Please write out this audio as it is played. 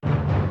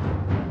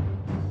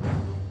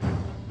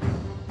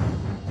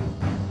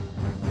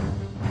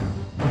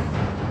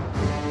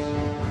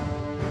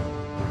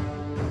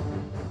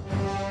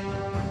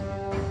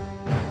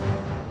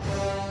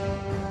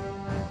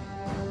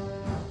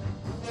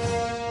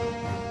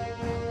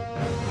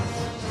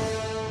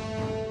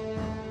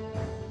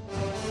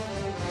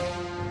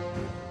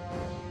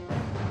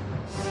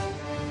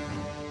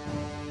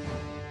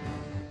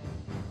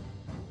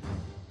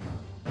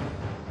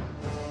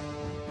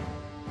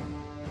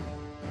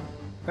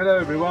Hello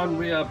everyone,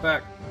 we are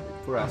back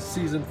for our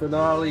season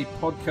finale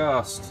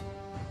podcast.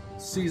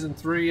 Season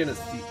 3, and it's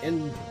the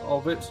end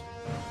of it.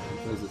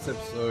 Because it's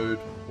episode...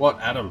 What,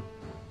 Adam?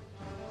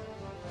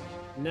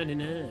 No.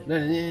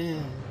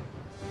 And,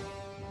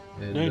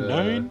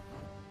 Nine.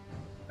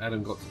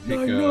 Adam got to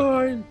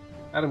pick...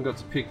 Adam got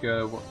to pick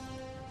what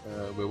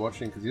we're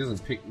watching, because he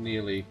doesn't pick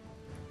nearly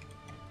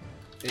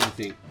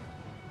anything.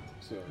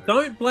 So...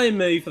 Don't blame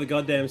me for the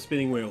goddamn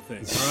spinning wheel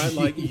thing, alright?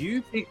 Like,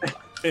 you pick that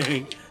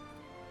thing.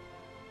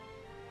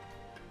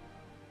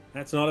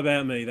 That's not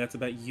about me, that's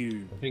about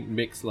you. I think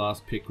Mick's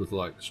last pick was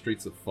like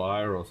Streets of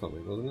Fire or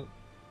something, wasn't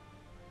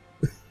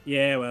it?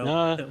 Yeah, well...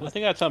 No, that I was-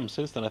 think I had something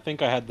since then. I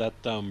think I had that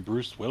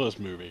Bruce Willis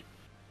movie,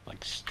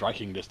 like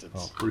Striking Distance.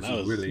 Oh, Bruce That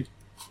and was- Willie.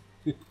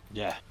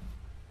 Yeah,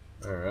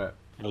 Alright.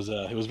 it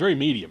was very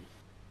medium.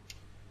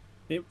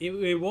 It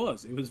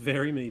was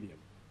very medium.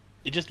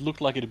 It just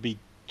looked like it'd be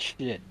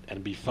shit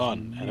and be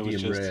fun, and it was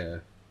Medium just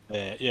rare.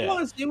 yeah.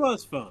 It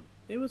was fun.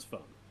 It was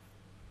fun.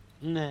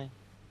 Nah.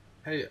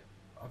 Hey,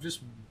 I've just...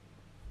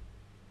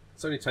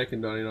 It's only taken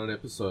 99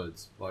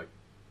 episodes. Like,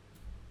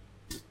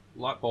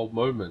 light bulb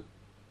moment.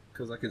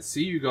 Because I can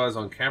see you guys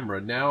on camera.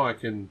 Now I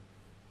can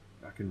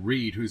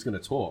read who's going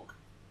to talk.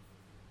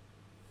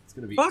 It's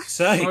going to be Fuck's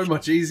so sake.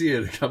 much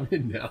easier to come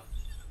in now.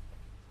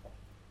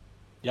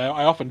 Yeah,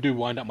 I often do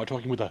wind up my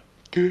talking with a.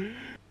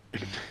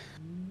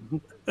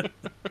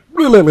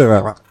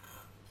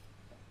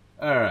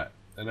 Alright.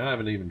 And I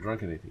haven't even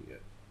drunk anything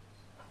yet.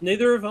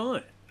 Neither have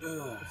I.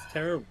 It's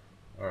terrible.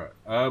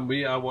 Alright.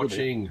 We are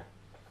watching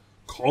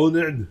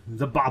Conan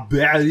the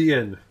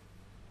Barbarian.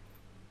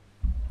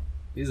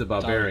 He's a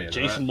barbarian,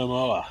 Jason right?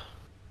 Momoa.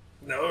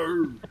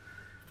 No!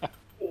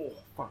 Oh,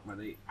 fuck my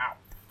knee. Ow.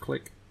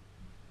 Click.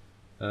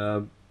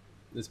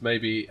 This may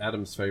be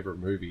Adam's favourite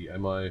movie.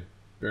 Am I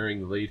bearing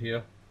the lead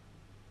here?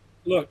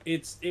 Look,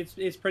 it's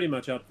pretty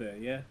much up there,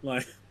 yeah?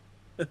 Like,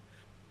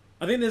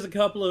 I think there's a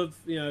couple of,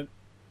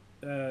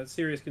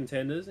 serious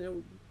contenders.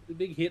 The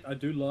Big Hit I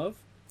do love.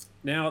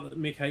 Now that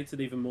Mick hates it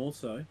even more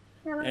so.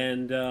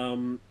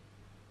 And,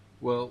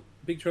 Well,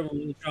 Big Trouble in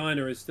Little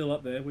China is still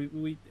up there.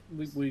 We've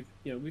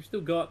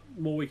still got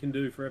more we can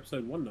do for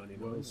episode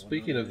 199. well,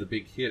 speaking of the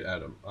big hit,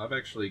 Adam, I've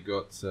actually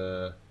got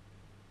a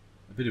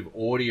bit of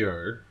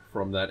audio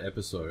from that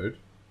episode.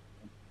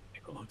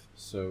 God.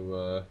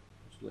 So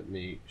just let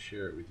me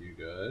share it with you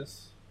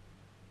guys.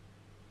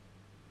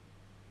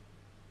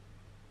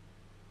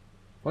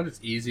 I find it's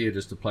easier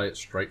just to play it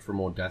straight from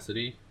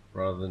Audacity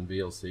rather than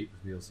VLC,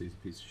 because VLC is a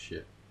piece of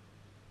shit.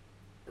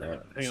 Hang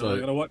so- on, I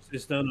gotta watch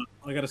this, don't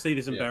I? I gotta see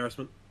this Yeah.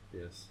 embarrassment.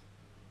 Yes.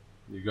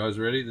 You guys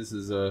ready? This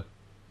is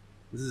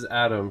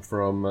Adam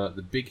from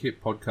the Big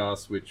Hit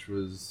podcast, which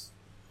was...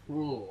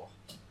 Oh,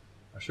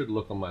 I should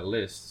look on my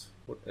list.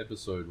 What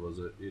episode was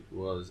it? It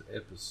was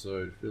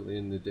episode... Fill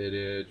in the dead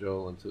air,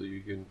 Joel, until you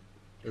can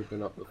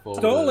open up the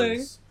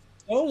folders.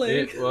 Stalling!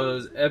 It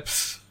was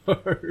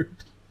episode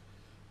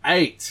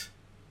 8.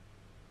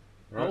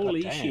 Right?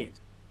 Holy damn. shit.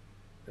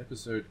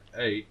 Episode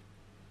 8.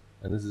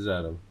 And this is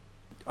Adam.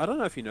 I don't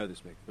know if you know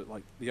this, Mick, but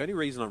like the only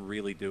reason I'm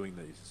really doing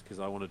these is because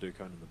I want to do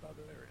Conan the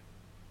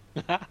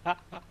Barbarian.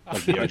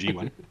 Like the OG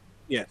one.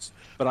 Yes,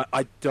 but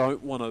I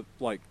don't want to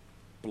like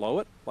blow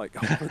it. Like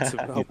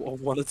I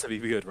want it to be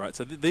good, right?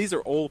 So these are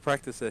all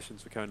practice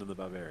sessions for Conan the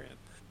Barbarian.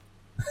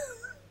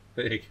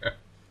 There you go.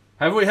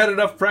 Have we had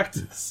enough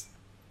practice?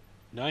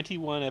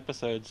 91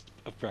 episodes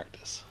of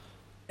practice.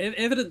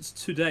 Evidence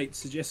to date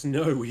suggests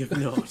no, we have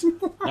not.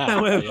 Ah,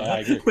 However, yeah, I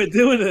agree. we're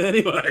doing it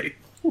anyway.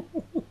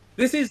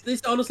 This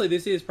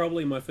is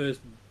probably my first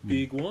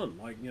big one,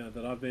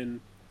 that I've been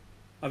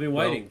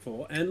waiting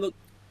for. And look,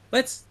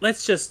 let's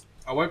just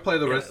I won't play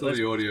the Yeah, rest of let's-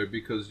 the audio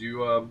because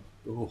you oh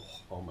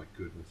my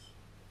goodness.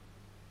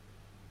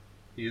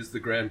 Here's the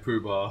Grand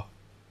Poobah.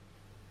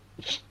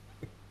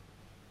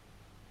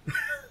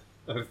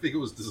 I think it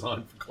was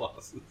designed for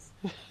classes.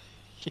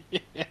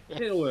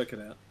 it'll work it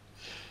out.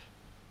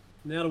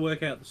 Now to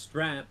work out the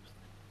strap,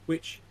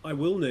 which I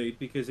will need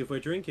because if we're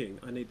drinking,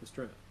 I need the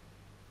strap.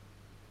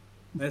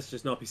 Let's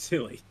just not be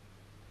silly.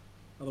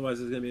 Otherwise,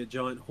 there's going to be a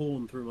giant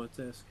horn through my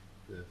desk.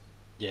 Yes.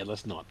 Yeah,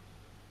 let's not.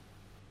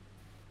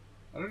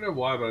 I don't know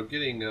why, but I'm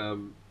getting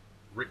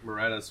Rick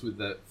Moranis with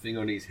that thing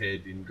on his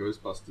head in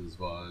Ghostbusters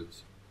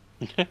vibes.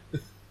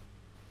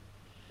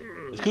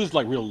 It's because it's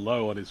like real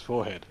low on his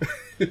forehead,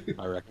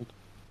 I reckon.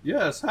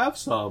 Yes, have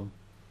some.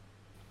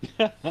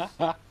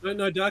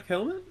 No dark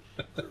helmet?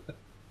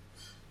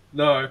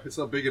 No, it's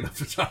not big enough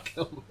for Dark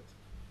Helmet.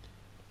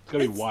 It's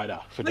gotta be wider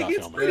for Like, Dark it's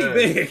Helmet. pretty Yeah.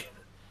 big.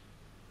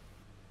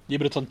 Yeah,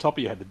 but it's on top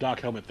of your head. The Dark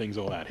Helmet thing's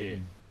all out here.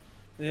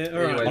 Yeah,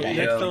 alright. Anyway,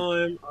 Next the,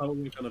 time, I'll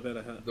work on a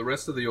better hat. The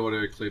rest of the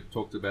audio clip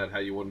talked about how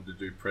you wanted to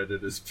do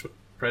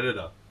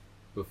Predator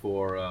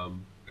before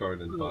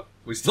Conan, but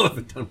we still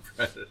haven't done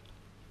Predator.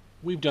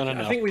 We've done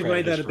enough. I think we've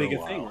made that a Predators for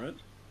bigger thing, while. right?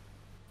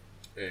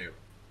 Anyway,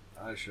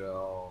 I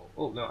shall...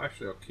 Oh, no,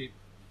 actually, I'll keep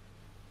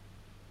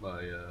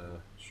my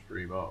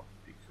stream up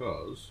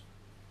because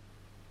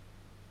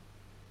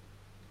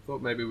I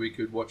thought maybe we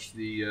could watch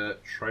the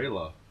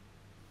trailer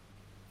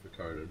for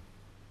Conan.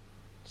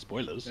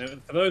 Spoilers. Now,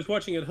 for those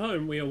watching at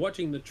home, we are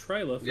watching the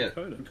trailer for Yeah,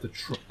 Conan.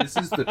 this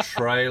is the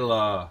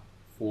trailer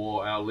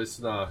for our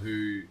listener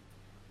who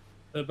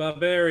The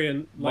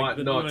Barbarian, might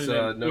the not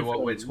 1982 know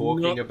what we're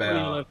film, talking not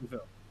about. 2011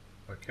 film.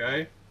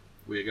 Okay,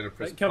 we're going to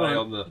press Come play on.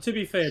 on the To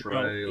be fair, Joel,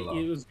 trailer.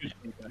 it was good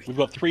feedback. We've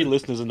got 3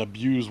 listeners and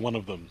abuse one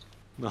of them.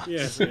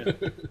 Yeah, yeah.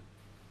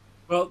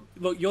 Well,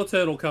 look, your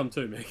turn will come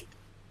too, Mick.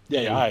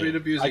 Yeah, We've been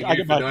abusing I you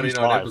get for my abuse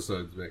 99 live.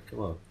 episodes, Mick. Come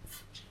on.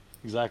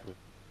 Exactly.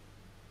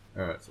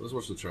 All right, so let's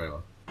watch the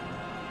trailer.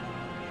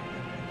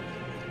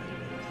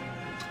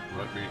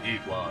 Let me eat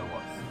while I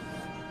watch.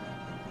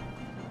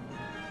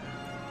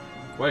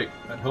 Wait,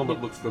 that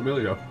helmet looks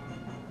familiar.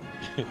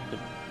 It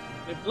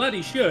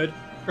bloody should.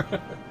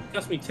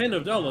 Cost me $10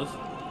 of dollars.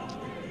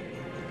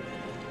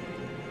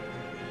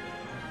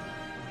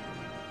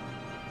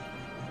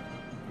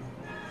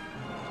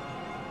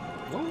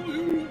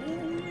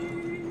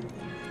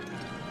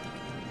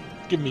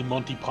 Give me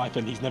Monty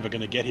Python, he's never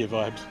going to get here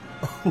vibes.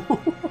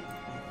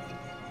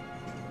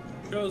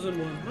 Chosen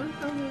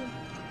one.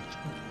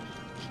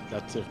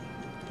 That's it.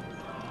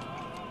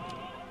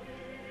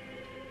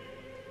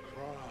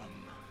 Crom,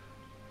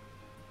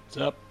 What's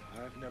up?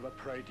 I've never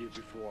prayed you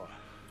before.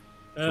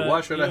 So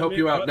why should I help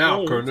you out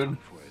now, Conan?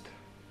 For it.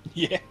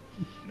 Yeah.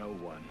 No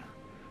one,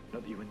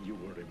 not even you,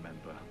 will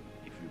remember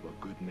if we were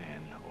good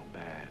men or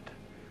bad.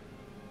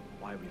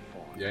 Why we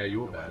fought. Yeah, you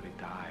were or why bad. we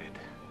died.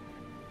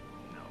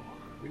 No,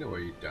 We know where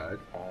you died.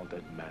 all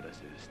that matters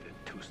is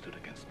that two stood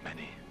against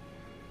many.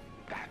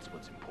 That's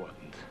what's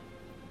important.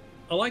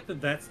 I like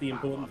that that's the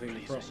important Power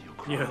thing. pleases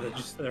you, Yeah, Crom.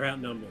 they're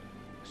outnumbered.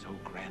 So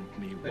grant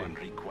me Hey. one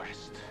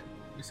request.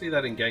 You see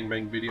that in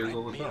gangbang videos Grant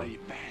all the me time.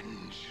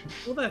 revenge.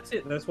 Well, that's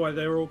it. That's why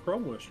they were all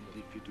Crom worshippers.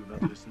 But if you do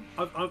not listen,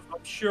 I'm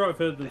sure I've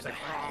heard them then say, I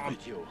have "Crom."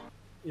 with you.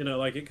 You know,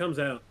 like it comes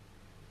out,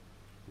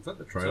 Is that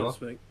the so to trailer?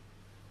 speak.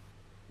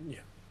 Yeah.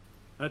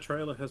 That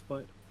trailer has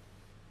played.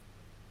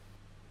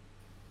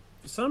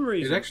 For some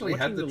reason, It actually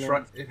had watching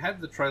the it had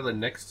the trailer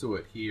next to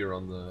it here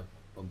on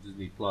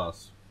Disney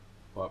Plus,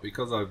 but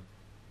because I've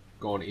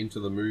gone into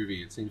the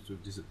movie, it seems to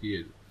have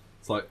disappeared.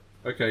 It's like,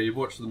 okay, you've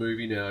watched the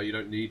movie now, you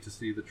don't need to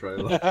see the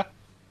trailer.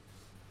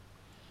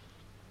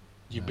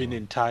 You've been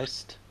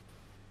enticed.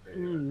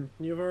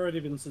 You've already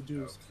been I'll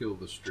seduced. kill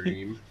the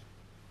stream.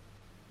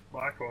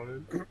 Bye,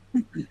 Conan.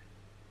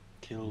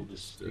 Kill the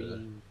Just,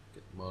 stream.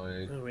 Get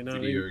my Oh, we know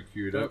video you-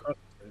 queued up.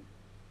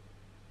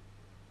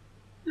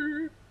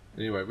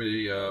 Anyway,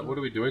 what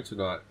are we doing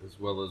tonight, as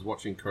well as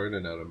watching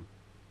Conan, Adam?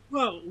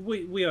 Well,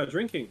 we are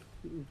drinking,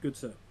 good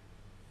sir.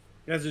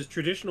 As is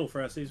traditional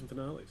for our season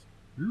finales.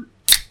 There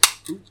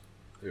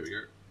we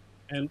go.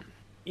 And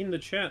in the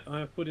chat, I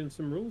have put in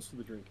some rules for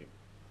the drinking.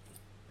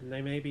 And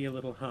they may be a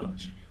little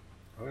harsh.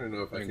 I don't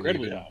know if I can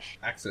Incredibly even harsh.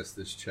 access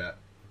this chat.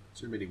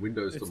 Too many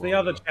windows It's to the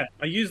other monitor. chat.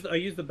 I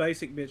use the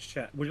basic bitch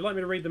chat. Would you like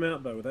me to read them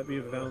out, though? Would that be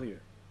of value?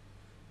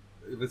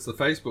 If it's the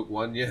Facebook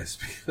one, yes,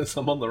 because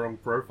I'm on the wrong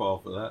profile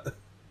for that.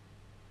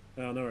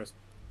 Oh, no worries.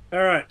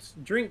 All right.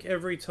 Drink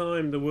every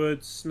time the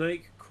words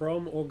snake,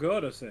 crom, or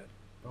god are said.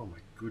 Oh my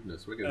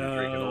goodness, we're going to be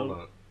drinking all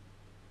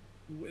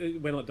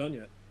night. We're not done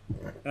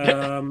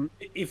yet.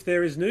 If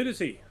there is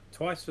nudity,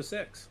 twice for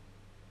sex.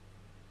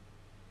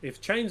 If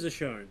chains are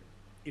shown.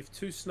 If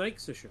two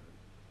snakes are shown.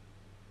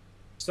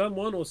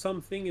 Someone or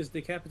something is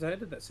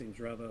decapitated. That seems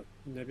rather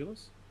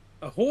nebulous.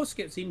 A horse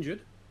gets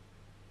injured.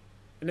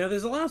 And now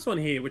there's the last one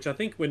here, which I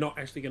think we're not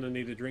actually going to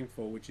need a drink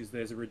for, which is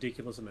there's a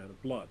ridiculous amount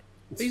of blood.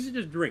 These are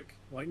just drink,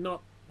 like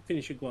not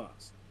finish your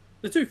glass.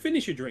 The two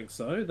finish your drinks,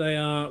 though, they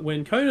are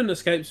when Conan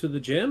escapes with the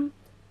gem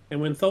and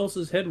when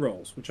Thulsa's head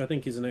rolls, which I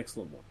think is an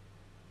excellent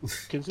one.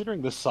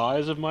 Considering the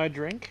size of my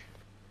drink,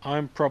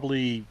 I'm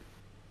probably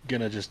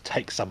gonna just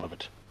take some of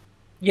it.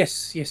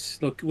 Yes, yes.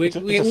 Look, we It's a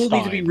all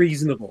need to be sign.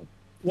 reasonable.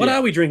 What Yeah.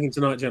 are we drinking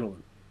tonight,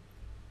 gentlemen?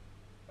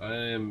 I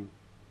am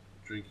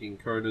drinking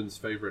Conan's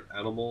favourite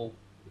animal,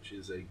 which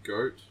is a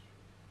goat.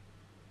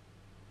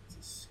 It's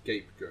a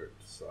scapegoat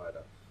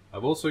cider.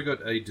 I've also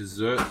got a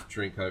dessert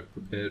drink I've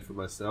prepared for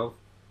myself,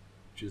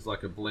 which is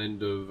like a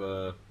blend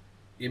of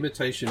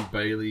imitation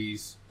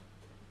Bailey's,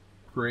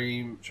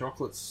 cream,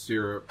 chocolate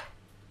syrup,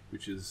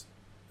 which is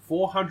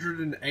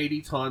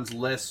 480 times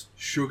less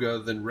sugar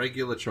than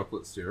regular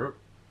chocolate syrup.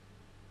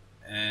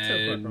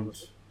 And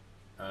promising.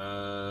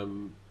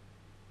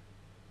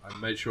 I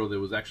made sure there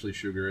was actually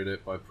sugar in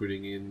it by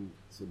putting in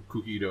some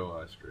cookie dough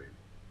ice cream.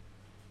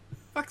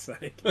 Fuck's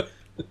sake.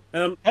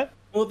 Huh?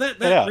 Well, that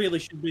Yeah. really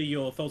should be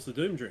your Thulsa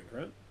Doom drink,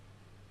 right?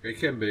 It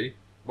can be.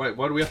 Wait,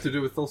 what do we have to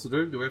do with Thulsa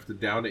Doom? Do we have to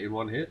down it in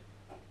one hit?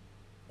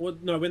 Well,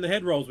 no, when the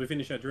head rolls, we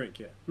finish our drink,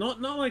 yeah. Not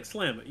like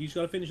slam it. You just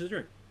got to finish the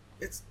drink.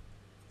 It's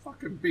a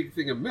fucking big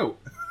thing of milk.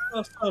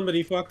 Well,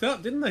 somebody fucked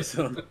up, didn't they,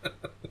 son?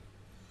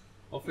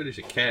 I'll finish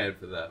a can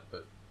for that,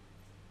 but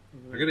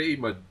I gotta eat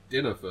my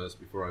dinner first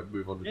before I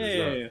move on to Yeah,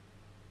 dessert.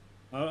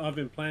 yeah, yeah. I've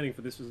been planning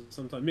for this for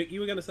some time. Mick,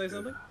 you were going to say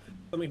something?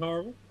 Something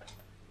horrible?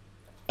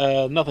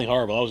 Nothing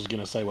horrible. I was just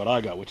gonna say what I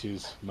got, which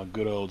is my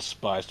good old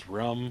spiced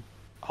rum.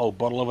 A whole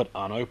bottle of it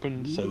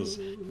unopened, so there's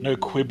no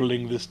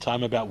quibbling this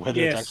time about whether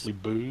Yes. it's actually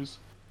booze.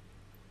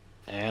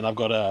 And I've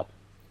got a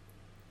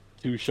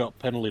 2-shot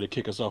penalty to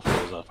kick us off,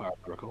 as far as I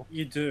recall.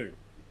 You do.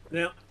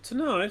 Now,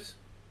 tonight,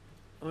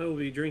 I will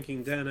be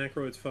drinking Dan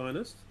Aykroyd's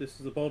finest. This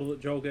is a bottle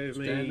that Joel gave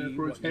me Dan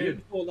Aykroyd's year head.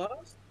 before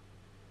last?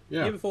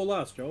 Yeah. Year before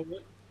last, Joel. Right?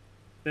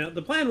 Now,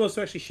 the plan was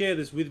to actually share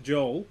this with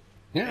Joel,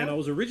 and I Yeah.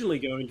 was originally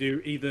going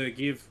to either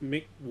give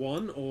Mick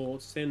one or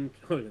send...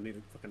 Oh, I need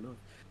a fucking knife.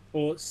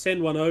 Or send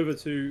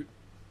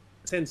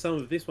some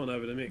of this one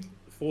over to Mick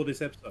for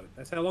this episode.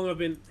 That's how long I've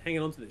been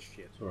hanging on to this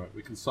shit. It's alright.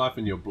 We can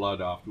siphon your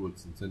blood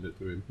afterwards and send it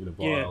to him in a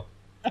Yeah.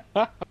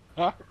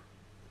 vial.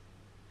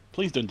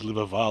 Please don't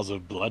deliver vials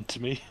of blood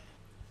to me.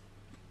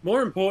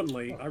 More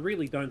importantly, I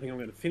really don't think I'm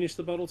going to finish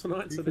the bottle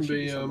tonight, You so can there should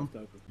be, be some left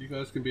over. You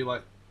guys can be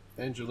like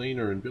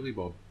Angelina and Billy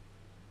Bob.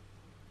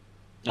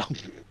 Oh,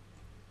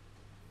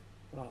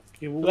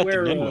 yeah, we'll That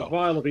wear didn't end a well.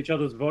 vial of each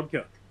other's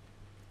vodka.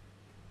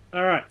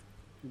 All right,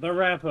 the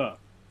wrapper.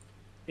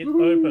 It's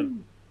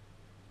open.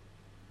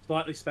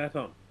 Slightly spat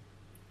on.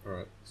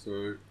 Alright,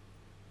 so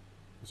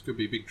this could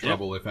be big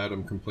trouble if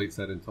Adam completes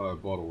that entire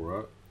bottle,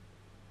 right?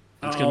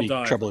 It's I'll going to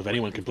die. be trouble if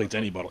anyone completes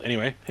any bottle.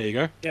 Anyway, here you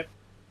go. Yep.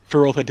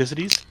 For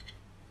authenticities,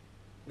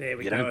 There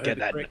we you go. I don't heard get the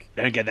that. crick.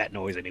 You don't get that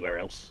noise anywhere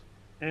else.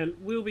 And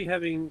we'll be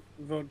having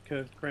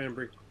vodka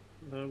cranberry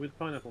with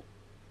pineapple.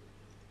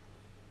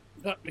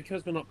 But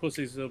because we're not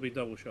pussies, there'll be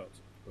double shots.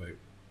 Wait.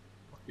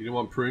 You don't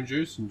want prune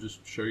juice and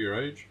just show your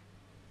age?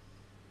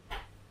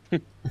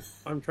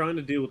 I'm trying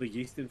to deal with a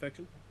yeast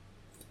infection.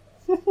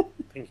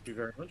 Thank you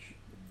very much.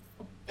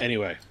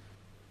 Anyway,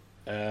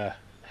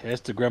 here's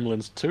to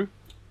Gremlins 2.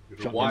 With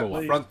a Shot white number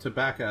one. front to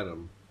back,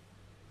 Adam.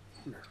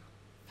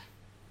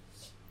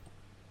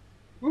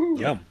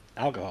 Yum.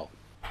 Alcohol.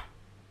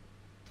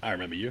 I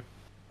remember you.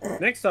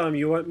 Next time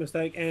you won't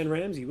mistake Anne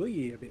Ramsey, will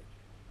you, a bit?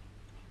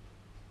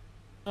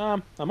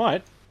 I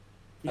might.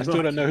 I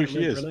still don't know who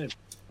she is.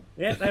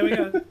 Yeah, there we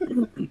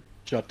go.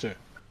 Shot 2.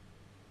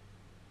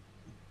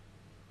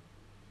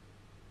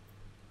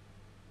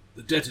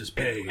 The debt is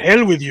paid.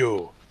 Hell with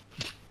you!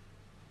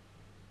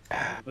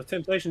 The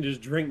temptation to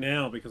just drink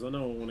now because I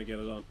know I want to get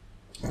it on.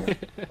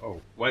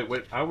 Oh,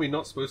 wait. Are we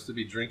not supposed to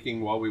be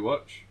drinking while we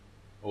watch?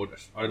 Or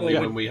just only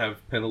Well, when we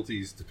have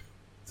penalties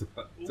to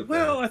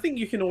Well, pay? I think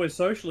you can always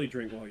socially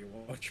drink while you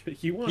watch,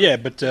 but you won't. Yeah,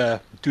 but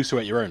do so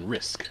at your own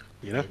risk,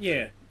 you know?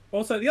 Yeah.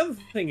 Also, the other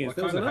thing is, Well, I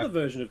there was kinda another have-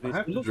 version of I this.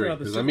 have to Look drink rather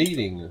because I'm civil.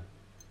 eating.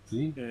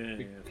 See? Yeah,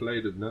 Big yeah.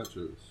 plate of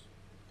nachos.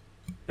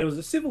 There was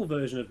a civil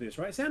version of this,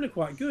 right? It sounded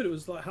quite good. It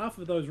was like half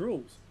of those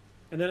rules.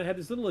 And then it had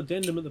this little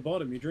addendum at the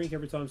bottom. You drink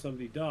every time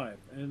somebody died.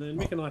 And then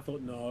Mick and I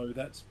thought, no,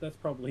 that's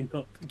probably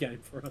not the game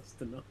for us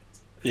tonight.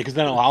 Yeah, because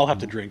then I'll have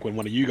to drink when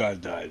one of you guys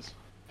dies,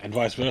 and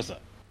vice versa.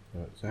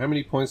 Right, so how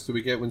many points do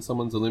we get when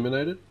someone's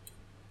eliminated?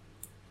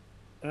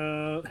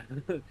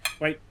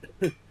 Wait.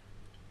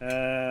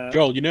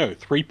 Joel, you know,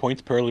 3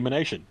 points per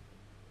elimination.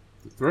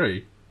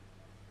 3?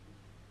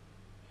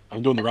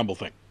 I'm doing the Rumble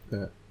thing.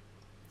 Yeah.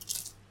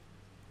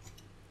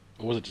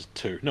 Or was it just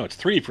 2? No, it's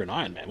 3 for an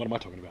Iron Man. What am I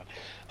talking about?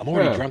 I'm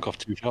already Yeah. drunk off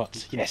 2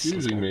 shots. Yes. let's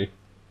Confusing go. me.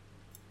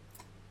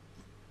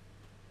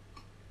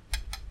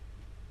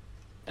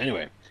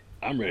 Anyway,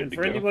 I'm ready And to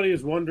for go. anybody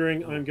who's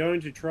wondering, I'm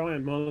going to try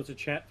and monitor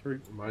chat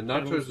through. My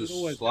Panels, nachos it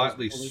always is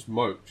slightly goes fully.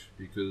 smoked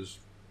because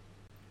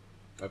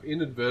I've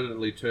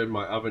inadvertently turned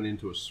my oven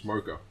into a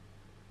smoker.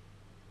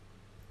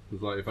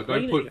 Because like if I don't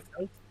Clean it, put you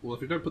fella.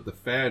 if you don't put the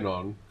fan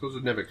on, because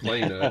it's never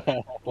cleaner,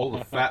 all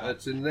the fat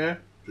that's in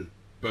there just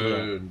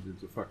burns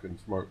into fucking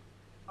smoke.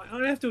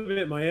 I have to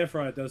admit, my air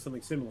fryer does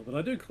something similar, but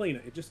I do clean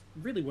it. It just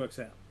really works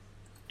out.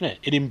 Yeah,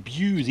 it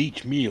imbues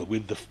each meal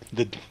with the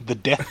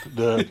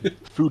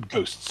food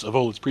ghosts of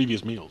all its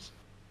previous meals.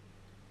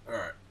 All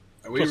right,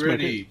 are we Plus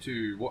ready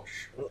to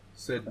watch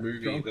said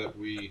movie John? that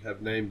we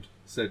have named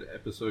said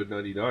episode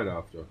 99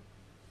 after?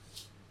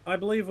 I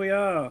believe we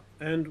are,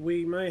 and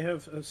we may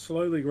have a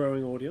slowly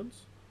growing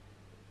audience.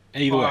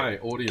 Either Hi, way,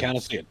 audience. count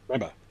us in.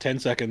 Remember, 10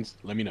 seconds.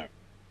 Let me know.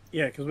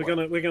 Yeah, because we're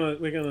gonna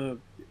sync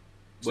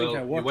Well,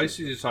 our you watches.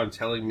 wasted your time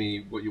telling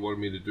me what you wanted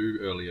me to do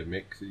earlier,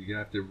 Mick, so you're going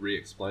to have to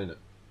re-explain it.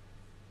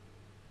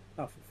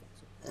 Oh, for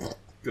fuck's sake.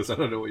 Because I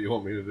don't know what you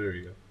want me to do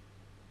here.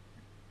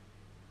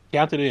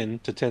 Count it in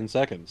to 10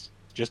 seconds.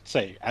 Just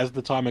say, as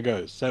the timer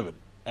goes, 7,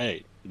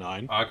 8,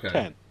 9, Okay.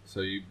 10.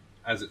 So you,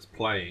 as it's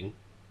playing,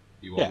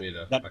 you Yeah, want me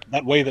to...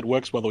 that way that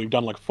works well that we've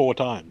done like 4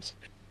 times.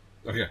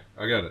 Okay,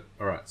 I got it.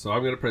 Alright, so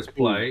I'm going to press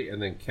play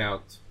and then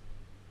count.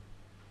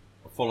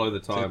 I'll follow the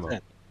timer.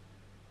 10.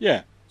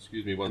 Yeah,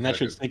 Excuse me one and that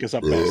second. should sync us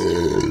up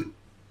best.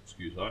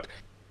 Excuse that.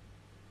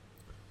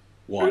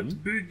 1,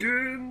 It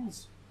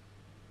begins!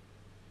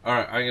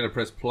 Alright, I'm going to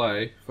press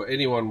play. For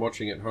anyone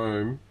watching at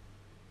home,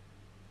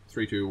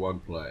 3, 2, 1,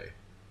 play.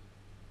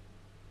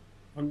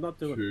 I'm not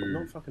doing it. I'm Two.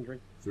 not fucking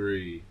drinking.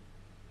 3,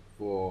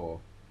 4,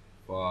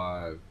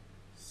 5,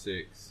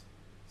 6,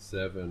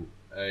 7,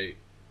 8,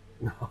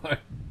 9,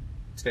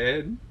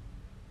 10.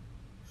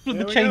 the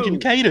There we change in go.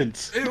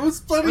 cadence. It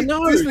was bloody I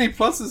know. Disney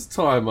Plus's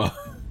timer.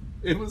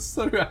 It was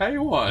so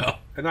haywire.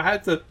 And I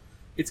had to...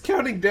 It's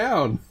counting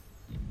down.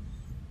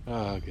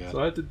 Oh, God. So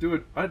I had to do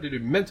it. I had to do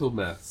mental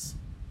maths.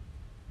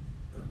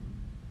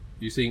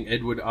 You seeing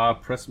Edward R.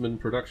 Pressman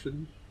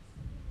production?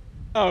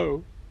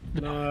 Oh.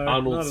 No,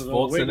 Arnold not at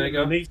all. We're getting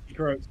Schwarzenegger? the Nietzsche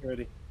quotes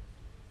ready.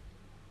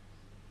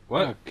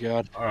 What? Oh,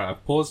 God. All right,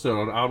 I've paused it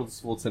on Arnold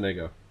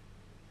Schwarzenegger.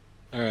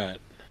 All right.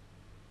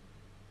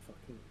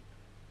 Fucking...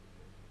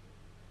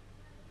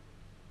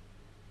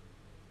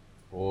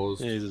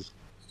 Paused. Jesus.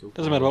 Still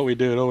Doesn't matter what we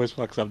do, it always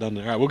fucks up, doesn't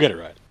it? All right, we'll get it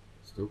right.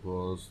 Still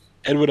paused.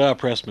 Edward R.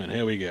 Pressman,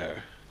 here we go.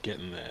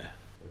 Getting there.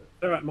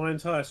 All right, my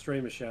entire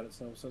stream has shut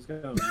itself, so it's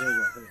going on. There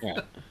you go.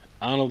 Right.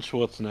 Arnold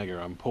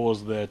Schwarzenegger, I'm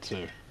paused there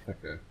too.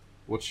 Okay.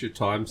 What's your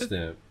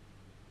timestamp?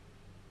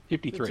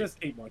 53. Just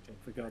keep watching,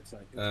 for God's sake.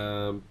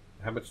 How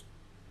much?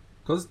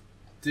 Because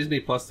Disney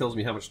Plus tells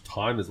me how much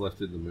time is left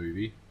in the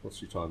movie.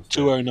 What's your timestamp?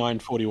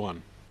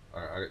 209:41.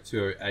 Alright, I got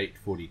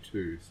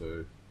 2:08:42, so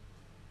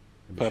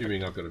I'm Perfect.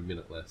 assuming I've got a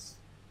minute less.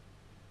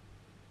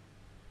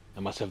 I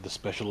must have the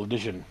special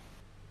edition.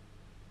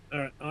 All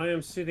right, I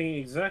am sitting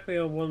exactly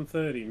on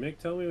 1:30. Mick,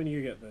 tell me when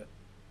you get there.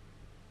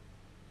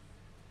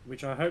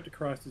 Which I hope to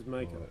Christ is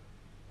makeup. Alright.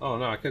 Oh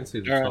no, I can see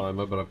the Alright.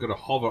 timer, but I've got to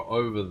hover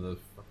over the.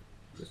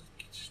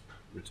 Just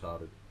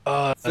retarded.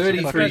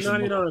 33 Okay,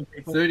 99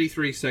 people.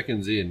 33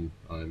 seconds in,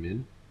 I'm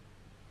in.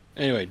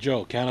 Anyway,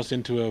 Joel, count us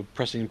into a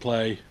pressing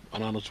play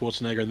on Arnold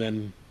Schwarzenegger, and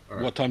then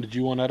Alright. what time did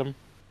you want, Adam?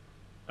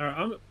 All right,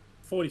 I'm at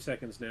 40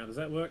 seconds now. Does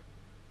that work?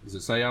 Does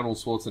it say Arnold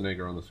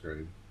Schwarzenegger on the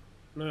screen?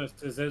 No, it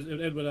says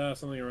Edward R.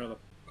 something or other.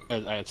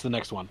 It's the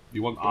next one.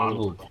 You want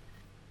Arnold? Oh,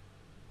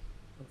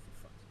 for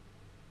fuck's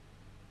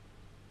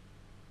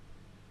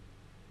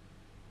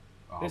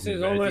Oh, This me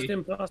is ready? almost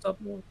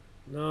impossible.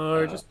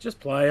 No, just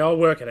play. I'll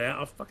work it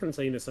out. I've fucking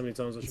seen this so many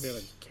times. I should be able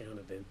to count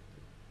it then.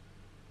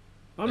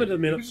 I'm at a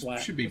minute You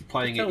flat. should be Just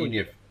playing it telling in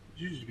you.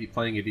 your. You should be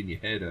playing it in your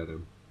head,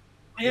 Adam.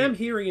 I am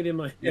hearing it in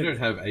my head. You don't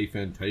have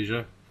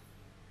aphantasia.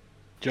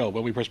 Joel,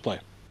 when we press play.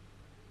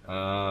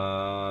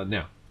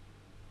 Now.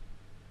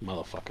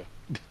 Motherfucker.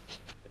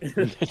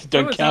 Someone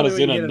Don't tell count me us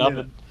when in you on get a minute.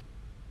 nothing.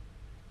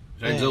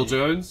 James L.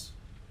 Jones.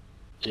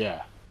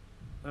 Yeah.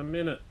 A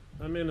minute.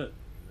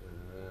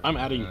 I'm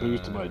adding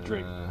booze to my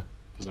drink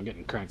because I'm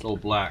getting It's cranky. all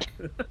black.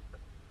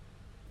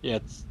 Yeah,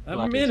 it's A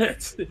black as-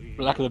 minute.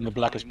 blacker than the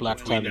blackest black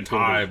Between cloud the in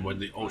time when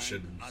the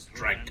oceans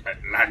drank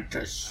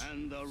Atlantis.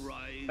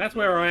 That's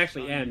where I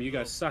actually am. You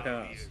guys suck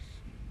ass.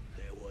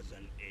 There was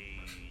an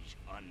age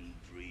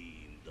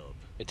undreamed of.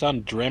 It's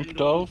undreamt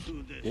of,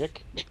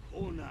 Dick.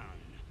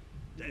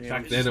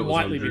 Back then it was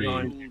Slightly undreamed.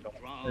 behind you by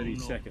 30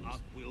 seconds.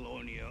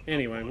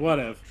 Anyway,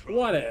 whatever.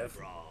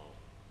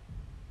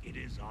 It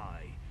is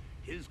I,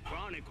 his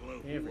chronicler,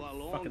 Every who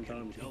alone fucking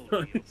can time. tell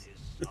thee of his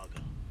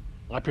saga.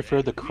 I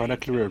prefer the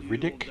chronicler of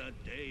Riddick. The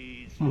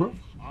days Mhm. of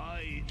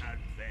high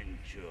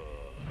adventure.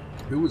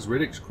 Who was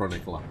Riddick's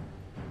chronicler?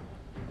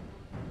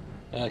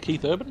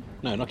 Keith Urban?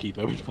 No, not Keith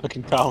Urban.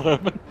 Fucking Carl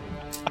Urban.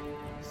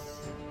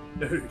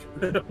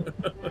 Dude.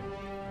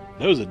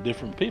 Those are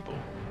different people.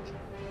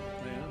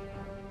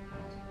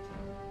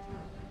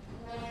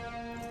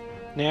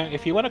 Now,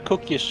 if you want to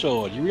cook your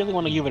sword, you really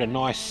want to give it a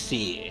nice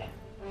sear.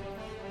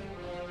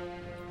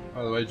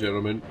 By the way,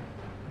 gentlemen,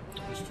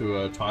 just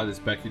to tie this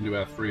back into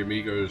our Three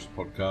Amigos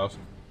podcast,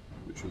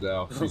 which was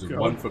our season God.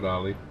 1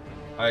 finale,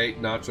 I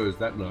ate nachos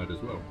that night as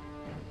well.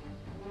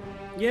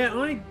 Yeah,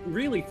 I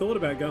really thought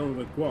about going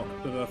with guac,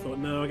 but I thought,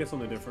 no, I guess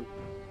something different.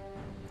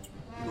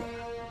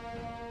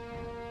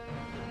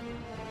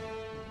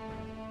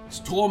 It's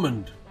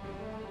Tormund.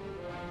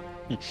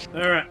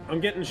 Alright, I'm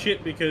getting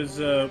shit because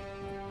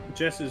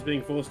Jess is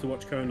being forced to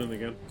watch Conan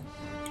again.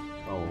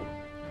 Oh,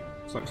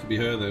 sucks to be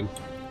her then.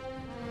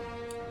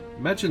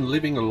 Imagine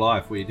living a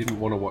life where you didn't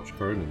want to watch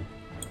Conan.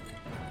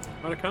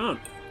 But I can't.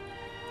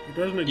 It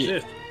doesn't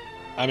exist.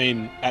 I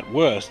mean, at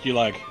worst, you're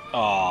like,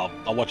 oh,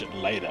 I'll watch it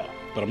later,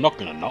 but I'm not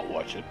going to not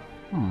watch it.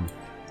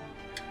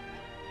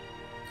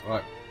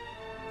 Right.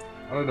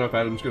 I don't know if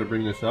Adam's going to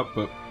bring this up,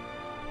 but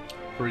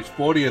for his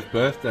 40th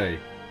birthday,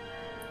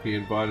 he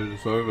invited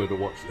us over to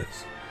watch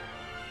this.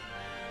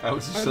 That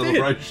was a I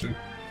celebration.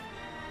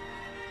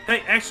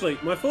 Hey, actually,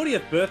 my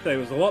 40th birthday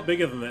was a lot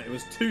bigger than that. It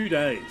was 2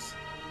 days.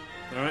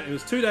 Alright, it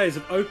was 2 days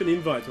of open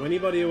invite to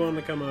anybody who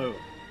wanted to come over.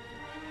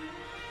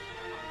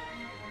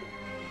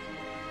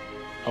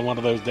 On one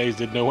of those days,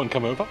 did no one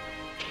come over?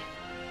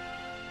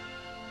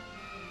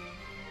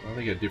 I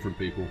think they're different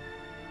people.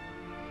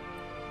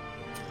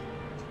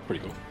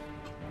 Pretty cool.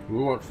 We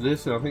watched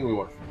this, and I think we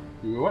watched.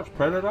 Did we watch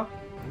Predator?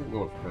 I think we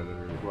watched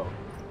Predator as well.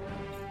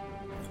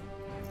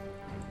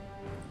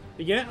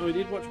 Yeah, we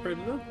did watch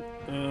Predator.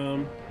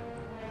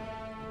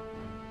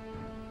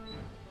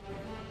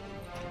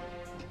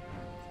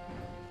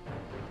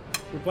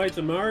 We played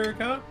some Mario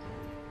Kart,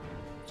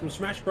 some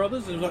Smash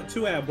Brothers. There was like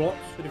 2-hour blocks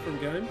for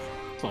different games.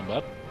 It's not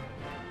bad.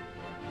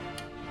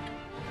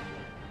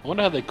 I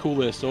wonder how they cool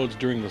their swords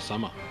during the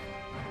summer.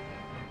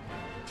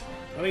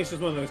 I think it's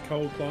just one of those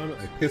cold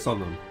climates. They piss on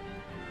them.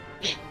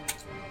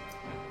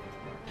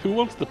 Who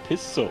wants the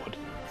piss sword?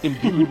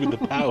 Imbued with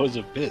the powers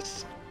of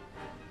piss.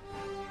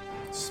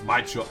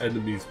 Smite your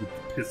enemies with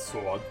the piss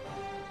sword.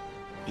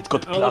 It's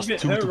got Oh, plus look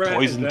 2 at her to rat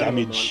poison is better than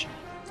damage.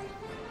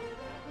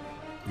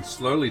 He's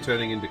slowly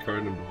turning into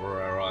Conan before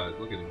our eyes.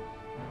 Look at him.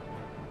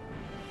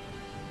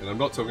 And I'm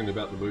not talking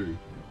about the movie.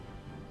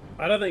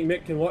 I don't think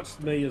Mick can watch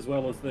me as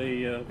well as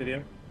the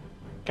video.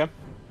 Okay.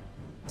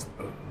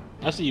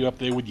 I see you up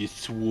there with your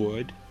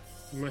sword.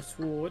 My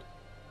sword.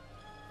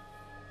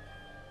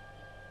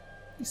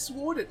 He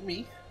swore at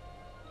me.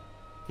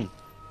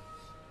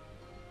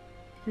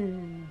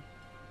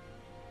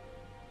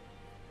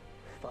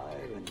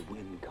 Fire and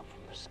wind come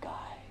from the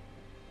sky,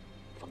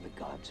 from the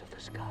gods of the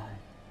sky.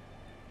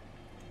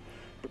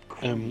 But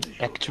Krum is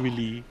your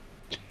Actually,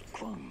 god.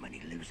 Krum, and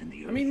he lives in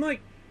the earth. I mean,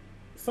 like,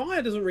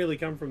 fire doesn't really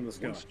come from the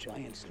sky. Once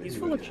giants He's lived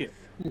full in of the shit. earth,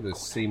 Look at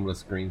those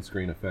seamless green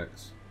screen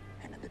effects.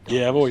 and in the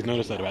yeah, I've always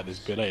darkness noticed of that the about this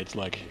hours, bit. It's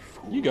like, he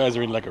fooled you guys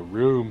are in like a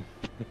room.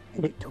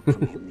 and he took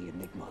from him the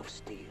enigma of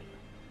steel.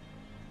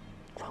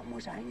 Krum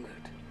was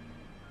angered,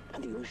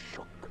 and the earth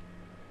shook.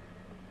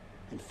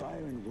 And fire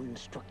and wind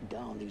struck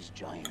down these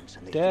giants,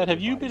 and they Dad, threw have their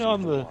you been bodies on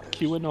into the waters.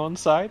 QAnon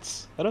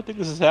sites? I don't think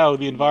this is how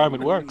the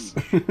environment works.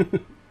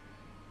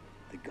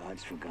 The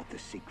gods forgot the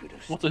secret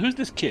of Also, who's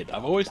this kid?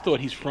 I've always thought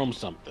he's from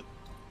something.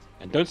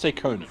 And don't say Who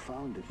Conan.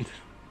 found it?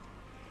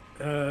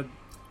 Uh,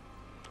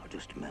 Or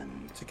just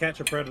men, to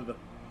catch a predator.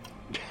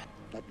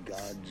 not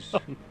gods,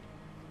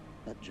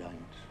 not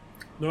giants,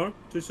 No?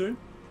 Too soon?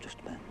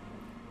 just men.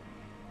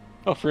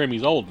 Oh, for him,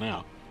 he's old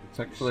now. It's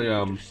actually Secret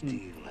of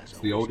steel has it's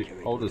the always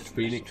carried oldest with it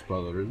Phoenix mystery.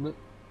 brother, isn't it?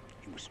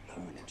 You must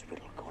learn its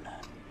riddle, Conan.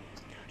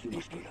 You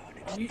must learn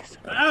its You-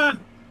 lesson. Ah!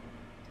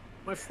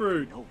 My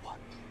fruit. No one.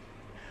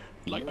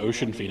 Like no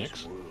Ocean one in Phoenix.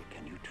 this world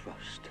can you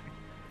trust.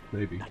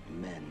 Maybe. Not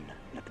men,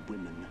 not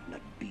women, not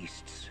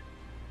beasts.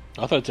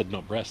 I thought it said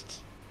not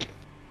breasts.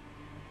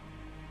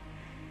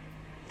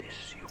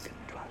 This you can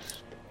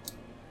trust.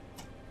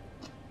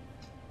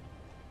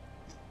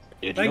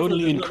 It Thankfully,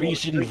 only there's not increase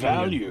much in drinking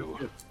value.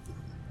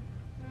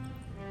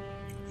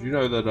 Do you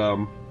know that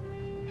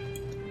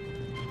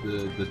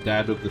the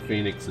dad of the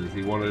Phoenixes,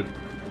 he wanted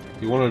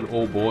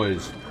all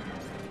boys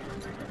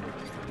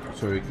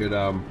so he could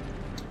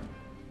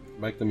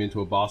make them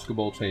into a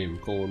basketball team,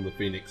 call them the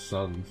Phoenix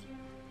Suns.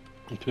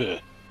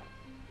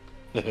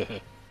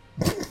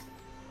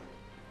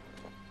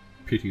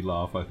 Pity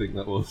laugh, I think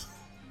that was.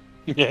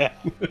 Yeah.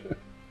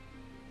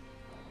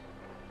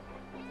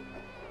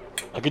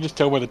 I could just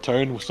tell by the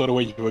tone sort of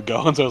where you were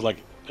going, so I was like,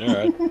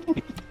 alright.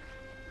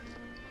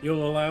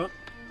 You'll allow it?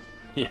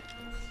 Yeah.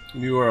 He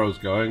knew where I was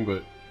going,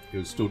 but he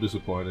was still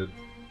disappointed.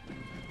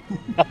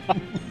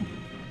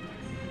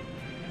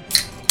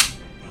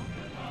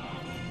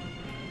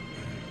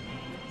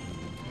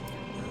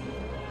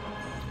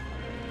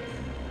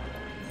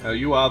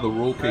 You are the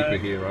rule keeper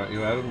here, right?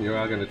 You, Adam? You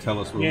are going to tell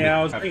us when we Yeah,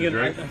 I was have thinking. to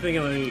I drink? think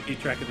I'm going to keep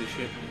track of this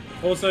shit.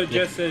 Also,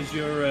 Jess says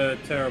you're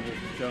terrible,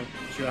 John.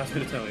 She asked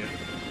me to tell you.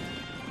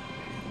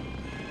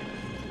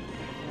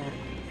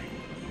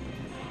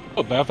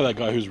 Not bad for that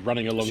guy who's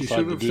running alongside She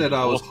should the have dude said with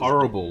I was horses.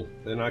 horrible.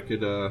 Then I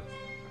could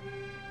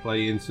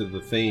play into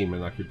the theme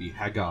and I could be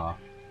Hagar.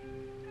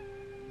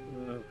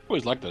 Uh, I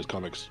always liked those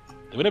comics.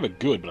 They were never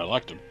good, but I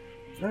liked them.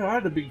 No, I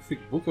had a big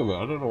thick book of it.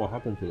 I don't know what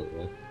happened to it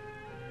though.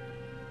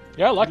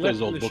 Yeah, I like Left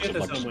those in old the books of shitter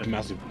like just somewhere.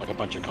 massive, like a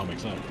bunch of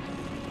comics. Huh?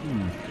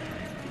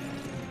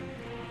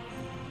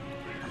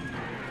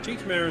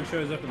 Cheech Marin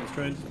shows up in the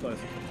strangest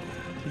places.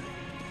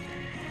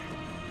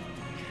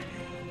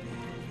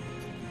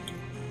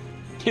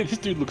 Yeah, this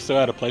dude looks so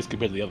out of place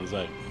compared to the others,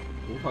 eh?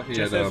 Looked like he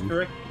Jess had says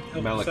correct. Help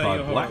say Malachi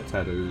you're Black horrible.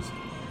 tattoos.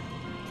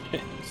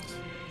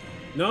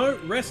 No,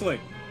 wrestling.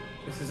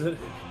 This is a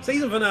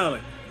season finale.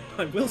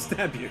 I will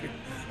stab you.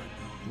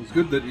 It was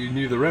good that you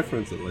knew the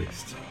reference at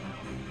least.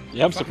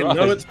 Yeah, I'm Fucking surprised.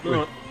 no, it's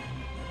not.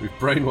 We've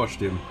brainwashed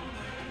him.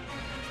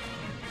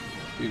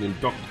 Been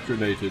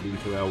indoctrinated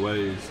into our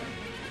ways.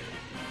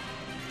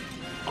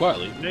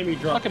 Quietly. Name me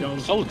drop Fucking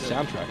Jones. solid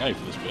soundtrack, eh,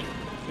 for this bit.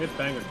 It's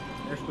banging.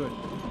 That's good.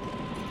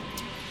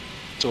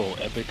 It's all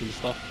epic and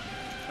stuff.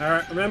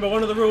 Alright, remember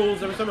one of the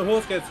rules, every time a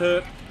horse gets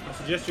hurt, I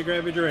suggest you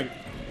grab a drink.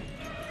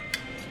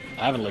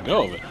 I haven't let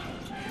go of it.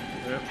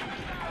 Yep.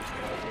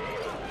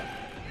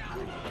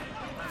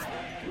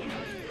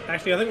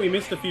 Actually, I think we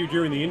missed a few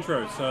during the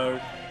intro, so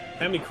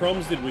how many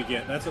croms did we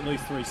get? That's at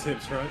least 3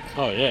 sips, right?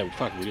 Oh yeah,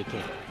 fuck, we did too.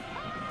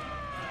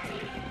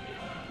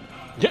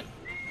 Yeah.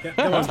 Yeah,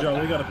 come on, Joel,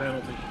 we got a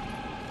penalty.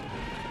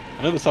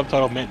 I know the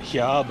subtitle meant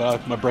yeah,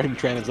 but my brain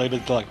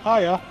translated to like,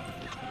 hiya.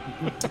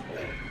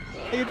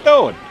 How you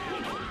doing?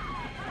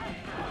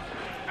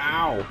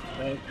 Ow!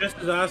 Jess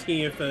was asking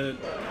if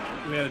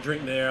we had a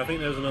drink there. I think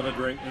there was another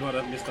drink. We might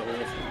have missed a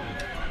horse.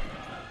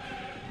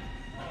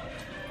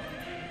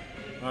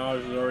 Oh,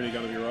 this is already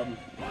going to be rotten.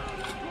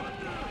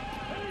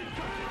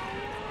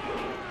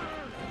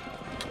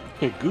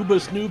 Hey, Gooba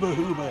Snooba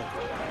Hooba.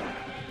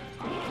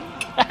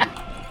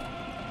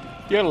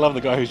 You gotta love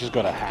the guy who's just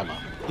got a hammer.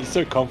 He's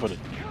so confident.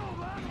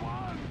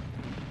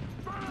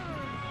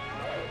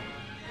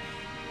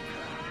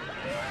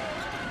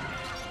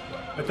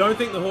 I don't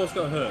think the horse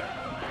got hurt.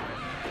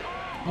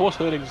 Horse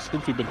herding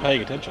since we've been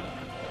paying attention.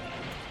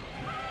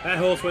 That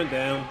horse went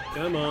down.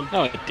 Come on.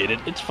 No, it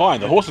didn't. It's fine.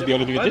 The horse is the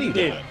only thing that Bloody didn't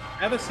get did. hurt.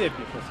 Have a sip,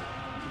 you pussy.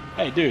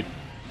 Hey, dude.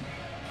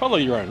 Follow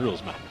your own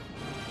rules, man.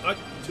 What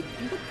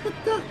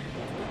the?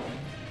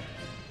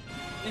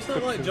 It's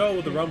not like Joel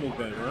with the rumble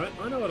gun, right?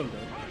 I know what I'm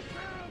doing.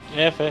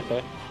 Yeah, fair,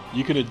 fair.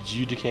 You can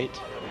adjudicate.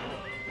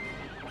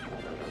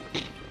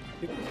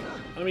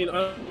 I mean,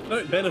 I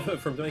don't benefit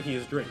from making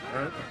his drink,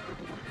 right?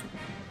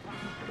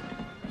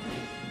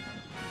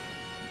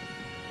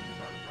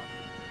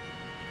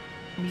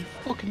 Me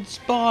fucking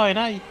spine,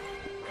 eh?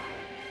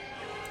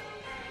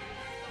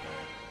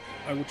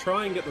 I will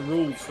try and get the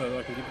rules so that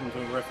I can give them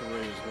to a referee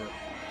as well.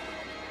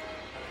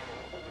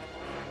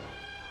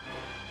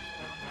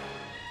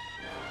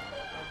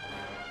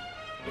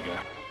 There you go.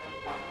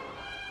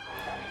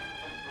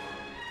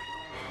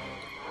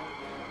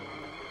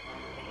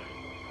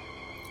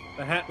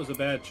 The hat was a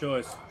bad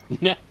choice.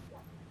 Yeah.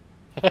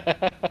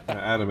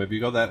 Adam, have you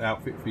got that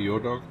outfit for your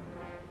dog?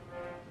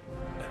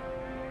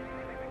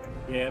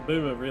 Yeah,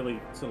 Boomer really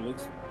sort of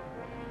looks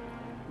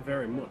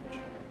very much.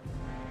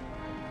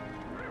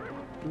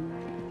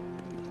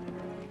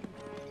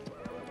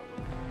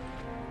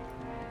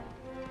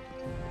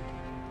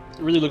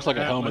 It really looks like a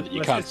Yeah, helmet that you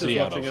my can't sister's see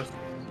out watching of.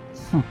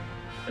 us.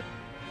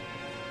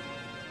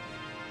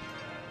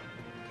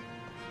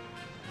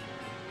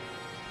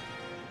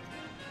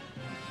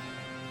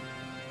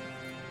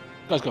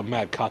 Guy's got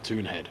mad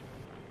cartoon head.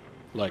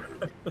 Like,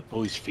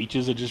 all these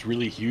features are just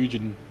really huge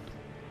and...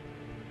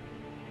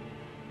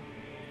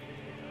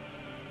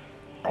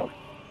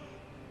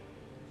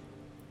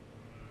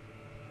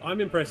 I'm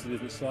impressed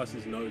that it sliced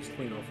his nose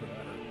clean off with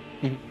that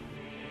hat. Mhm.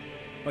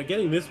 Like,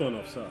 getting this one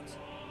off sucks.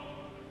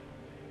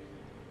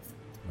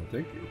 Oh,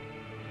 thank you.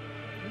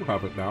 You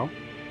have it now.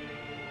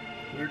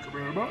 Thank you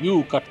very much.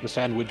 You cut the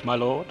sandwich, my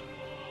lord.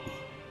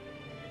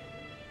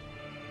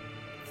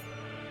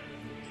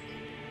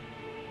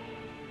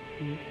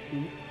 I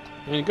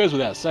mean, it goes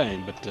without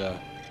saying, but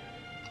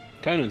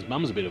Conan's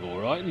mum's a bit of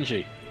alright, isn't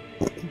she?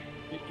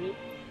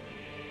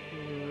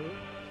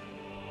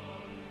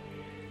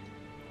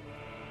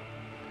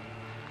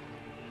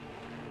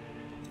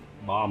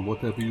 Mom,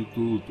 whatever you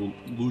do,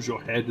 don't lose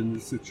your head in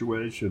this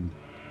situation.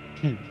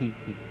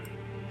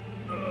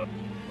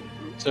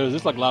 So is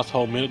this like last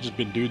whole minute just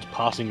been dudes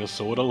passing a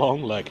sword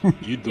along? Like,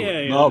 you do Yeah,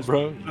 it. yeah, No, just-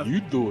 bro,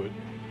 you do it.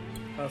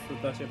 Pass the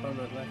dash up on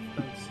my left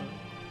hand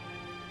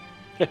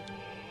side.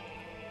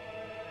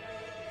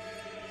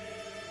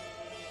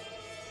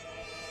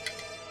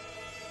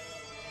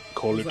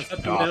 Call It's it like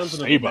stepping Darth down to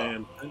the Saber.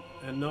 man,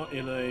 and not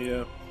in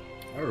a.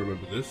 I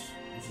remember this.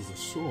 This is a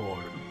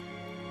sword.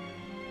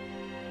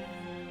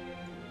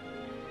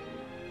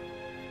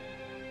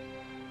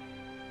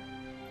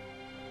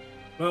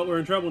 Well, we're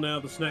in trouble now.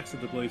 The snacks are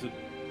depleted.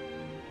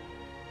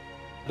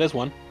 There's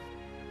one.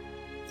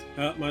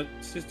 My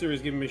sister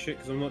is giving me shit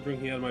because I'm not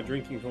drinking out of my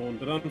drinking horn,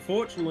 but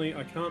unfortunately,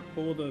 I can't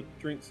pour the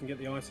drinks and get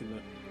the ice in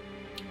there.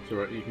 It's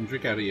alright, you can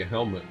drink out of your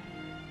helmet.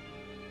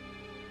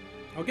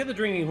 I'll get the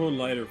drinking horn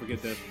later if we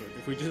get desperate.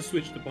 If we just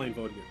switch to plain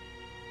vodka.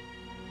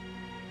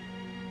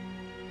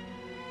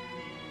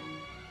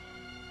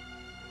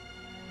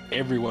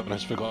 Everyone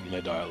has forgotten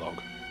their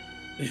dialogue.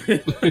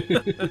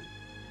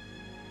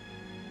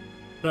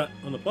 But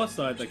on the plus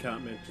side, they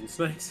can't mention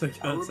snakes. They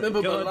can't I'll say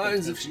remember my God,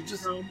 lines they if she can't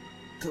just- say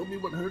Tell me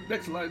what her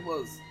next line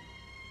was.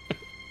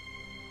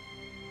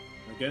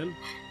 Again?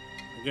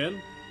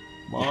 Again?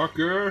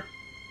 Marker!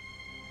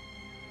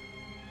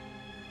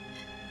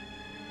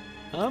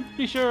 I'm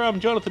pretty sure I'm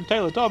Jonathan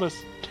Taylor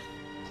Thomas.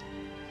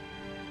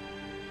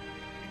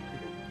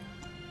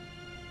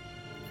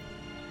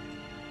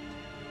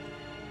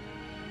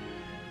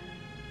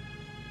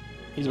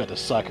 He's about to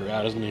psych her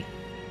out, isn't he?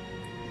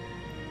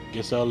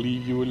 Guess I'll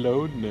leave you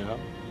alone now.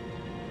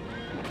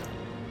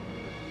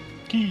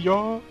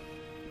 Kia!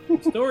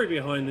 The story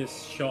behind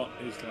this shot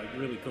is like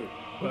really cool.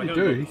 But What I did he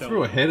can't do? He tell.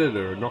 threw a head at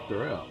her and knocked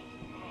her out.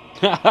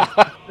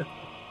 I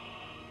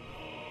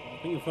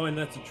think you'll find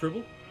that's a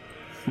triple.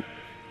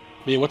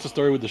 Yeah, what's the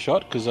story with the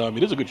shot? Because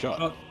it is a good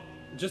shot. Oh,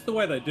 just the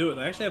way they do it,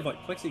 they actually have like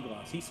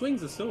plexiglass. He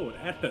swings a sword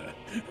at her,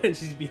 and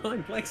she's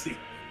behind plexi.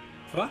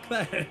 Fuck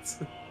that.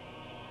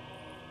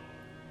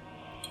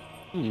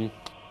 Hmm.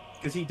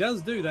 Because he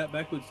does do that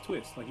backwards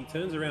twist. Like he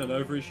turns around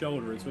over his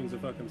shoulder and swings a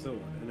fucking sword,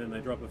 and then they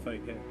drop a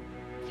fake head.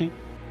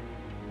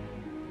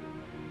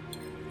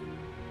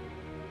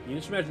 You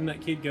just imagine that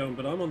kid going,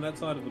 but I'm on that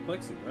side of the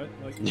plexi, right?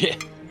 Like, Yeah.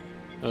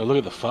 Oh, look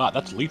at the fart.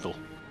 That's lethal.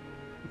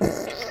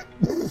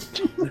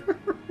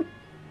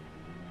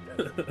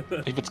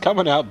 If it's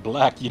coming out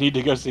black, you need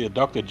to go see a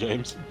doctor,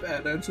 James.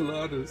 Bad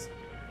enchiladas.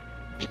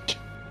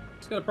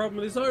 he's got a problem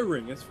with his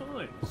O-ring. It's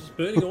fine. It's just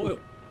burning oil.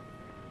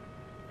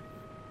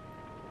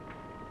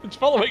 It's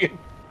following him.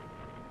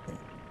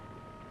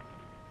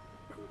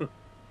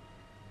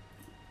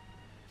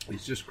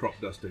 He's just crop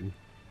dusting.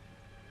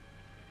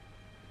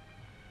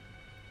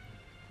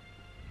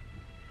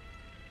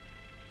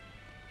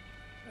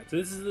 So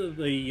this is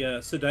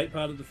the sedate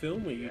part of the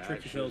film where you The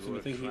trick yourselves ashes into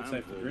were thinking it's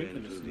safe to trampled drink,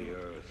 and into it's the not.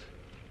 earth,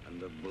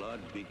 and the blood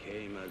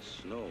became as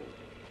snow.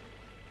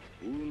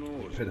 Who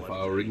knows Pedophile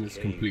what it ring is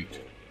became complete.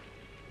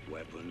 for?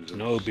 Weapons of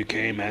Snow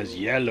became steel as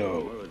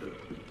yellow.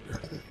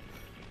 murder.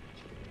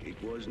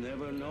 It was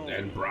never known.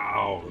 And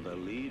brown. For the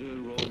leader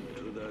rode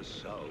to the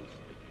south,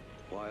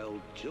 while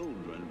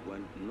children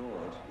went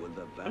north with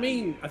the I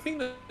mean, I think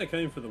that they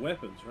came for the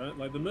weapons, right?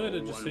 Like the murder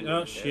just said,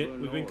 oh shit,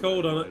 we've been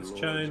called on it, it's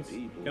chains.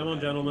 Come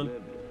on, gentlemen.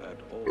 Have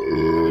a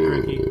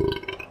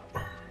drinky.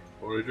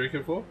 What are we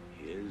drinking for?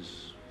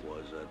 His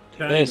was a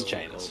There's tale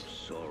chains. of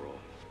sorrow.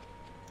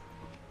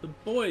 The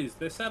boys,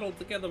 they're saddled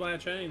together by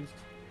chains.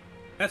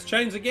 That's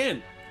chains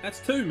again. That's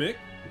two, Mick.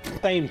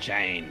 Same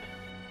chain.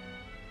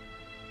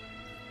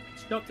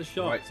 Shot to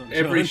shot. Right, sunshine.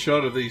 every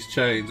shot of these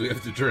chains we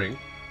have to drink.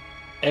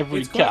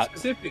 Every It's quite cut.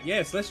 specific,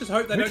 yes. Let's just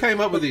hope they Who don't...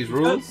 came up with these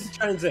rules?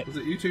 Chains there. Was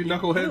it you two I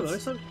don't know,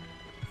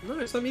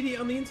 knuckleheads? some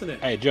idiot on the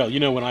internet. Hey, Joe, you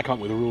know when I come up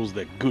with rules,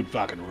 they're good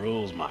fucking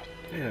rules, mate.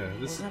 Yeah,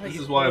 this Well, how about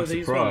is you why I'm follow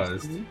these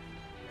ones? surprised. Mhm.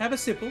 Have a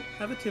sipple.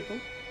 Have a tipple.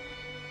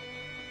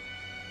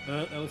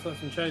 That looks like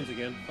some chains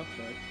again. Fuck's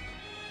sake.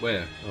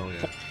 Where? Oh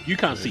yeah. You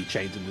can't see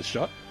chains in this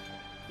shot.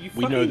 You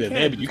We know fucking they're can,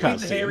 there, but you between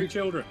can't the see hairy them.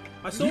 children.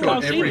 I saw You one.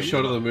 can't see Every them.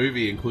 shot of the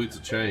movie includes a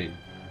chain.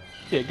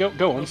 Yeah,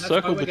 go on, that's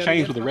circle why the we're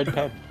chains gonna with a get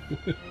red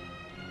pen.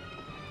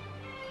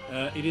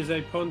 It is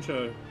a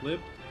poncho, Lib.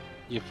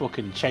 You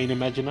fucking chain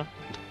imaginer.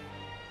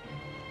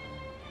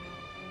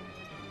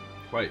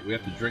 Wait, we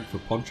have to drink for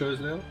ponchos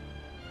now?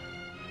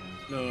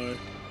 No,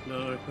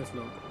 that's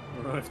not.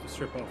 I have to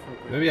strip off real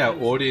quick. Maybe our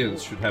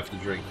audience should have to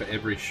drink for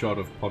every shot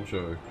of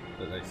poncho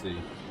that they see.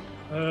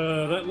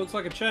 That looks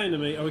like a chain to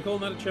me. Are we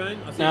calling that a chain?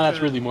 I see No, a that's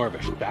chain. really more of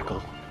a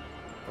shackle.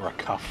 Or a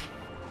cuff.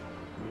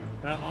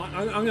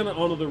 I'm going to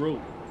honour the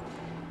rule.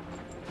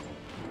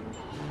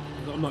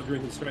 I'm not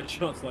drinking straight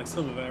shots like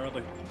some of our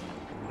other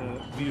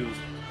viewers.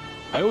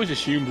 I always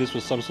assumed this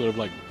was some sort of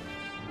like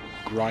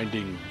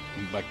grinding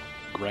like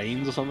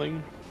grains or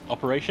something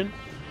operation.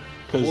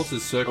 Horse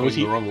is circling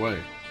the wrong way.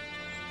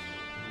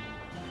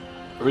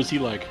 Or is he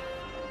like,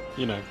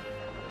 you know,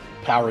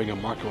 powering a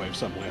microwave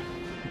somewhere?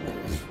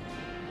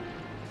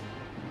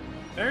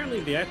 Apparently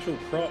the actual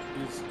prop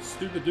is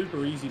super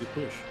duper easy to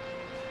push.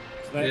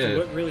 So they had Yeah. to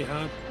work really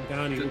hard and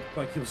Garni looked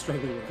like he was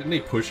struggling with it. Didn't he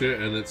push it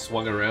and it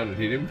swung around and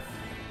hit him?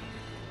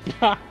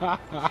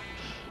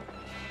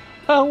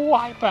 A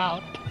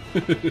wipeout.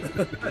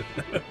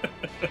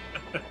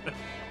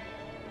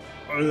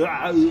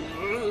 I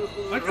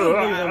can't believe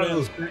I'm out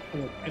of scratch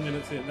for 10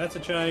 minutes in. That's a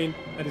chain.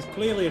 That is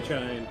clearly a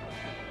chain.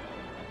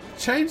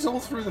 Chains all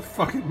through the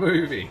fucking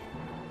movie.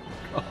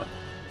 Are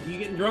you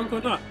getting drunk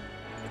or not?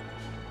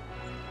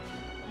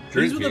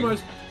 Drinking. These were the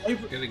most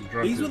favorite. Getting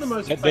drunk. These were the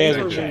most There's a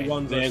favorable chain.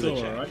 ones I There's a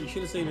saw. chain. Right? You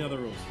should have seen the other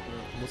rules.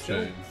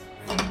 chains.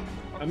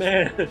 Oh,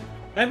 man,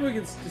 maybe we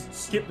can just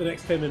skip the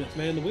next 10 minutes,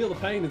 man. The wheel of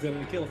pain is going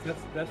to kill us.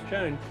 That's a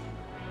chain.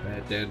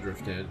 Bad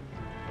dandruff, Dan.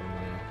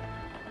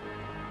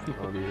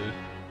 On you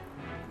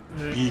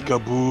there.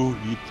 Peekaboo,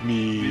 eat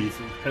me.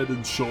 Some head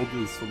and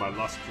shoulders for my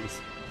lustrous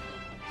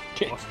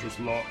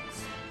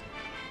locks.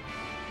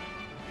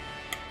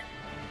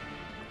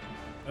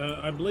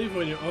 I believe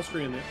when you're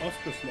Austrian, they're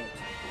ostrich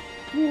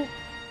locks.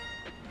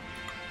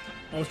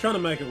 I was trying to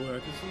make it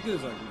work. It's as good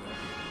as I can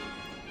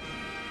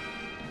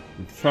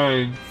do.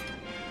 Chains.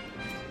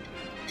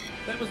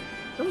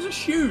 That was a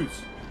shoes.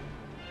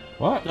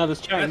 What? No, there's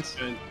That's chains.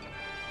 chain.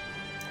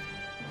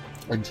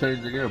 And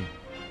chains again.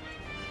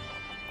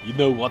 You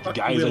know what, Fuck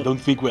guys? the I wheel. don't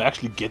think we're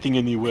actually getting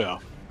anywhere.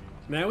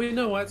 Now we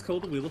know why it's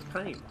called the wheel of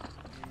pain.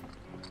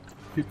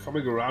 Keep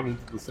coming around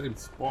into the same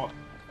spot.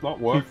 Not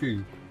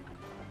working.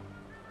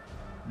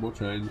 More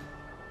chains.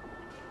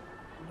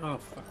 Oh,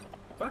 fuck.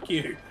 Fuck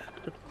you.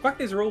 Fuck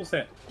this rule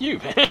set. You,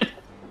 man.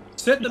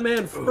 Set the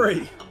man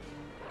free.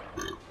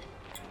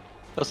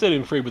 I'll set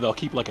him free, but I'll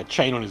keep like a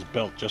chain on his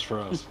belt just for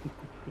us.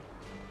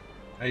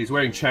 Hey, he's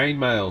wearing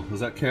chainmail. Does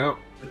that count?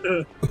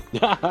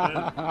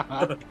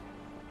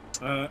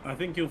 I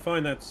think you'll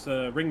find that's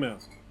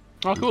ringmail.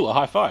 Oh, cool, a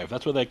high five.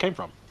 That's where they came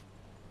from.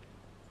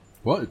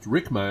 What? It's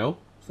Rick Mail.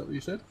 Is that what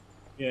you said?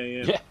 Yeah.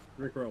 Yeah.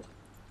 Rick roll.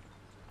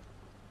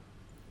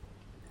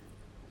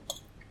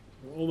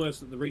 We're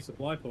almost at the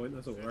resupply point.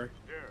 That's a worry.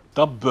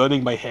 Stop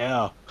burning my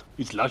hair.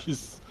 It's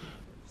luscious.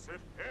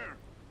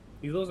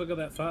 He's also got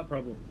that fart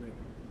problem.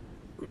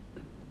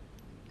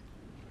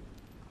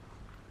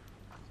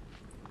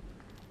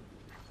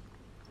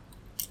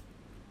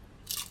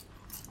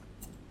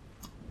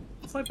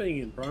 It's like being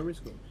in primary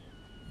school.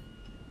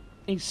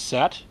 He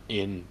sat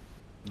in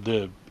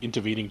the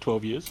intervening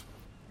 12 years.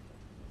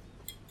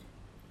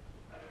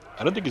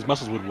 I don't think his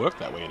muscles would work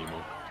that way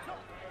anymore.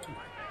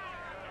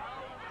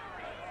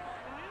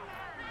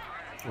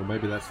 Or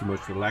maybe that's the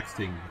most relaxed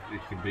thing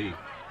it can be.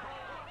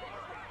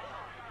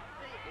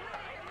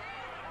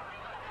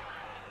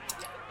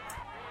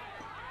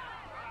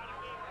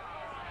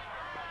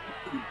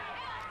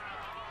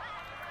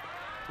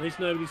 At least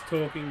nobody's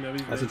talking.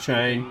 Nobody's. That's a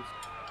mentioning chain.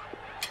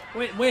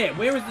 things. Wait,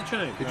 where is the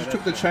chain? He Right, just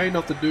took that's the chain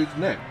off the dude's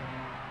neck.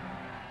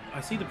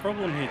 I see the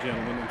problem here,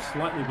 gentlemen. I'm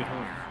slightly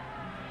behind.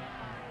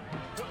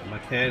 My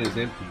can is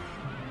empty.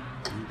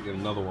 I need to get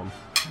another one.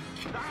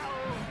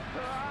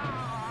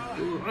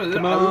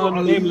 Come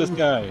on, nameless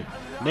guy.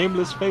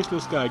 Nameless,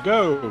 faceless guy,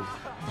 go!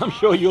 I'm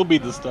sure you'll be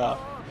the star.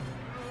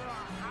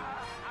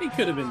 He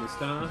could have been the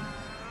star.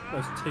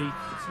 Those teeth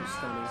are so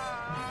stunning.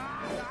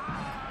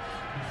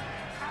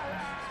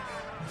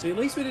 See, at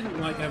least we didn't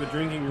like have a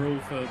drinking rule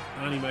for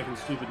Arnie making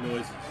stupid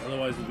noises.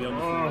 Otherwise, we'd be on the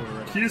floor Oh,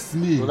 already. kiss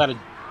me. Well, that'd...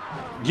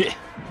 Yeah.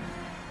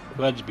 Well,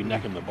 that'd just be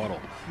necking the bottle.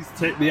 Please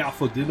take me out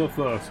for dinner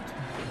first.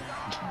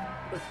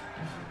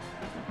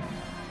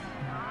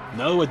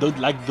 No, I don't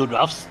like the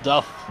rough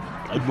stuff.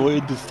 I'm more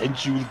into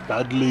sensual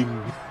cuddling.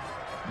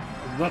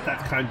 I'm not that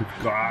kind of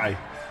guy.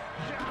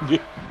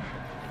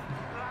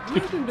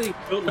 Imagine being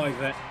built like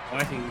that,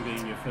 fighting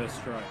being your first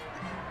strike.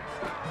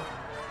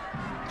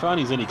 If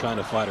Arnie's any kind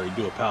of fighter, he'd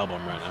do a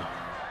powerbomb right now.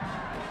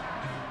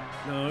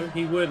 No,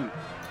 he wouldn't.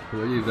 I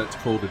believe that's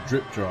called a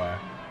drip dryer.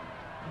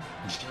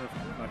 Oh,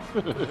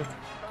 fuck.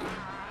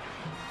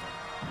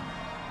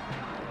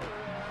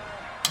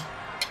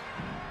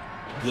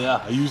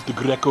 Yeah, I used the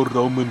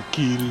Greco-Roman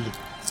kill.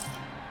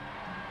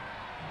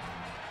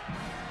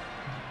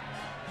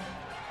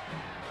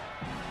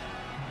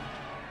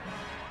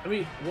 I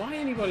mean, why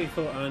anybody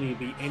thought Arnie would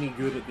be any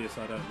good at this,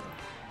 I don't know.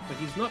 Like,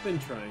 he's not been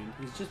trained.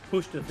 He's just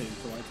pushed a thing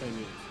for like 10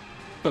 years.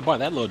 But by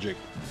that logic,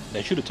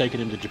 they should have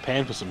taken him to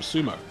Japan for some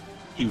sumo.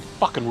 He would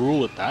fucking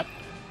rule at that.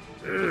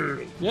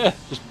 Yeah,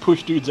 just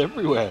push dudes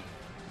everywhere.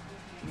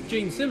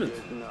 Gene Simmons.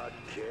 Did not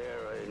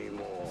care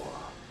anymore.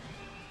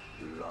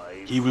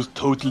 Life He was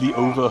totally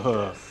over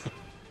her.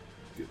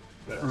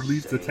 That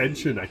released the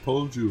tension, I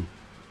told you.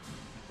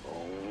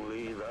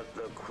 only that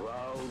the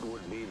crowd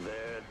would be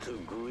there to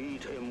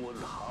greet him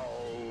with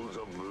howls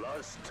of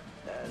lust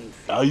and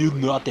Are you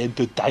fury. not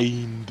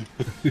entertained?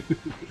 He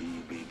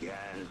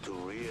began to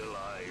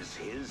realize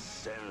his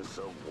sense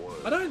of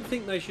worth. I don't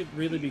think they should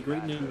really be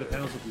greeting him with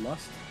howls of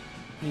lust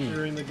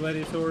during the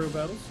gladiatorial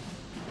battles.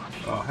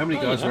 Oh, how many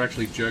Oh, guys yeah. are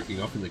actually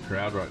jerking off in the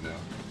crowd right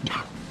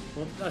now?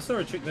 Well, I saw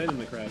a chick then in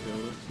the crowd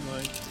doing it.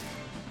 Like,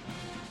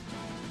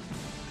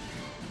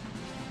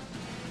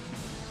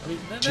 I mean,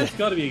 that's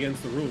got to be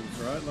against the rules,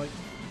 right? Like,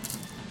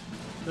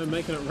 no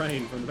making it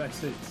rain from the back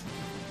seats.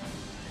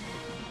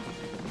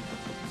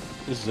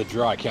 This is a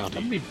dry How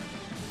county. many?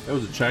 That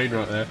was a chain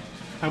right there.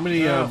 How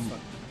many Oh, fuck.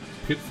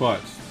 pit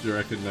fights do you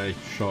reckon they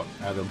shot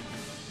at him?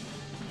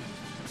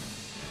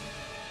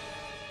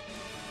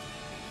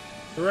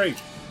 3.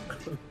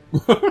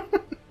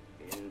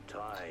 In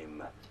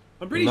time,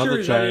 I'm pretty Another sure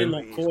he's only in chain.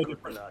 like 4 could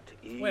different. not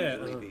Where?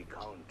 easily be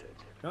counted.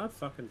 God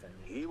fucking damn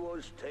it. He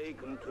was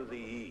taken to the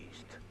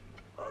east,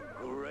 a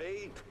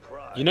great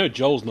prize. You know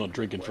Joel's not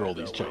drinking for all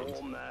where these the chains.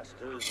 war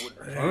masters would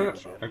I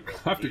teach him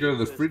have to go to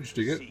the fridge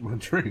to get my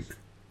drink.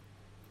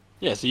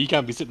 Yeah, so you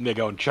can't be sitting there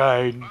going,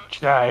 chain,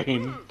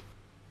 chain.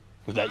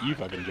 Without you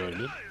fucking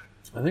joining it.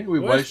 I think we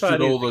Worst part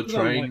wasted all is the because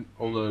I'm train,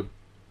 all the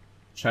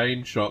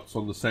chain shots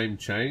on the same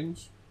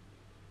chains.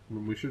 I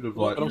mean, we should have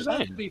like. What I'm It should have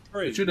saying. to be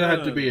 3. It should have had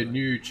No, to no, be a no.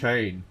 new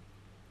chain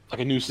Like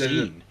a new instead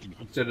of, scene.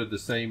 instead of the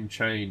same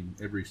chain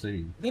every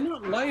scene. They're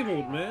not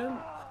labelled, man.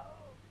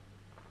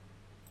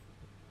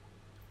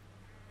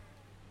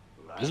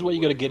 This is where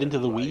you gotta get into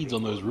the weeds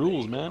on those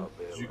rules, man.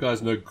 Did you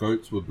guys know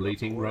goats were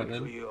bleating right then?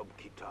 Poetry of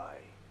Kitai,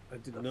 I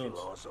did the not.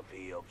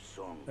 philosophy of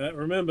Sung.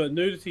 Remember,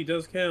 nudity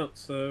does count,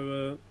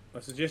 so I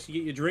suggest you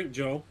get your drink,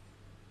 Joel.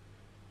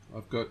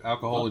 I've got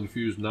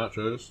alcohol-infused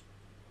nachos.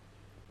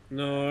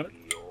 No.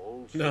 He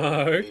also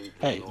No.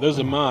 Hey, those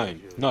are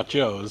mine, not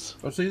yours.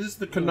 Oh, see, this is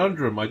the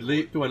conundrum. Do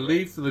I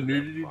leave for the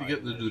nudity to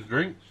get the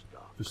drink?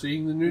 For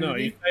seeing the No,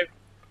 nudity?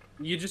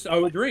 you just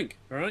owe a drink,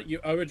 alright? You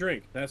owe a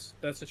drink. That's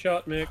a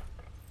shot, Mick.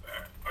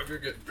 I'll go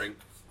get a drink.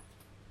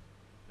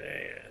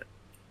 Man.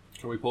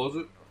 Can we pause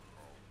it?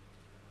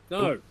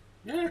 No.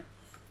 Yeah.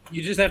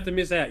 You just have to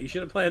miss out. You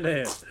should have planned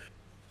ahead.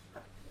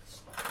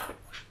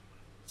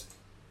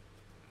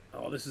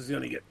 Oh, this is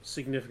going to get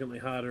significantly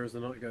harder as the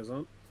night goes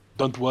on.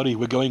 Don't worry,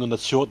 we're going on a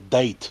short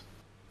date.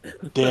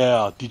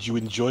 There, did you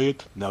enjoy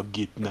it? Now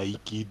get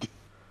naked.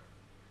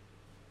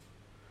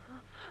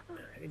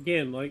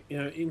 Again, like, you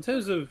know, in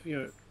terms of, you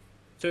know,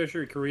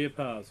 tertiary career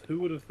paths, who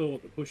would have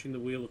thought that pushing the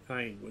wheel of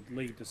pain would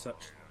lead to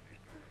such,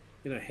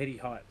 you know, heady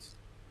heights?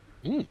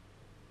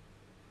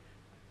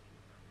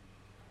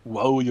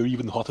 Wow, you're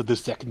even hotter the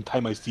second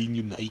time I seen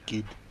you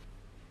naked.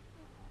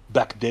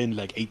 Back then,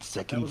 like 8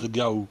 seconds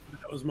ago.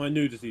 That was my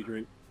nudity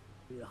drink.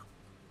 Yeah.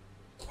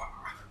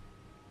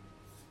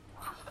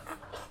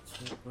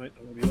 Right,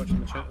 I'm going to be watching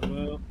the chat as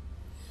well.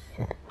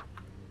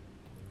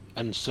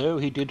 And so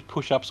he did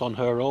push-ups on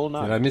her all Did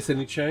I night. miss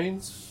any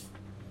chains?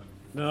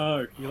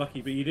 No, you're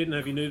lucky, but you didn't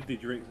have your nudity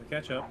drink to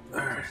catch up.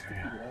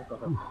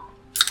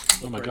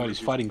 Oh my god, he's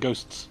fighting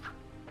ghosts.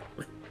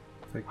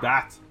 Take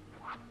that.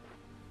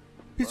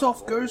 Piss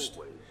off, ghost.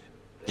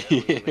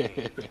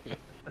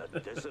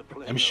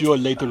 I'm sure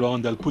later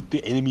on they'll put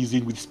the enemies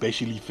in with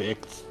special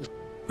effects.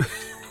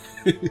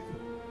 I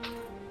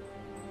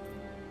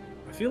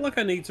feel like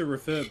I need to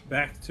refer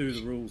back to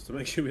the rules to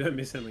make sure we don't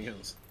miss anything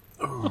else.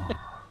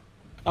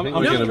 I think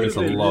I'm we're No, going to it miss a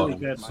would've been lot, really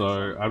deadly.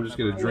 so I'm just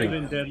going to It would have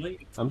been drink.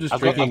 deadly. I'm just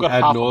I've got drinking ad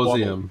half a bottle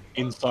nauseum.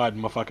 inside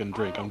my fucking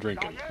drink. I'm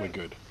drinking. We're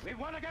good. We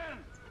won again!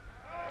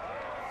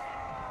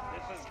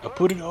 This is I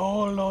put it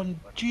all on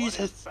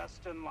Jesus.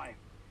 best in life.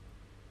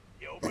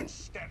 The open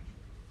steppe.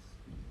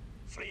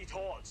 Fleet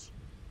hordes.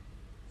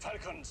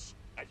 Falcons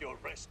at your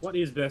wrist. What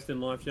is best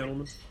in life,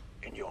 gentlemen?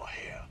 in your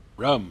hair.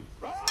 Rum,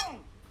 Wrong!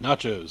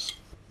 nachos,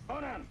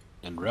 Conan,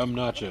 and rum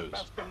nachos.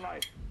 best in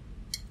life.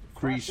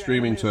 Free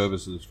streaming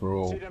services for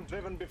all. See them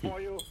driven before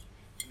you.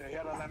 They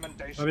hear the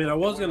lamentation. I mean, I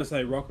was going to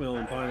say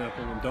rockmelon,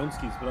 pineapple, and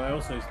Donskis, but I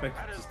also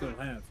expected to still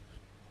have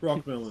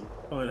rockmelon,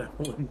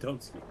 pineapple, and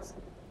Donskis.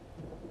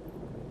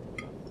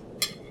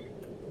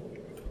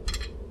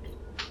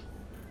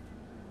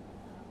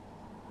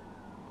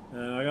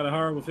 I got a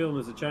horrible feeling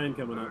there's a chain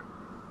coming up.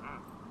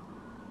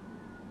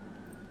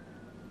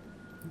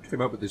 Who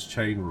came up with this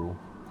chain rule?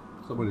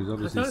 Someone who's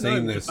obviously I don't know,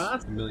 seen but this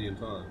fast. a million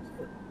times.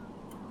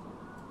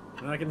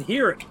 And I can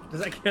hear it. Does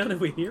that count if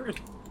we hear it?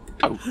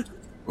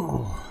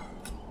 Oh.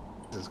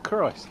 Jesus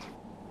Christ.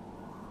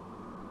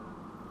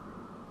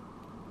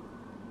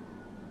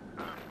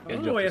 I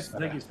don't know why he has to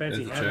take his There's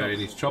fancy the hat chain, off.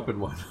 he's chopping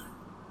one.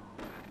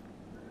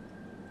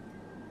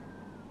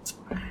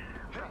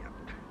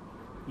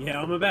 Yeah,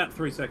 I'm about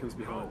 3 seconds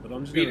behind, but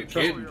I'm just Beat going it, to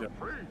trust kid. you, Joe.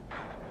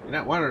 You're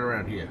not wanted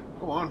around here.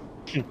 Come on.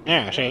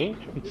 Yeah, see?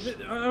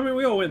 I mean,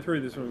 we all went through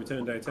this when we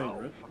turned 18,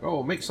 right?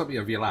 Oh, make something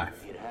of your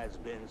life. It has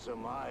been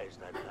surmised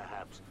that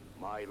perhaps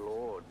my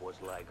lord was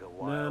like a No,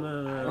 wild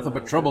no, no. animal Nothing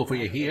but trouble for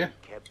you that here.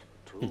 kept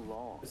too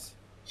long.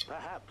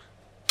 Perhaps,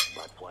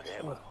 but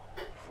whatever.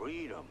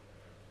 Freedom,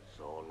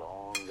 so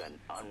long and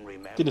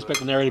unremembered. Didn't expect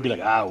the narrator to be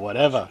like, ah,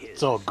 whatever.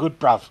 It's all good,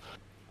 bruv.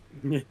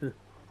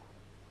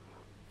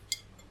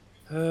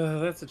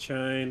 That's a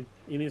chain.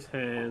 In his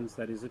hands,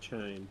 that is a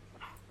chain.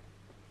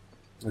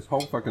 This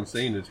whole fucking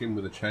scene is him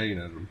with a chain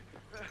at him.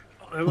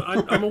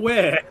 I'm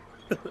aware.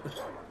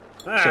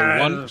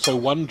 So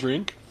one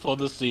drink for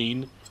the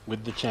scene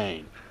with the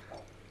chain.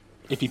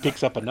 If he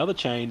picks up another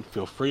chain,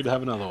 feel free to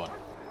have another one.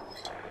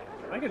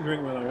 I can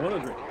drink when I want to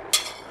drink.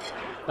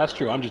 That's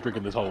true, I'm just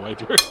drinking this whole way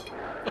through.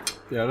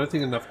 Yeah, I don't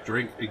think enough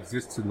drink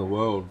exists in the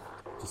world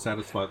to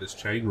satisfy this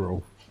chain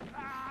rule.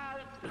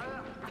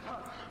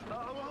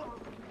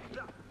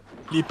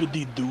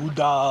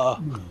 Lippity-doo-dah.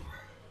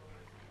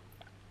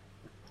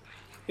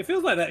 It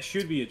feels like that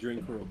should be a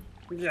drink rule.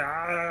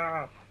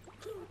 Yeah.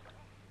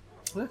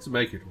 Let's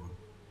make it one.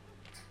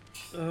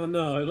 Oh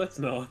no, let's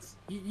not.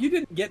 You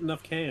didn't get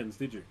enough cans,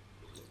 did you?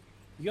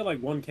 You got like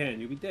one can,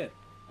 you'll be dead.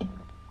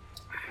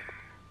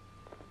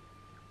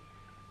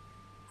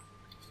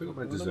 Still got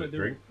my What am I dessert doing?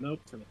 drink. Nope.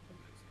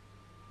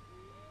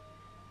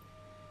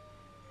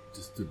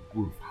 Just the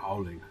wolf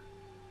howling.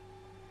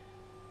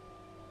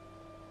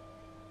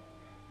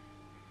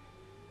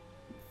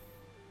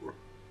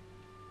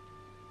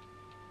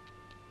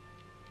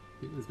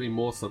 I think there's been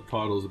more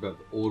subtitles about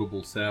the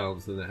audible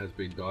sounds than there has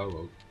been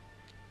dialogue.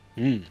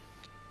 Mm.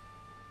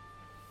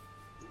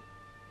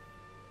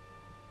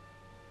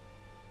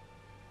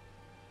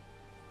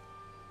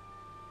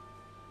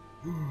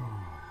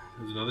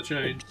 There's another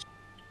chain.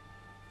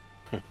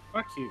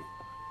 Fuck you.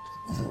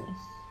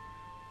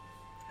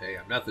 Hey,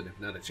 I'm nothing if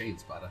not a chain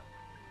spotter.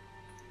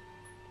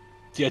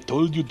 See, I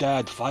told you,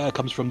 Dad, fire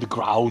comes from the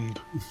ground.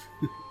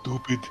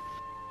 Stupid.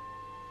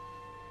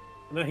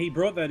 No, he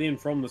brought that in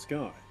from the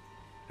sky,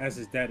 as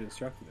his dad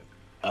instructed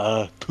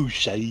him.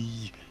 Touche.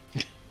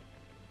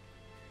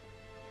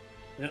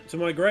 Now, to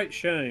my great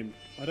shame,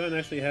 I don't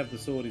actually have the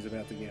sword he's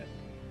about to get.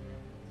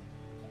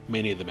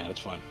 Me neither, man, it's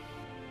fine.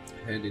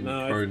 Hand in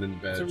No, Cronin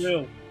It's badge. a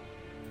real.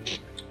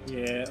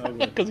 Yeah, I would.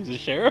 Because he's a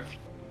sheriff?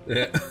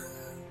 Yeah.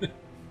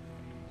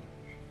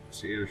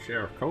 See the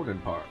Sheriff Conan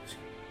part.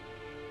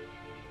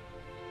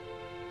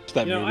 It's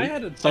that You know, movie. I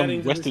had a Some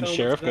batting to this Western helmet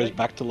sheriff today. goes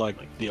back to,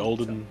 like, the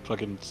olden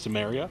fucking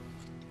Samaria.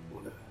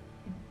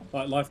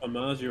 Like Life on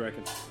Mars, you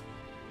reckon?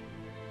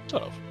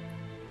 Sort of.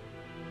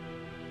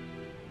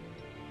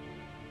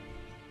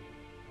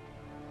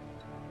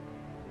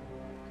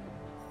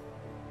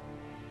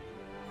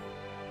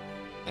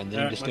 And then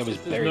Alright, my discovers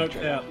sister's buried noped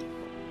treasure. out.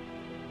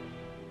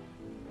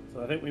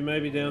 So I think we may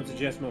be down to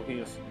Jess milking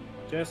us.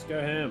 Jess, go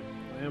ham.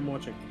 I am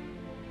watching.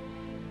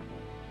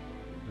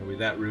 Are we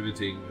that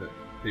riveting that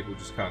people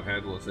just can't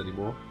handle us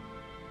anymore?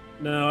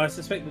 No, I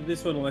suspect that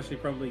this one will actually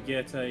probably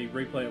get a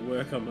replay at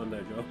work on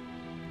Monday, Joel.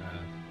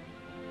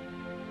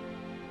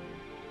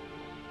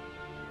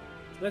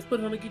 Let's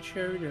put on a good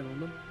show,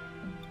 gentlemen.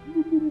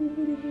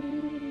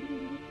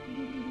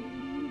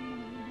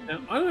 Now,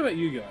 I don't know about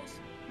you guys,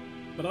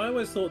 but I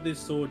always thought this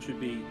sword should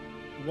be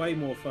way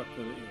more fucked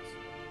than it is.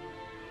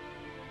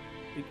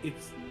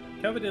 It's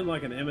covered in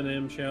like an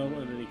M&M shell,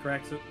 and then he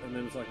cracks it, and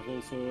then it's like a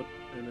full sword,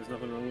 and there's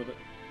nothing wrong with it,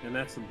 and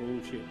that's some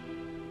bullshit.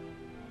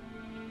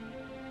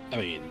 I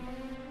mean,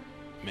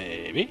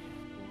 maybe.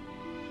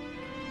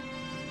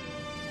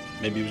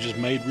 Maybe it was just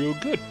made real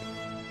good.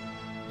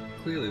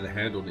 Clearly the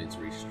handle needs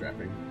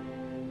restrapping.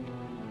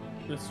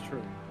 That's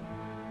true.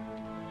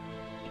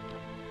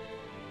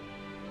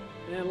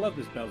 Yeah, I love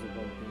this Basil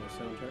Volcano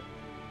soundtrack.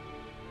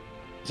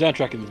 The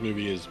soundtrack in this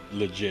movie is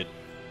legit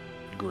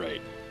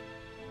great.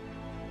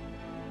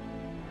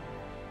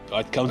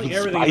 It comes Like with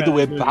everything about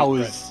spiderweb this movie is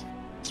powers.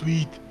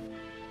 Sweet.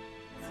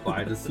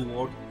 Spider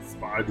sword?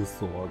 Spider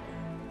sword.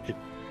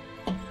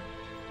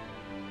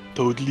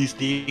 Totally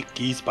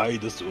sticky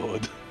spider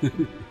sword.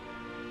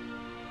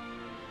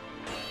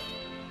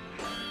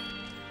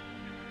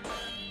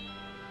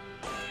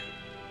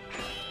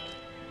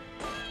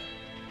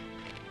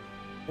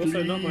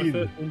 Also, not my Clean.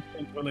 first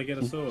instinct when I get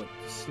a sword.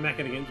 Smack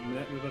it against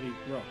that bloody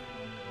rock.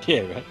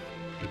 Yeah, right.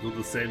 I do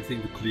the same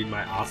thing to clean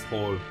my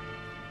asshole.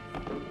 I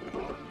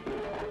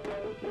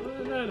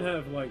don't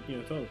have, like,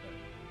 toilet paper.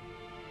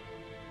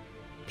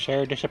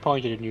 So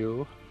disappointed in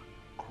you.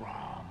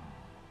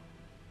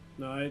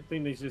 No, I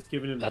think he's just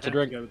giving him That's the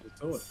a hat drink. to go with the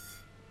sword.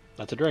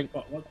 That's a drink.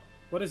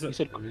 What is it? He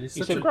said, I mean, he's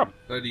he such said a grub.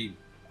 bloody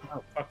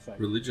Oh, fuck's sake.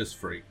 religious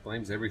freak.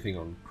 Blames everything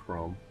on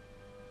Crom.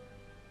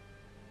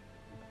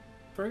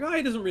 For a guy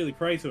who doesn't really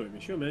pray to him,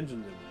 he sure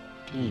mentions him.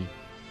 Mm.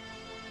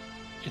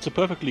 It's a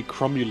perfectly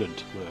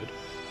cromulent word.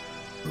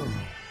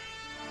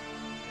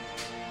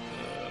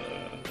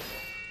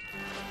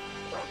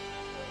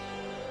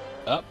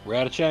 Oh, we're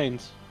out of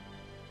chains.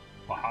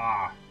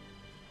 Haha!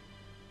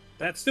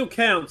 That still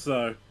counts,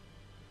 though.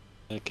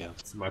 That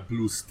counts. It's my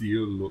blue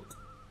steel look.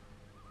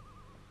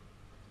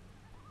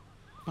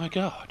 My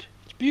God,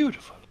 it's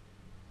beautiful.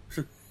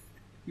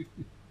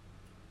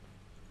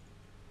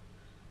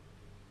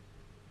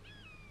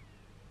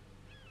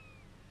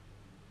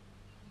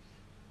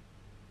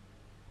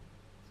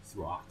 There's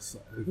rocks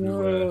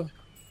everywhere.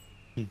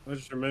 I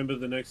just remembered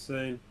the next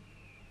scene.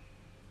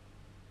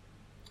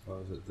 Oh,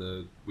 is it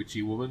the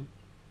witchy woman?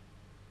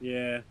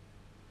 Yeah.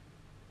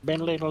 Oh,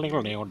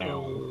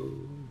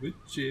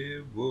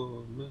 witchy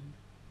woman.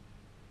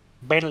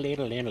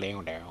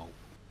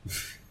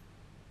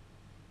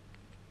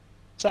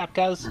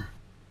 Suckers.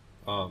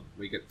 Oh,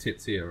 we get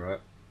tits here, right?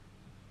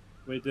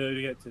 We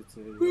do get to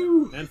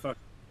Woo. and fuck.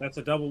 That's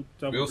a double.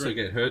 We also drink.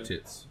 get her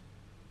tits.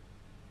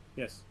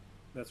 Yes,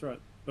 that's right.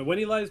 But when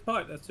he lays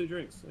pipe, that's 2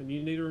 drinks, and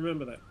you need to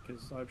remember that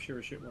because I'm sure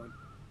as shit won't.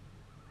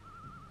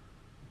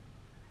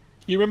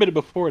 You remembered it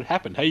before it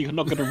happened. How are you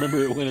not going to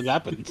remember it when it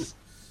happens?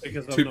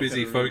 Because I'm Too not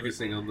busy gonna remember it.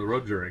 focusing on the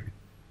Rogering.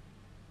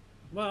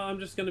 Well, I'm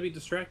just going to be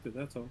distracted.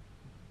 That's all.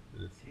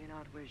 Do you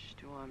not wish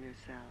to warm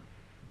yourself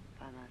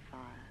by my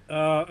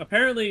fire?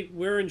 Apparently,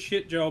 we're in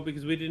shit, Joel,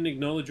 because we didn't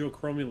acknowledge your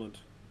cromulent.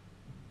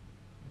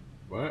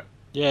 What?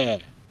 Yeah.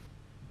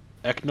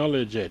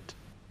 Acknowledge it.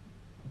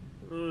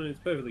 Oh, it's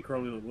a perfectly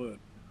cromulent word.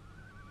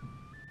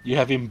 You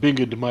have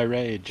embiggered my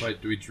rage.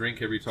 Wait, do we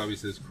drink every time he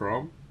says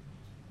Crom?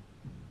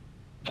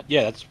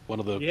 Yeah, that's one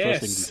of the Yes.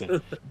 first things he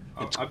said.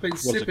 I've been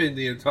what's it- sipping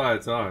the entire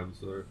time,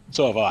 so...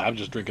 So have I. I'm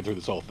just drinking through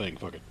this whole thing.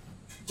 Fuck it.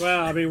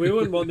 Well, I mean, we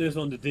wouldn't want this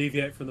one to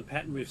deviate from the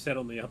pattern we've set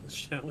on the others,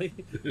 shall we?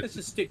 Let's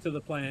just stick to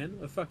the plan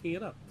of fucking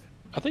it up.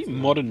 I think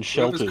modern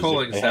shelters. Whoever's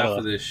calling if us they had out a-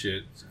 for this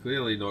shit is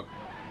clearly not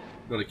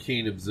a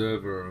keen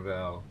observer of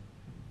our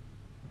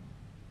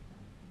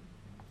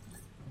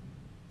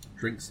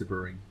drink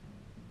sippering.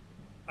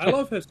 I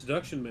love her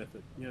seduction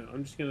method. Yeah,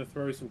 I'm just going to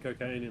throw some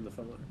cocaine in the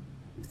fire.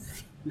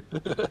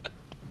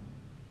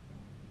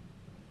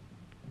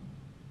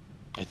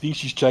 I think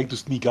she's trying to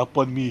sneak up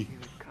on me. You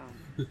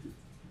would come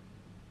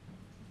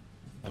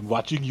I'm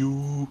watching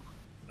you.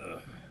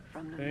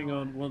 from the Hang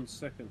north, on 1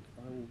 second.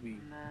 I will be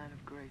a man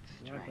of great right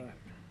strength, back.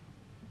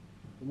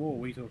 The more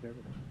we talk,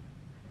 everything.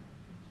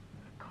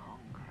 a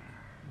conqueror.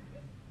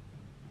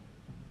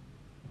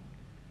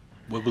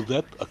 What was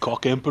that? A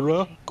cock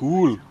emperor?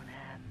 Cool. His own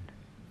hand,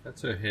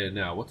 That's her hair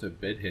now. What's her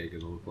bed hair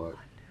gonna look like?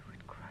 one who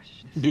would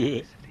crush the Yeah.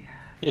 surface of the earth.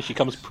 Yeah, she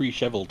comes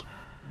pre-shoveled.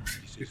 What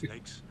is it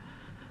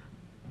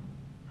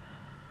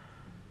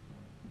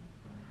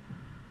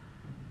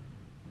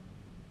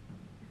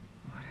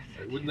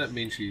Wouldn't you that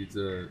mean she's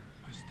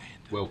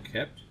well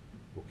kept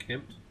or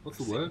kempt? What's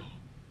the word?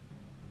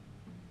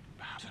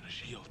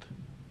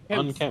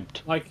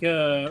 Unkempt. Like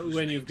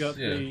when you've got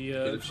Yeah, the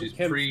but if she's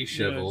kempt,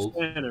 pre-shoveled,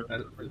 spanner.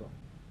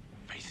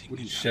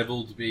 wouldn't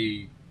shoveled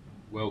be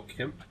well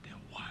kempt?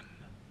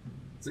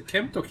 Is it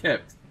kempt or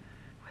kept?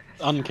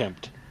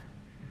 Unkempt.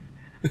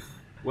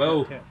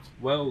 Well, Kept.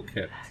 well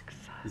kept.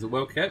 Is it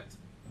well kept?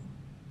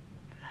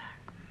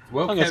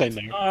 Well I'm gonna say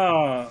kept. no.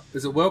 Ah,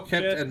 Is it well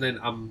kept Yeah. and then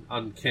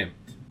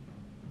unkempt?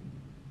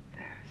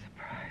 There's a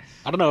price.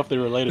 I don't know if they're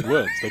related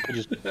words. They could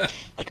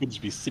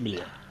just be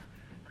similar.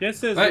 Jess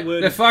says Hey, the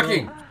word they're is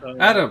fucking. strong,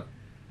 so- Adam,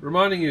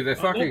 reminding you, they're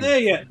I'm not fucking. there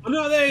yet. I'm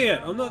not there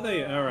yet. I'm not there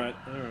yet. All right.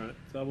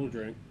 Double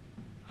drink.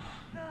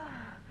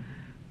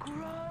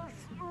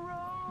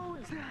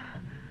 Crossroads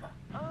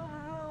of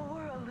the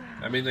world.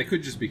 I mean, they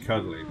could just be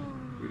cuddling.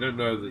 We don't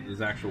know that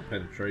there's actual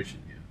penetration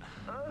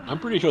yet. I'm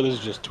pretty sure this is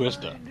just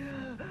Twister.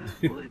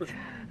 Would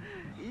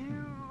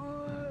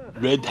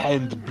Red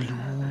hand blue.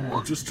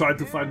 I'm just trying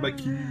to find my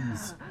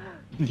keys.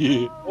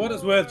 Yeah. For what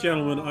it's worth,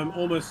 gentlemen, I'm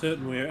almost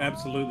certain we're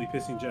absolutely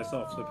pissing Jess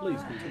off. So please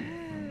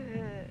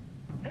continue.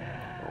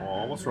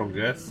 Oh, what's wrong,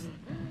 Jess?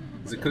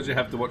 Is it because you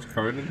have to watch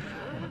Conan?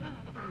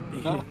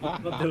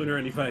 Not doing her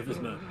any favors,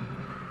 no.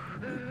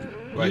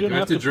 Wait, you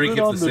have to drink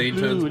if the scene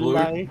turns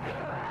blue?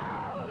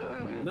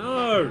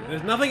 No,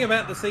 there's nothing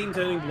about the scene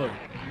turning blue.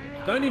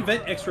 Don't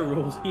invent extra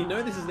rules. You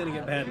know this is going to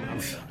get bad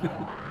enough.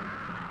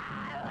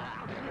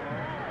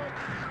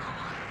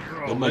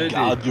 Oh my lady.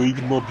 god, you're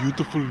even more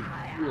beautiful.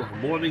 Oh,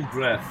 morning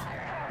breath.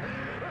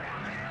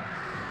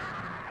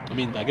 I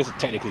mean, I guess it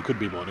technically could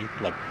be morning,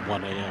 like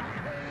 1 a.m.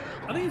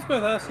 I think it's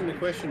worth asking the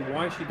question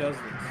why she does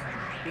this.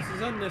 This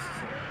is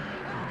unnecessary.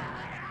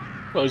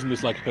 Well, isn't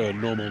this like her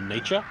normal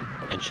nature?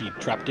 And she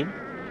trapped him?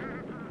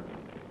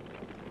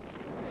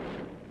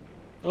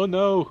 Oh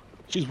no!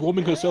 She's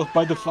warming herself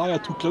by the fire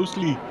too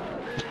closely!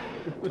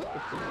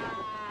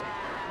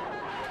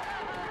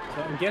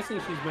 So I'm guessing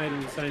she's made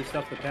of the same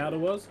stuff the powder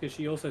was, because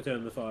she also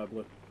turned the fire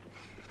blue.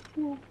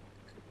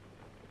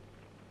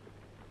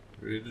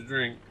 Ready to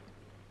drink.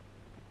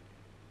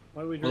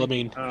 Why are we Well, I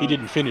drinking? mean, he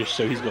didn't finish,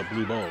 so he's got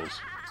blue balls.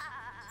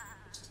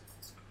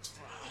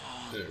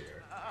 There we go.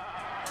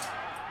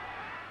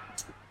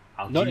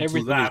 I'll Not drink to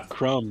everything that. is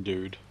crumb,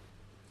 dude.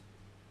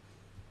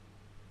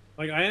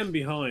 Like, I am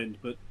behind,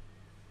 but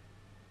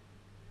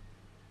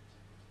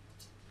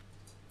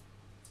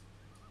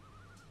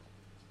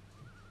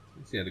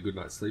He had a good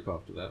night's sleep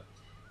after that.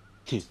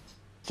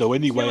 So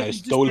anyway, Yeah, I he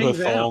just stole her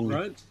hangs out, thong.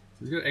 right?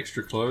 He's got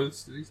extra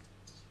clothes. Did he?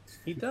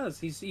 He does.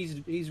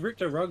 He's ripped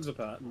her rugs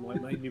apart and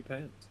like made new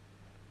pants.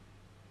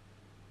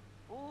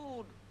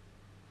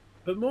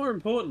 But more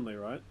importantly,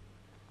 right,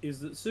 is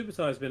that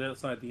Supertai's been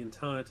outside the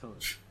entire time.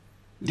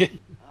 Yeah.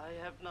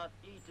 I have not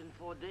eaten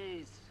for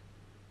days.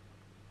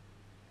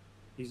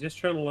 He's just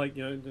trying to like,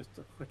 just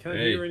I can't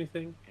Hey. hear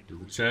anything. To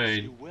the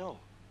chain. will.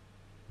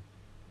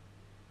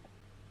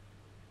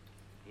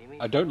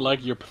 I don't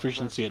like your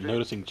proficiency at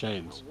noticing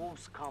chains.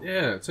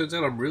 Yeah, it turns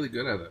out I'm really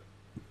good at it.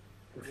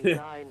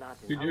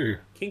 Who knew?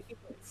 Kinky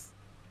bits.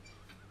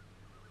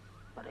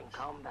 But in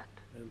combat,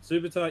 And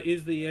Supertai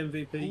is the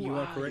MVP. You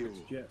are correct,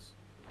 yes.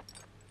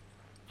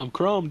 I'm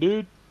Chrome,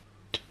 dude.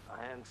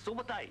 I am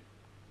Subutai,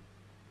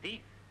 thief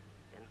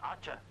and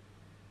archer.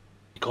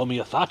 You call me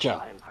a Thatcher.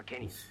 I am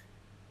Hakeni,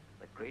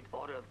 the great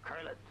order of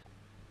Kurlet.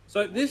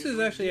 So this is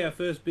actually our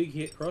first big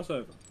hit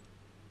crossover.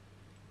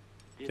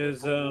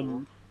 Because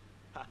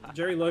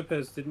Jerry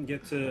Lopez didn't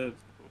get to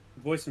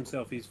voice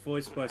himself. He's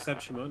voiced by Sab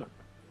Shimono.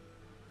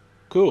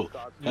 Cool.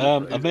 He's I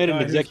the made an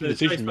guy who's executive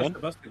the decision, man.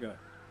 Tracebuster Buster guy.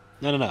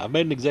 No. I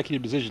made an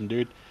executive decision,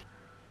 dude.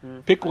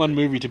 Pick one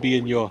movie to be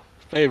in your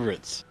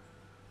favorites.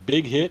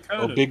 Big Hit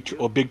or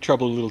Conan. Big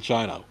Trouble in Little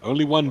China.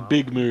 Only one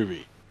big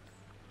movie.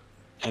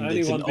 And Only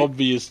it's an one big-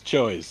 obvious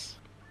choice.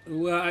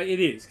 Well, it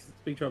is. 'Cause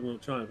it's Big Trouble in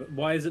Little China. But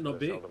why is it not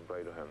big?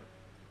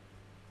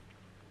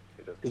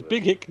 Because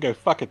Big Hit can go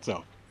fuck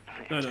itself.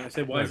 No, I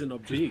said why is it not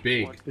Just big?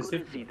 big.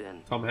 Specifically.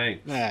 Tom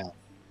Hanks. Nah.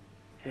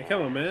 Yeah,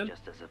 come on, man.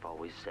 Just as I've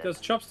always said. Does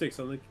chopsticks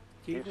on the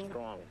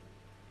keyboard?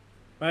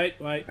 Wait,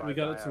 we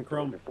got some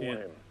chrome. Yeah.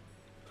 And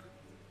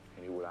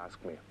he would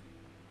ask me,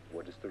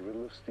 what is the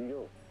riddle of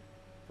steel?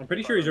 I'm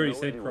pretty sure he's already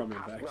said chrome, in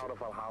fact. Out of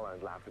Valhalla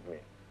and laughed at me.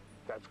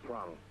 That's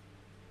Crom.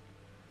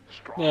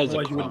 Yeah, there's a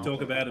Otherwise you wouldn't Crom.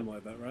 talk about him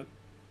like that, right?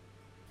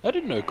 I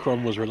didn't know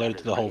Crom was related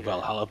to the whole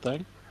Valhalla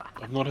thing.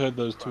 I've not heard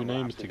those two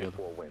names together.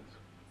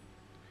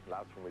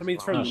 I mean,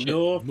 it's from Oh, the shit.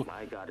 north.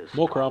 My God is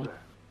More Crom.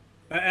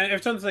 Every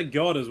time they say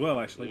God as well,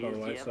 actually, by the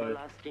way. So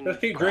let's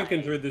keep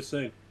drinking through this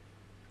scene.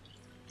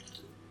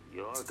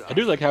 Your God. I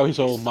do like how his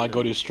whole "my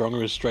God is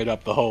stronger" is straight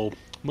up the whole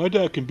 "my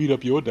dad can beat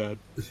up your dad."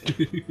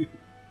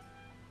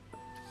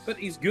 But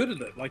he's good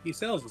at it. Like, he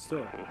sells the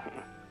story.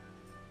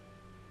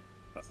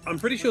 I'm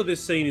pretty sure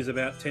this scene is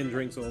about 10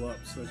 drinks all up,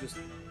 so just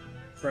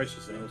brace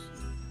yourselves.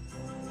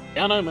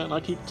 Yeah, I know, man. I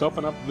keep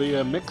topping up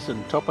the mix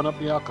and topping up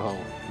the alcohol.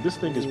 This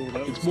thing is Ooh,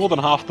 that it's was- more than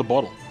half the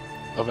bottle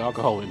of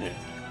alcohol in here.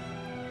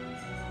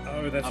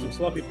 Oh, that's some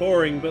sloppy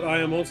pouring, but I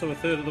am also a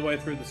third of the way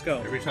through the skull.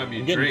 Every time you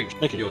I'm getting drink,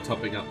 shaky. you're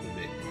topping up the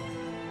mix.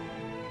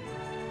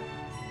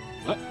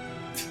 What?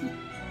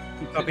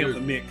 I'm topping up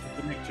the mic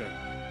joke.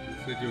 You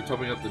said you were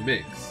topping up the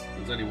mix.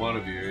 There's only one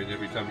of you, and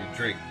every time you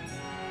drink,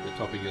 you're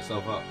topping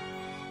yourself up.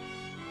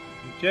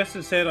 Jess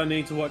has said I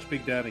need to watch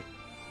Big Daddy.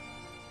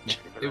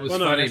 It was Well,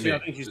 no, funny, actually, I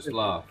Mick. think she's Just just-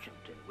 laugh.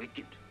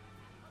 Wicked.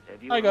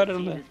 Have you I got ever it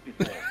on seen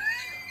this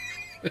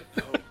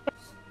before?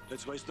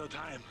 Let's waste no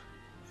time.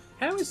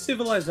 How is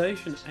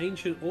civilization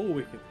ancient or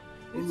wicked?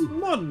 It's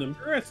modern and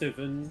progressive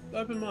and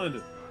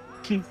open-minded.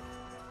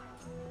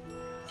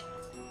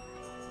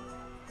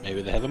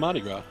 Maybe they have a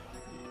Mardi Gras.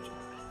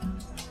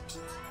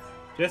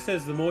 Jess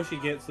says the more she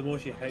gets, the more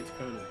she hates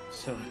Conan.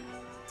 So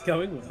it's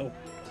going well.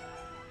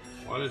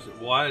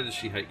 Why does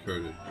she hate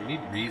Conan? We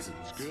need reasons.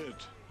 Good.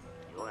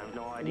 You have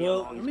no idea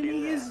Well, how I long mean, he's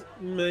he been is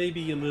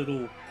maybe a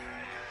little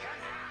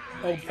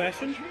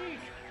old-fashioned.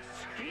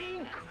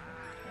 Stink.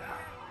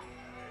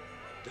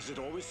 Does it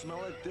always smell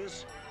like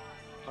this?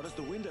 How does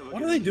the wind ever What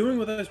get are they in? doing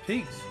with those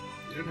pigs?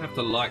 You don't have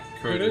to like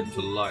Conan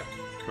to like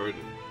Conan.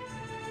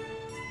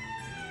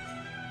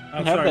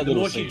 I'm Have sorry, that the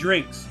little more she scene.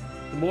 drinks,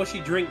 the more she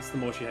drinks, the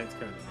more she hates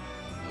Conan.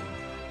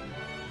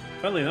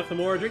 Funnily enough, the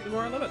more I drink, the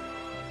more I love it.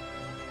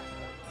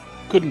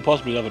 Couldn't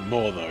possibly love it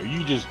more though.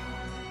 You just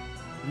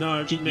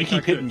No, you Nick, I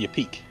keep could. hitting your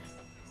peak.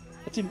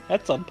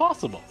 That's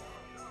impossible.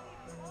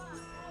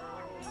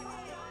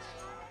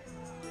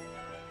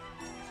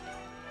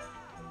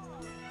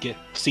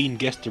 Scene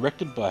guest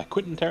directed by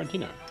Quentin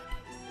Tarantino.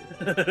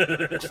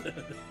 That's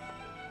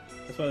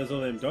why there's all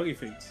them doggy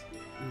feeds.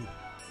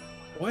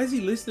 Why is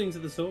he listening to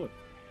the sword?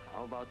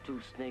 How about two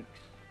snakes?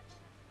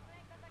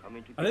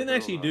 Coming I think they together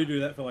actually over do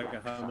that for like a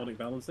harmonic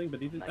balance thing,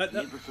 but he did, like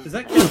does zebras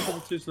that and count for the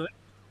two snakes?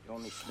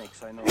 only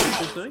snakes I know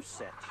Snakes? are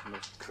set in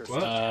those cursed What?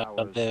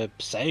 towers. They're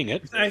saying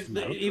it.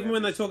 No. Even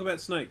when they talk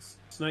about snakes,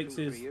 snakes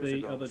 2 or is 3 years the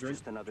ago, other it was drink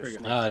just another trigger.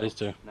 snake Ah, it cult. is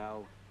too.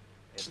 Now,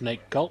 Snake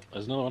everywhere cult.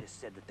 There's another it one. is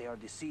said that they are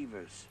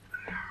deceivers.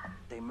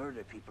 They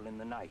murder people in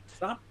the night.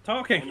 Stop I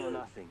talking. know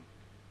nothing.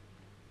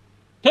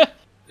 It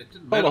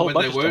didn't Hold a matter whole when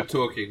bunch they of weren't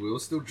stuff. talking. We were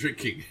still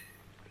drinking.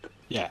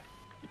 Yeah.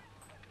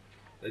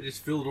 They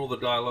just filled all the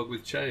dialogue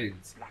with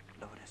chains. Black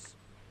Lotus.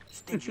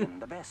 Stygian,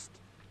 the best.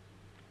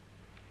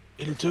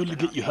 It'll totally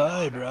get you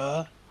high,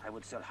 bruh. I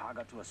would sell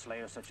Haga to a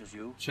slayer such as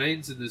you.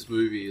 Chains in this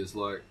movie is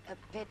like A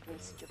pet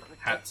was to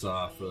protect hats your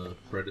are family.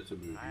 for Predator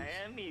movies. I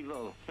am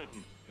evil.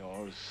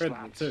 Your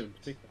Predator slut.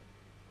 too.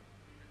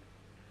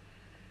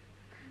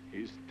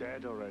 He's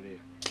dead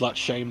already. Slut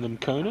shame them,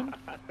 Conan.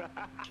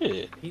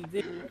 Shit. He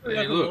did.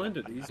 Hey, look,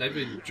 Minded. He's they've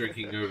been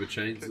drinking over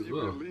chains Can as you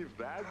well. believe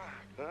that?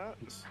 Huh?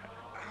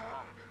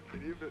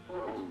 Can you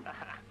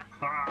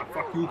Ah,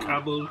 fuck you,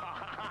 Camel.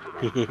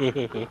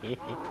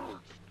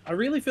 I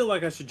really feel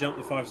like I should jump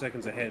the 5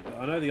 seconds ahead, but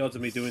I know the odds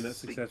of me doing that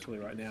successfully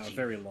right now are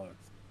very low.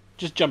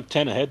 Just jump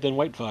 10 ahead, then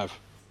wait 5.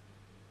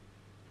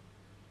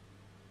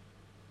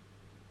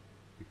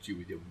 Hit you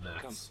with your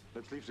maths.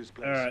 Let's leave this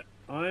place. Alright,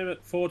 I'm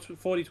at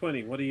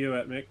 40-20. What are you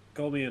at, Mick?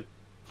 Call me in.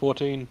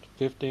 14,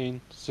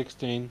 15,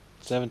 16,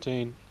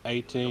 17,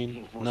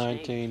 18,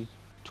 19,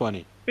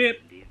 20.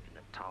 Bip! Live in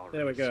the tower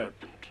There of we the go.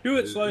 serpent, Do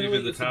it Leave slowly.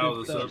 in the it's Tower of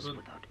good the stuff. Serpent.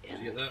 without Did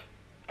end, you get that?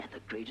 and the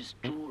greatest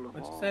jewel of I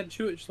just all. said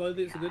chew it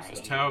slowly. It's a good Does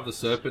stuff. Tower of the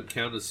Serpent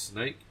count as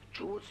snake?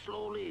 Chew it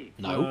slowly.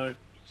 No.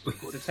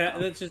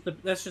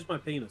 That's just my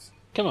penis.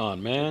 Come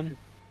on, man.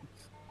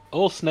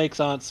 All snakes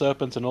aren't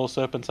serpents, and all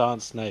serpents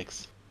aren't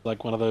snakes.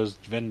 Like one of those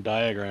Venn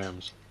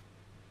diagrams.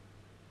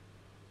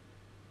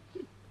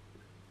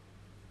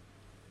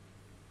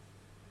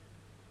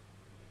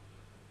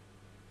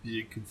 Be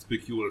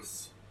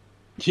inconspicuous.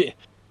 Yeah.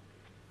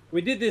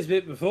 We did this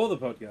bit before the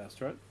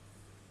podcast, right?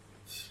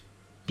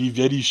 Be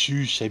very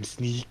shush, I'm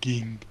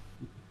sneaking.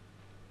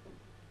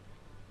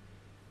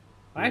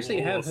 I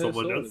actually have heard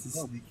someone sword else as is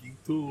well. sneaking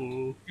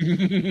too.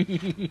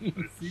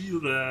 I see you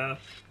there.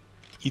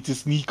 It's a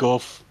sneak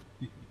off.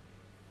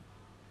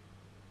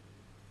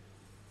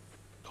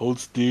 Hold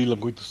still, I'm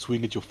going to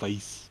swing at your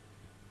face.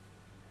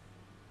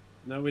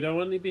 No, we don't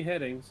want any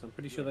beheadings. I'm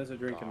pretty sure that's a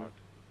drinking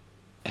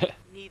one.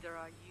 Neither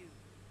are you.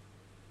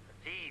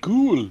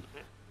 Cool.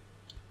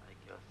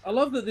 I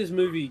love that this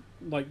movie,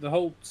 like, the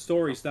whole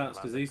story starts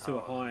because these two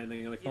are high and they're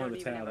going to climb don't the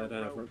even tower. have They a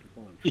don't have rope. rope to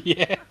climb.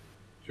 Yeah.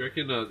 Do you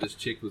reckon this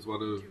chick was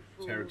one of Two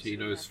fools Tarantino's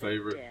who have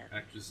favorite death.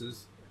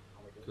 actresses?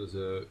 Because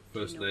her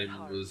first You know name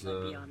hearts was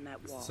are beyond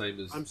that the wall. same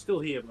as I'm still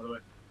here, by the way.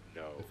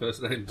 No. her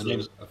first name's Her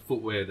name's- a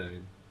footwear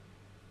name.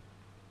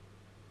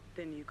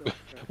 Then you go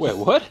first. Wait,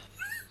 what?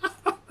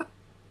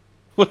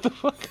 What the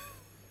fuck?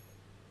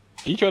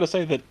 Are you trying to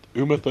say that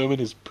Uma Thurman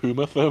is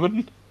Puma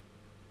Thurman?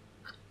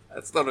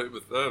 That's not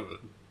Uma Thurman.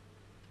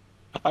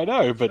 I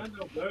know, but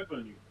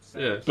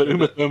Yeah, but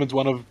Uma Thurman's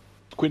one of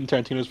Quentin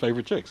Tarantino's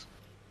favorite chicks.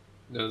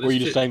 No, Or are you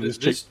just saying this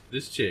chick?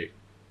 This chick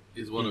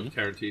is one of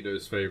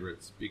Tarantino's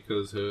favorites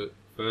because her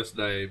first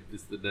name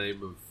is the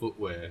name of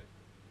footwear.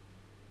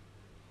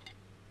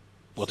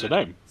 What's her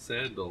name?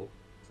 Sandal.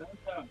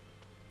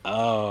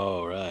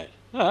 Oh, right.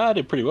 Ah, I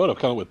did pretty well to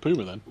come up with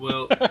Puma then.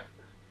 Well, it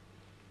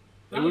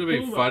would have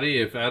been funny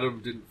if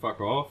Adam didn't fuck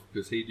off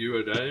because he knew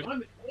her name.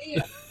 I'm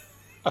here.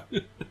 I've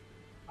been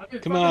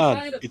Come fucking on,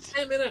 saying it for it's-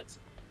 10 minutes.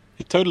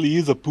 It totally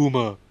is a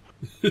Puma.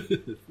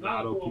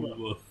 Not a Puma.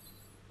 Puma.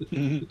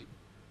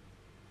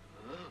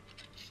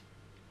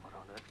 What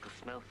on earth could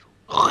smell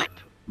so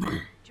Do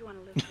you want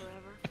to live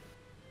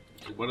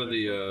forever? One of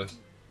the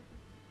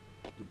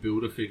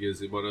Builder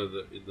figures in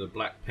in the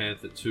Black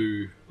Panther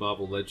 2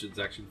 Marvel Legends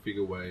action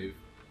figure wave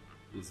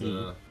is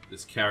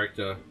this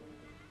character.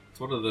 It's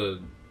one of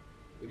the.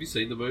 Have you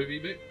seen the movie,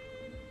 Mick?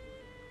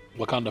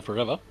 Wakanda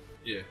Forever.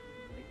 Yeah.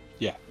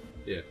 Yeah.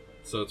 Yeah.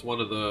 So it's one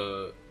of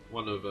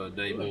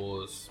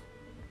Namor's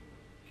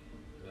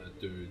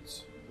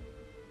dudes.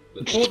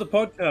 But For the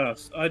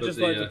podcast, I'd But just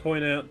the, like to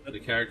point out that the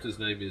character's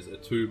name is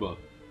Atuma.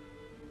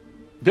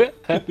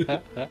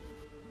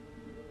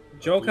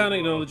 Joel can't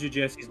acknowledge you,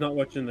 Jess. He's not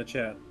watching the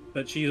chat.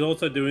 But she's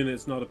also doing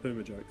It's Not a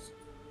Puma jokes.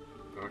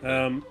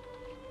 Okay.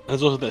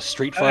 There's also the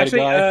Street Fighter Actually,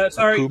 guy.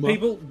 sorry, Puma.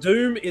 people.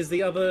 Doom is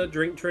the other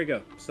drink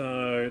trigger.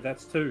 So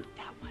that's 2.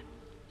 That one.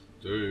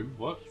 Doom.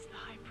 What? He's the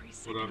high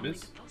priest. What did I that can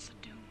miss? wake the Thulsa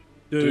Doom.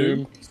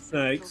 Doom, Doom.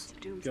 snakes, Thulsa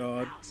Doom's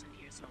God. 1,000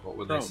 years old. What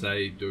when From? they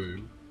say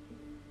Doom?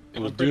 It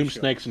was I'm pretty Doom, sure.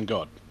 Snakes, and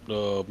God.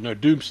 No,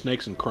 Doom,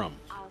 Snakes, and Crumb.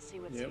 I'll see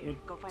what's Yeah, here. well,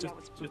 Go find just, out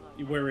what's just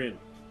below. we're in.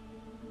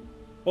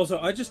 Also,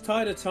 I just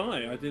tied a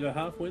tie. I did a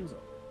half Windsor.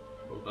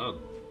 Well done.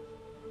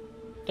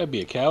 Don't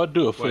be a coward.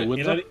 Do a full Wait, It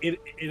Windsor. only, it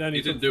only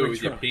You didn't took do it 3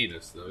 with your tries.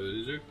 penis, though,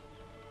 did you?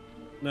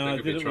 No, That I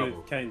could be did it trouble.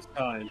 with Kane's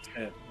tie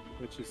instead,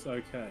 which is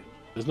okay.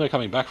 There's no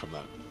coming back from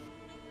that.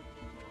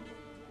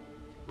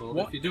 Well,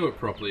 What? if you do it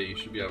properly, you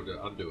should be able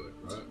to undo it,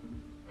 right?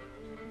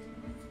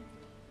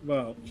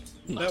 Well,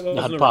 No, that no,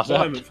 wasn't a pass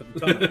out. requirement for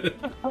the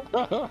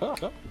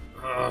time.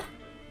 Ah.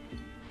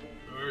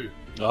 true.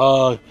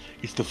 Oh,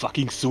 it's the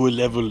fucking sewer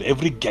level.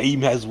 Every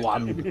game has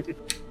one.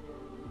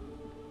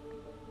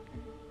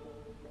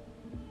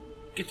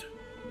 Get.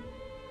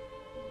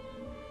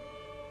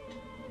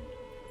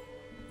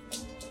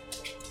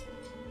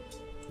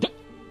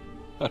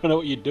 I don't know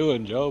what you're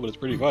doing, Joe, but it's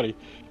pretty funny.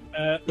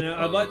 Now,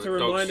 I'd like to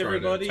remind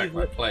everybody... Attack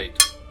my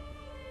plate.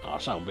 Oh,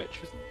 son of a bitch.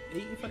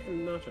 Eat your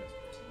fucking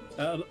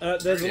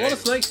nachos. There's a lot of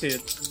snakes here.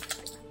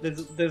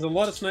 There's a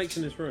lot of snakes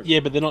in this room.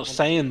 Yeah, but they're not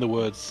saying the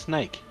word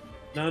snake.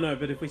 No,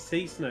 but if we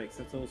see snakes,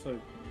 that's also...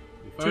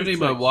 If only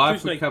my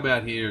wife would come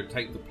out here and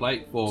take the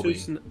plate for me.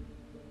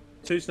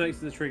 Two snakes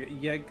to the trigger.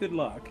 Yeah, good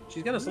luck.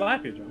 She's gonna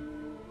slap you,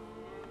 John.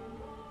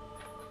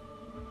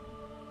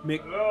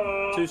 Mick,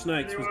 Hello? two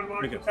snakes was Anyone want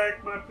trigger. to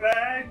take my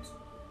plate?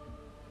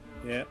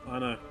 Yeah, I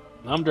know.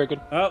 I'm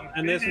drinking. Oh,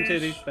 and there's some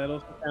Finish. titties. That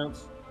also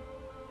counts.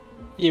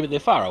 Yeah, but they're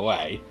far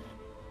away.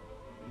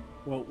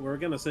 Well, we're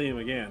gonna see him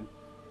again.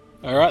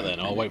 Alright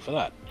then, I'll wait for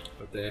that.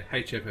 But they're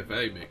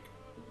HFFA,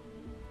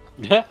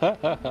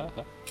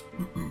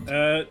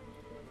 Mick.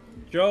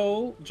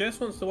 Joel, Jess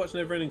wants to watch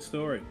Neverending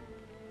Story.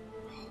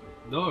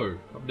 No,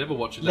 I'm never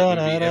watching that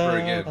movie ever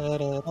again.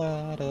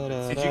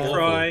 Did you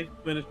cry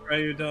when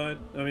Atreyu died?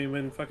 I mean,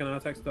 when fucking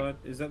Artax died?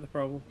 Is that the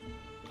problem?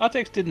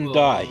 Artex didn't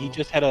die, he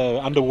just had a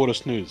underwater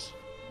snooze.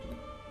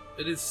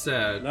 It is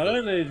sad. Not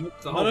only the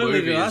whole did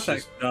movie is Artax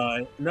just-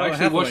 die, no, I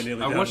Hathaway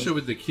watched it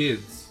with the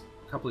kids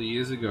a couple of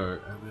years ago,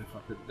 and they're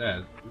fucking,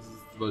 Dad, this is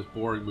the most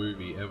boring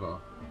movie ever.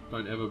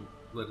 Don't ever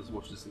let us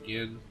watch this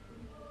again.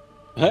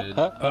 And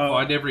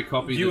find every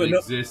copy you that are not-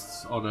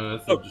 exists on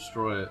Earth and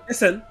destroy it.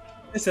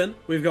 Listen,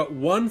 we've got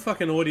one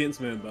fucking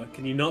audience member.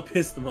 Can you not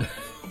piss them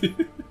off?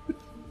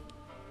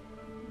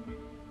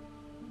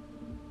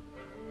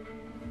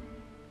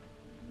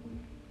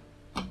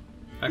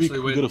 Actually,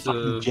 We got a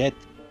fucking jet.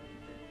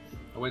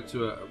 I went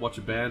to watch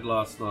a band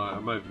last night. I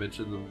might have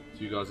mentioned them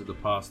to you guys in the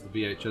past, the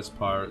VHS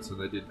Pirates, and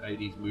they did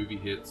 80s movie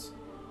hits.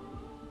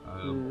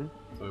 So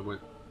I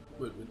went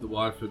with the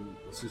wife and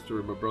my sister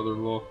and my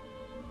brother-in-law,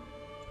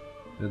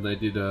 and they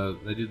did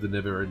the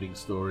Never Ending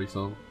Story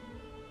song.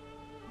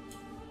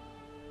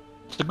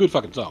 It's a good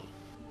fucking song.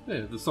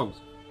 Yeah, the songs.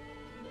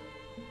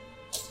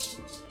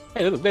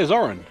 Hey, look, there's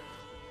Oren.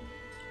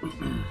 What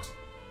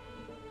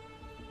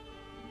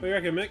do you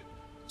reckon, Mick?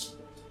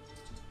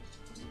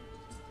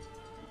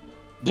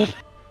 It's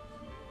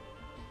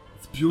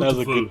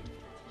beautiful.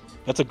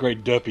 That's a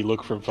great derpy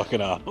look from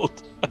fucking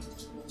Arnold.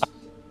 It's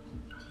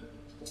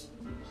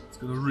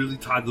gonna really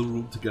tie the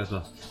room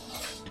together.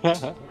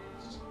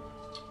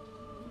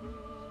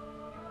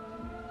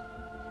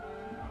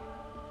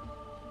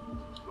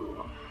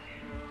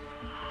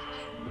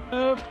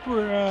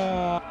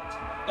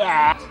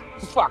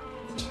 Fuck.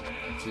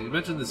 So you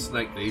mentioned the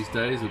snake these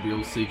days would be all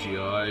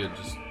CGI and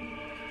just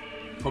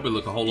probably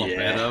look a whole lot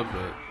better,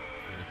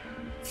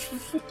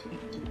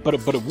 but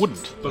it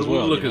wouldn't. But as it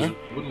well,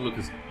 wouldn't look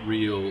as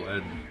real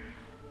and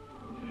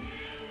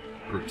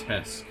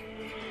grotesque.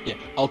 Yeah,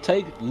 I'll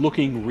take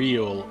looking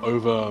real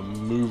over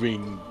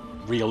moving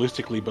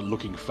realistically but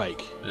looking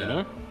fake. You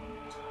know,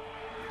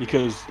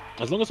 because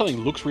as long as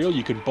something looks real,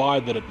 you can buy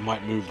that it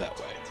might move that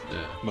way.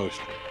 Yeah,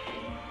 mostly.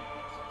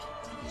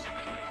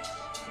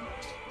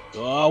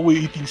 Oh,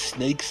 we're eating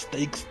steaks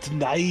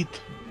tonight.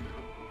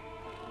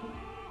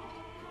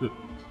 You're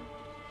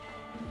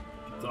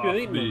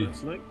eating on that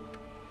snake.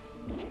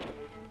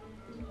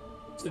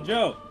 It's a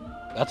joke.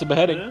 That's a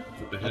beheading. Yeah?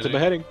 That's a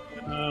beheading.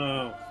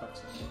 Oh,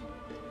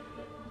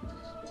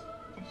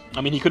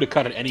 I mean, he could have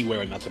cut it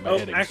anywhere, and that's a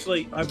beheading.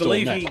 actually, I It's still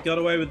believe a he neck. got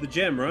away with the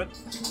gem, right?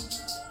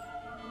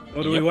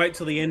 Or do we wait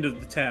till the end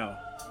of the tower?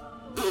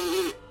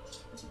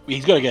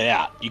 He's got to get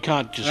out. You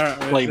can't just Alright,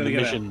 claim gotta the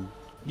get mission.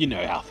 You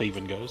know how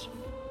thieving goes.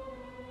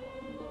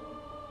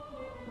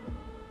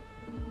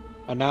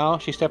 And now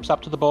she steps up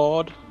to the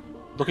board,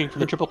 looking for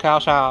the triple cow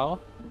sow.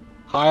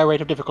 Higher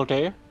rate of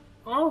difficulty.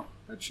 Oh,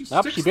 and she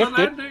Nope, sticks she the biffed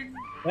it. landing.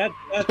 That's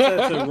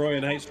a Roy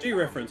and HG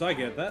reference. I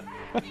get that.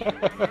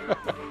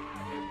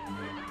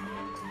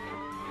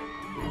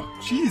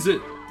 Cheese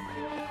it.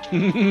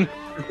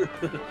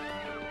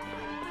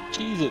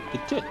 Cheese it, the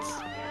tits.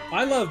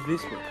 I love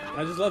this one.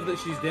 I just love that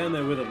she's down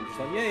there with him. Just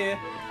like, yeah,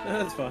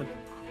 that's fine.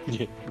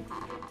 Yeah.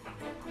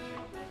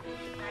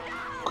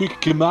 Quick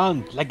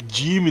command, like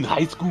gym in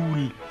high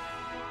school.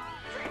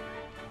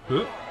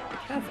 Huh?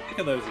 How thick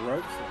are those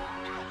ropes?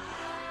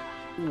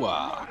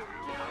 Wow.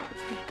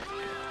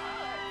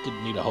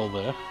 Didn't need a hole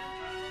there.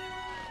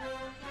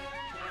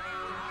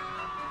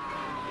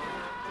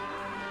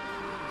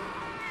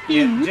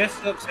 Yeah, Jess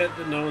is upset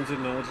that no one's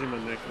acknowledging my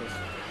necklace.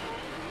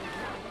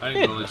 I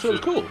Yeah, acknowledge so it was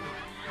it. cool.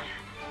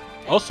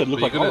 I also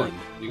looked like But Oren.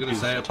 you're gonna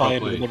which say is it tie into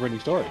properly. the never-ending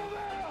story.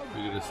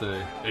 You're gonna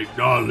say,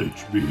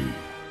 acknowledge me.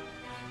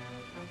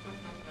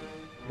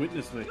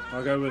 Witness me.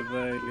 I'll go with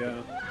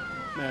the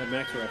Mad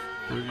Max ref.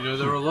 You know,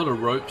 there are a lot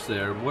of ropes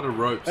there, and what are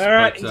ropes?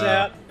 Alright, but, he's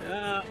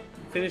out.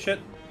 Finish it.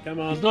 Come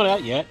on. He's not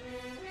out yet.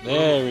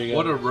 There we go.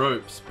 What are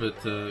ropes but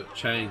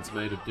chains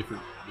made of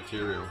different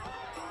material?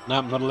 No,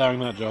 I'm not allowing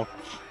that, Joe.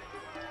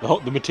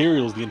 The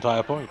material's the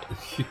entire point.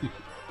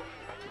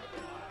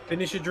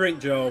 Finish your drink,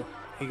 Joel.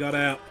 He got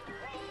out.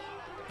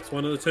 It's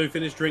one of the two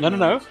finished drinks.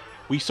 No.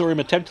 We saw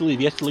him attempt to leave.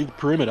 He has to leave the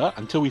perimeter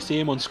until we see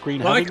him on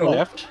screen having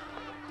left.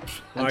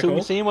 Until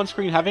we see him on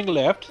screen having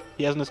left,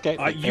 he hasn't escaped.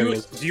 There he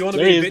is. Do you want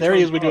to be a bitch There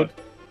he is. on We're good.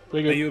 pod?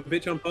 We're good. Are you a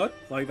bitch on pod?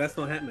 Like, that's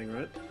not happening,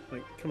 right?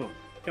 Like, come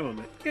on,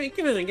 man.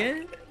 Come on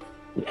again.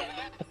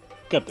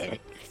 God damn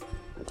it.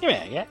 Come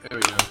here, yeah. There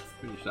we go.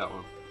 Finish that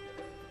one.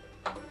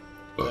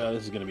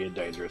 This is going to be a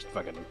dangerous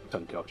fucking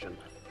concoction.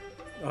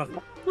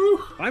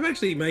 I'm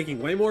actually making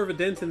way more of a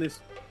dent in this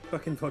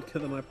fucking vodka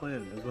than I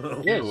planned as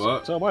well. Yes,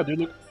 so am I, dude.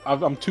 Look,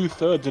 I'm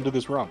 2/3 into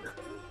this rum.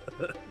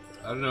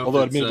 I don't know.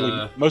 Although, if it's,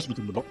 admittedly, most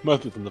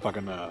of it's in the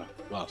fucking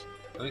glass.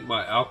 I think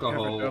my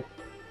alcohol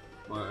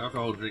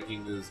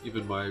drinking has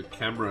given my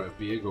camera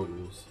beer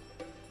goggles.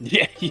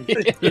 Yeah,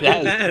 it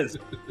has.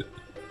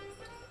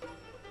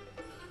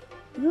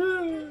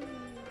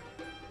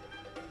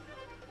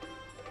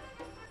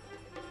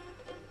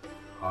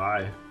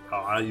 Hi, how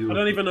are you? I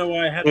don't even know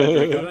why I had that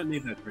drink. I don't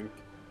need that drink.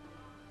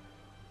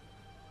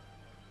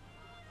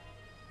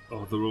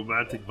 Oh, the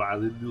romantic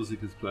violin music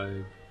is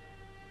playing.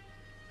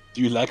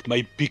 Do you like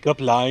my pickup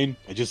line?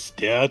 I just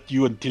stare at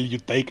you until you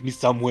take me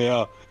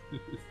somewhere.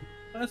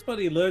 That's what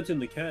he learnt in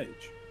the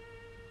cage.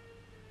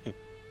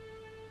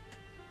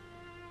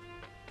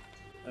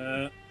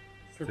 Prepare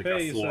Take our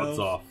swords yourselves.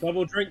 off.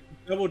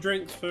 Double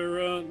drinks for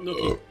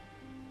Nookie.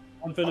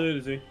 One for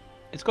nudity.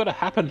 It's got to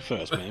happen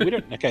first, man. We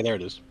don't. Okay, there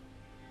it is.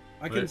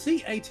 I can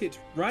see a tit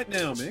right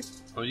now,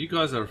 Mick. Oh, you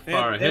guys are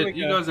far And there ahead.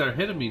 we You go. guys are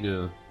ahead of me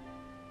now.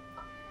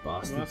 Well,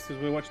 Bastards. that's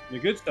because we're watching the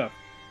good stuff.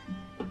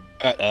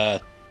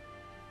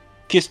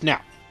 Kiss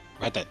now.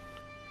 Right there.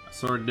 I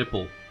saw a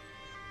nipple.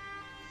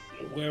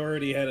 We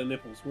already had a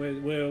nipples.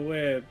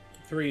 We're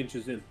 3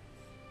 inches in.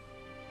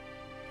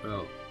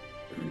 Well,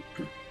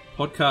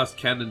 podcast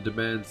canon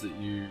demands that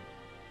you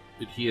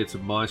adhere to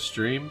my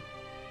stream.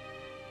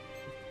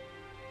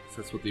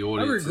 That's what the I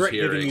audience regret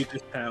is giving hearing. you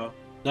this power.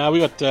 Now we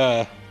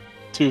got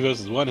 2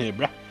 versus 1 here,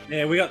 bruh.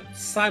 Yeah, we got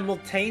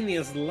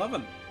simultaneous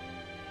loving.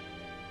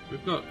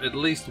 We've got at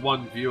least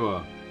one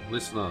viewer,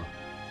 listener,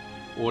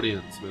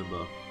 audience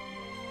member.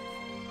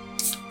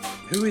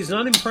 Who is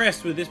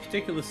unimpressed with this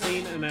particular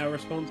scene and our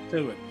response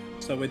to it.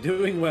 So we're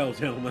doing well,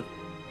 gentlemen.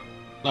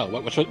 No,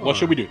 what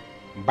should we do?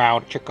 Bow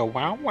chicka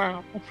wow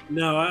wow.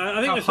 No,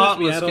 I think How we're supposed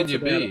to be heartless can adults you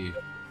about be? it.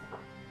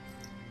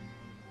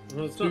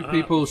 Well, it's Two not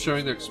people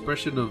showing their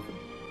expression of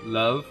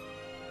love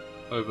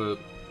over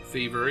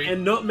thievery.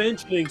 and not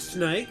mentioning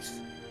snakes,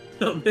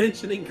 not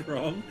mentioning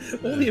Grom,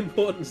 all the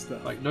important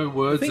stuff. Like, no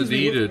words are things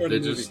we look needed. for in They're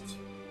a movie. just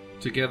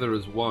together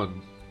as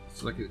one.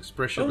 It's like an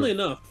expression Funnily of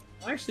enough,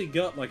 I actually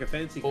got like a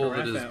fancy all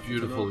carafe that is out for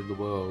beautiful tonight, in the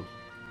world.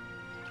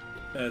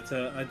 but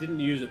I didn't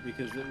use it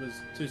because it was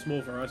too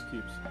small for ice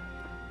cubes.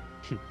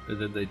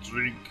 And then they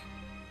drink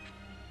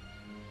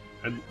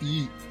and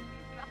eat.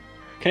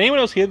 Can anyone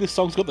else hear this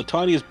song's got the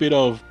tiniest bit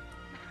of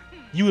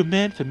 "You were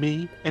meant for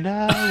me and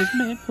I was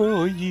meant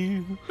for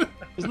you"?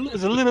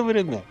 There's a little bit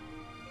in there.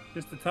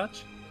 Just a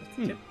touch. Just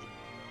a tip.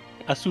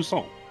 A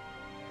soupçon.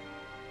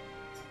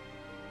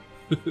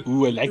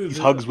 Ooh, I like these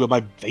hugs where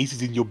my face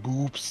is in your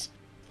boobs.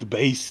 The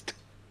best.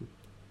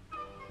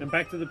 And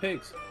back to the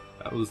pigs.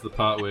 That was the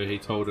part where he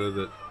told her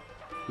that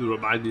You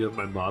remind me of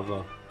my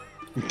mother.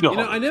 No. You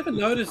know, I never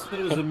noticed that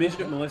it was a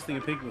midget molesting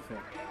a pig before.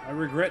 I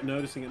regret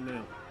noticing it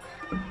now.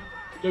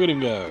 Look at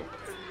him go.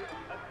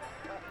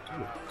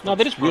 No,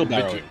 they're just real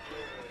barrowing.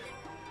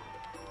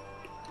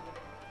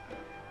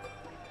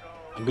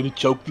 I'm gonna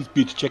choke this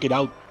bitch. Check it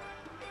out.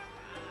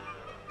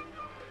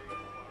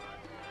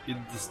 Who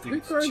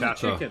indistinct throws a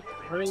chatter. chicken?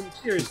 I mean,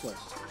 seriously.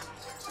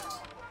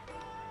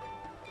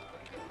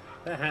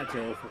 That hat's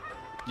awful.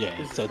 Yeah,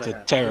 This it's is a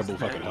bad. terrible This is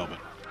fucking bad. helmet.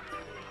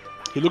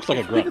 He looks like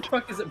a Who the grunt.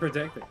 fuck is it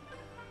protecting?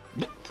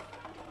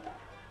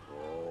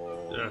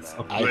 Yes,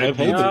 a I brand have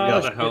new hated it.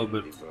 leather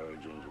helmet. It's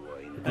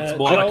Joel,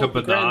 more like a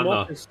the Grand banana.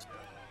 Moff is-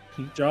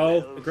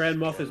 Joel, the Grand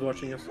Moff is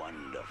watching us.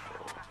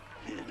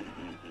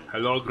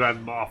 Hello,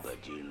 Grand Moff.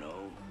 But you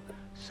know,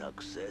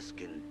 success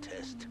can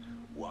test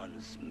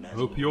one's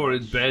Hope you're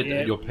in bed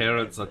and your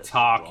parents are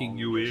talking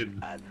you in.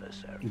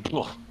 adversary.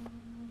 Ugh.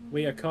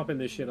 We are copping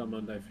this shit on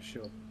Monday for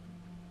sure.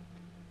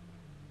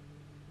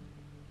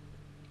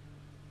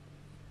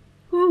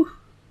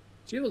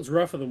 She looks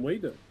rougher than we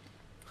do.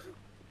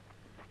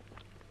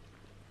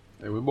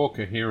 Hey, we're more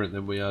coherent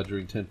than we are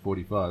during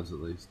 10:45s, at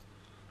least.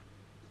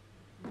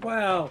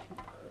 Wow.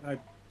 I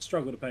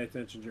struggle to pay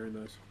attention during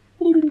those.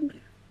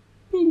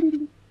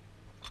 You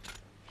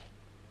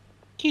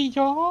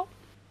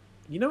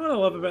know what I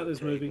love about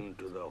this movie?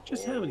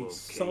 Just how many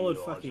solid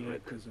fucking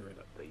actors are in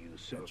it.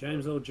 You got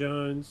James Earl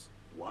Jones.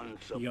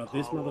 You got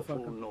this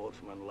motherfucker.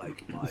 Northman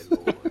like my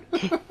lord.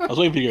 I was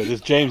waiting for you to go,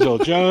 there's James Earl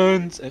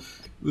Jones,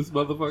 This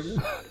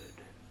motherfucker.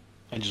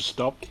 and just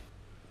stopped.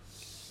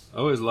 I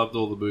always loved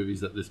all the movies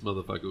that this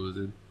motherfucker was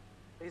in.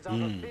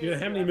 You know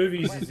how many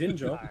movies he's in,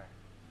 Joel?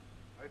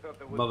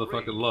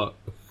 Motherfucking lot.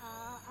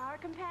 Our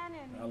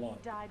companion A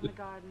lot. died in the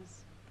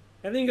gardens.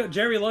 And then you got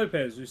Jerry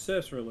Lopez, who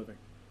surfs for a living.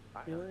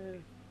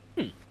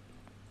 Yeah.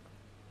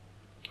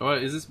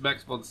 Alright, is this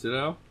Max von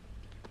Sydow?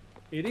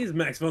 It is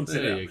Max von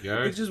Sydow. There you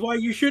go. Which is why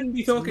you shouldn't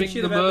be talking Ming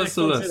shit the about Max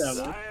von Merciless.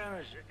 Sydow.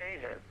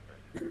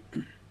 Man.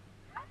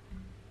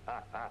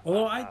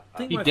 Although I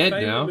think He my dead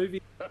favorite now.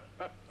 movie...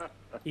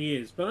 He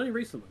is, but only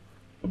recently.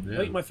 I Yeah.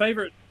 think my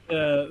favorite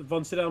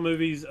von Sydow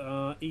movies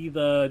are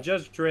either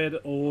Judge Dredd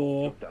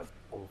or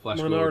Flash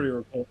Minority Gordon.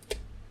 Report.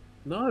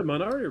 No,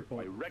 Minority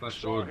Report.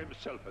 Flash Gordon.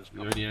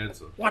 The only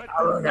answer. What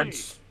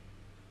arrogance!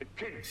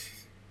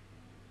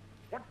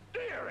 What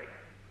daring!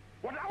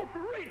 What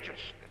outrageousness!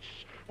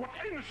 What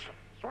innocence!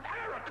 What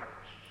arrogance!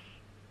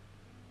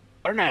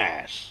 What an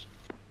ass.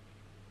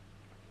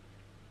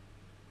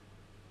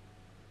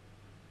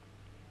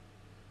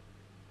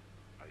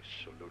 I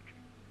salute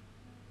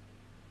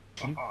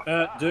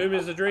Doom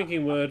is a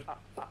drinking word.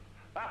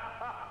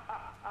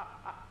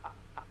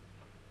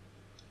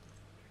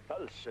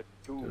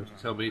 Don't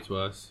tell me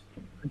twice.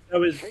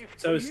 So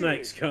is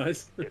snakes,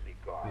 guys.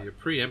 You're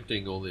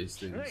preempting all these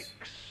things.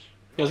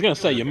 I was going to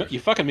say,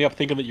 you're fucking me up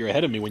thinking that you're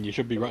ahead of me when you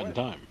should be right in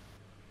time.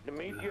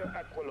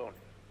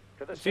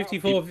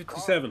 54,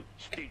 57.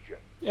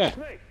 Yeah.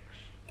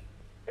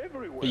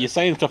 But you're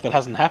saying stuff that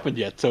hasn't happened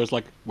yet, so it's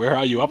like, where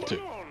are you up to?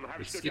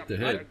 We skipped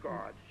ahead.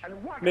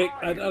 Mick,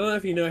 I don't know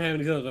if you know how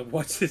many times I've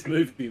watched this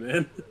movie,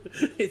 man.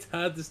 It's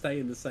hard to stay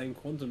in the same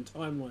quantum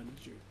timeline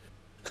as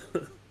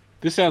you.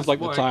 This sounds like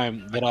the Why-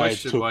 time that I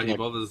question took. why he Like,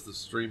 bothers the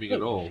streaming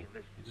at all. He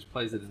just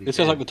plays it in his this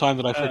sounds like head. the time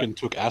that I freaking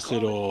took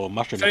acid or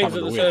mushroom to Fangs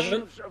cover of the the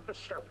witch.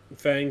 Serpent.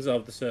 Fangs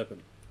of the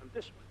Serpent.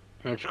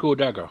 It's a cool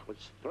dagger.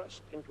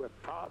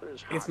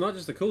 It's not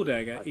just a cool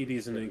dagger, it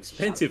is an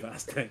expensive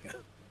ass dagger.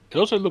 It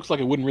also looks like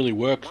it wouldn't really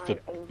work for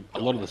a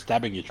lot of the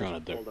stabbing you're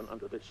trying to do.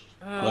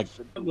 Like-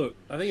 Look,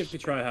 I think if you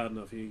try hard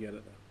enough, you get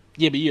it.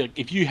 Yeah, but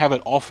if you have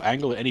it off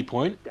angle at any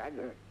point,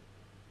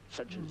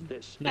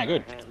 nah,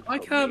 good. I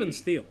carbon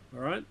steel,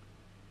 alright?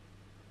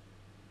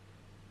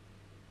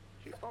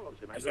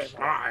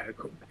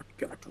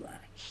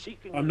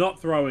 I'm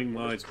not throwing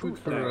my Good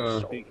for,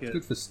 daggers it's because...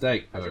 good for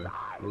steak, though.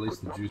 Release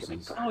the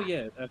juices. Oh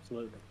yeah,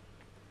 absolutely.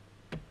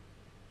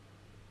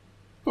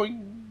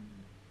 Boing.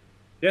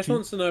 Jess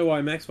wants to know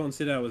why Max von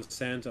Sydow was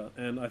Santa,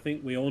 and I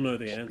think we all know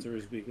the answer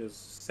is because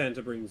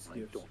Santa brings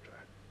gifts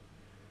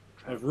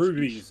of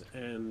rubies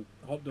and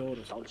hot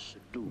daughters.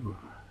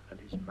 And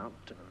his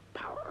mountain of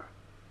power.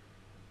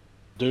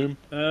 Doom.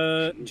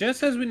 Jess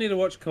says we need to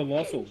watch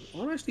Colossal.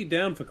 I'm actually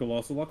down for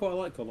Colossal. I quite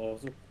like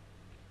Colossal.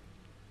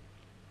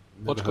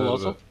 What's Never heard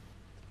of Colossal?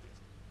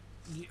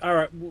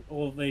 Alright,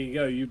 well there you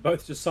go. You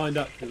both just signed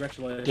up.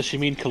 Congratulations. Does she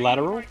mean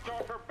collateral?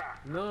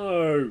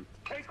 No.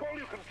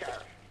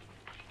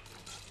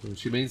 it.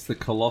 She means the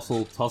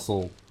colossal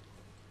tussle.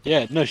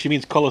 Yeah, no, she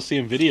means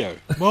Coliseum Video.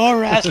 More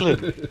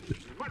wrestling!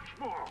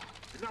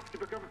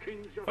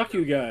 Fuck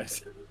you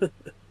guys.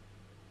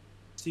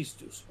 Cease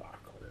to sparkle.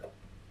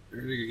 I'm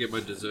gonna go get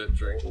my dessert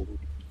drink.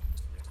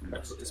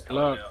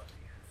 Hello.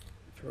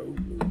 Throw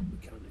moon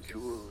becomes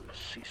Jewels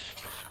cease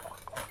to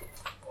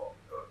sparkle.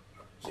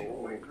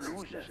 Gold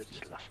loses its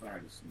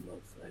luster,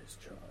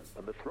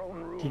 and the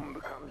throne room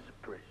becomes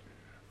a prison.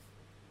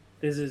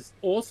 There's this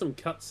awesome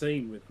cut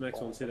scene with Max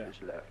von Sydow,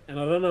 and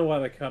I don't know why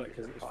they cut it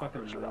because it was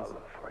fucking amazing.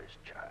 For his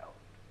child.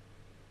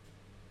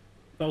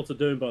 Bolt of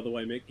Doom, by the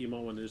way, Mick. You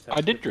might want to just have.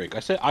 I did drink.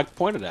 I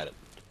pointed at it.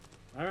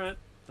 All right,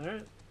 all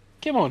right.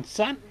 Come on,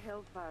 son. The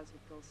Hellfires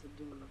with Dulce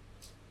Doom.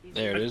 He's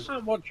There it I is.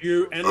 can't watch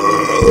you and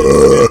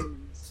the movie.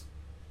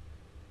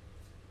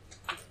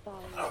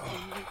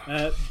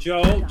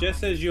 Joel, Jess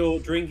says your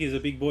drink is a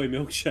big boy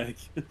milkshake,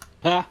 and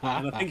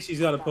I think she's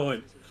got a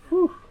point.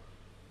 Did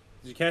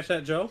you catch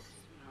that, Joel?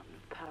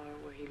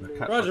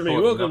 Roger me,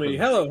 welcome me.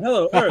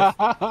 Hello,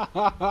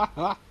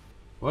 Earth.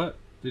 What?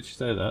 Did she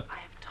say that?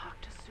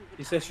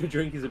 He says your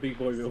drink is a big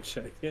boy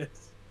milkshake. Yes.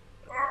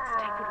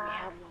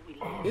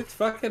 It's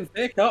fucking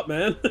fair cut,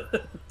 man.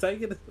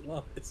 Take it as it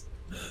lies.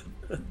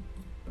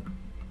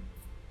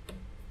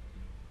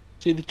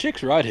 See, the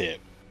chick's right here.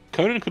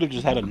 Conan could have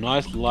just had a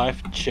nice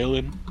life,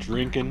 chilling,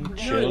 drinking, No,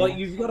 chilling. like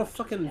you've got a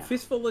fucking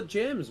fistful of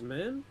gems,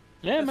 man.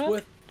 Yeah, That's man.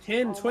 worth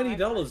 $10,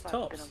 $20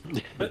 tops.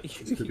 But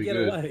you could can be get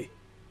good. away.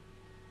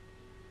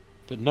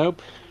 But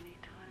nope.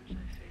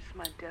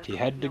 He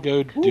had to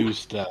go do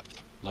stuff,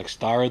 like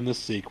star in the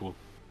sequel.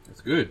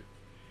 That's good.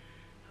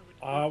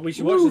 We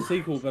should watch the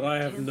sequel, but I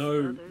have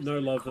no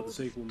love for the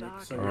sequel, Nick.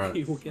 So All right.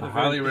 you will get a I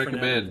very highly different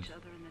recommend.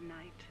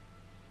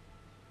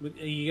 outlook.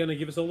 Are you going to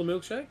give us all the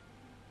milkshake?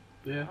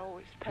 Yeah.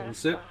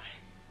 That's it.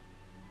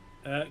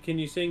 Can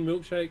you sing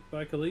 "Milkshake"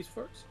 by Khalees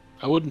for us?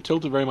 I wouldn't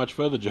tilt it very much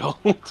further, Joel.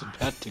 It's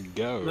about to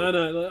go.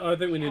 No, I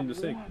think we need him to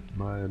sing.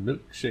 My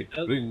milkshake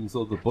brings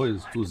all the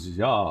boys to the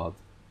yard.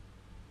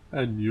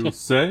 And you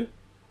say?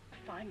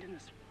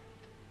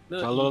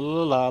 La la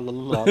la la la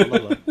la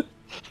la.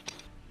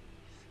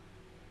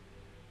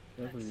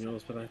 Nothing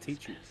else, but I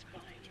teach you.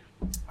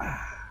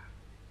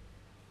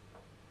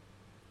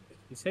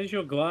 He says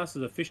your glass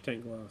is a fish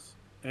tank glass,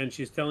 and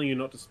she's telling you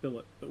not to spill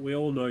it, but we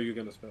all know you're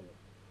going to spill it.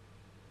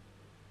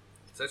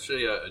 It's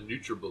actually a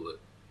NutriBullet.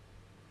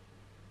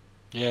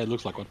 Yeah, it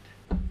looks like one.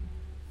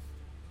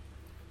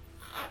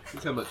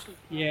 Look how much,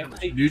 Yeah, how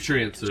much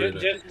nutrients are in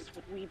it.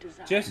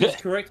 Jess is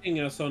correcting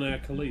us on our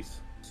Khalees,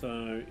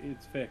 so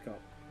it's fair cop.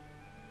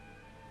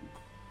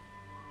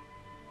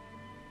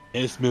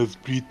 It smells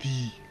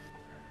pretty.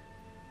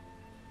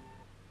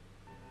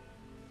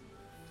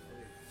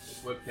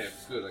 This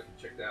webcam's good. I can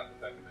check out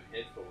the back of my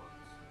head for once.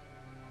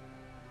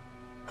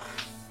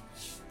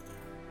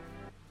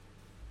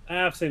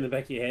 I've seen the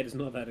back of your head. It's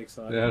not that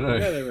exciting. Yeah, I know.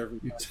 Go there every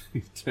You, day.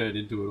 you turn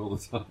into it all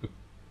the time.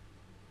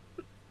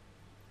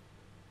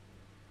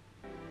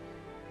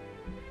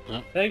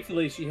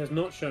 Thankfully, she has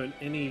not shown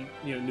any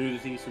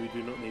nudity, so we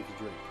do not need to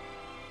drink.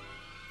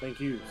 Thank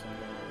you.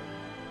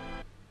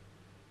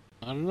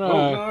 I don't know.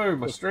 Oh no,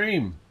 my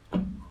stream.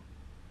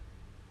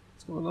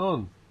 What's going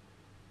on?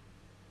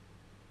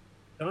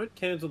 Don't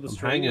cancel the I'm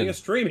stream. hanging. We're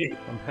streaming.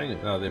 I'm hanging.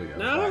 Oh, there we go.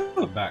 No!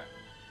 I'm back.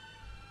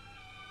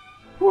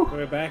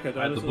 We're back. I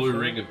had the blue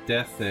ring of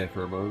death there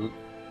for a moment.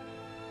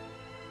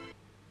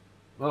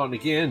 Oh, and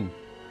again.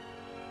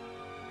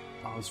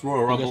 Oh, it's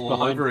Royal Rumble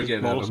all over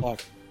again, Adam.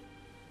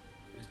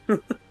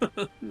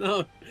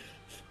 No.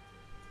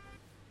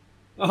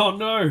 Oh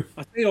no!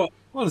 I tell you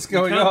what is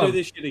going we can't on? do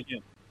this shit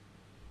again.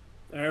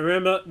 I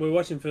remember we're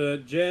watching for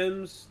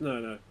gems.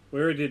 No, we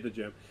already did the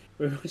gem.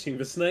 We're watching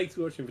for snakes.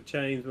 We're watching for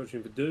chains. We're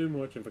watching for doom. We're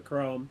watching for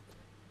Chrome,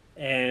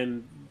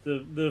 and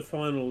the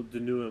final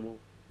denouement.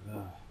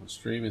 My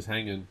stream is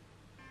hanging.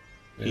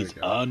 There He's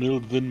we go.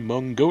 Arnold the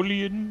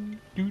Mongolian.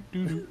 Do,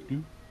 do, do,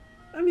 do.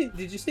 I mean,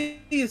 did you see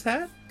his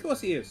hat? Of course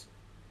he is.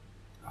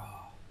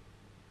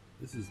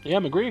 This is Yeah,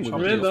 I'm agreeing with you.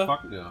 Remember,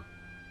 fuck now.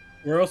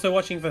 we're also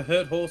watching for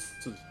hurt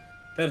horses.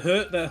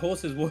 That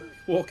horse is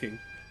walking.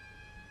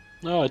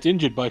 No, it's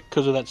injured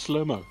because of that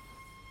slow-mo.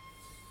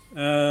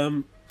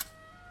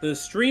 The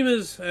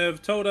streamers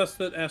have told us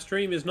that our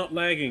stream is not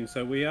lagging,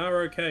 so we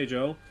are okay,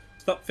 Joel.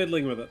 Stop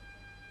fiddling with it.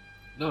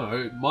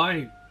 No,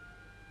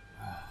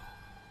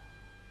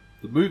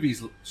 the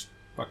movie's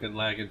fucking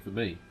lagging for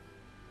me.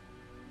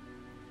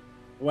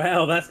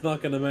 Wow, that's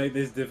not going to make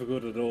this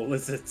difficult at all,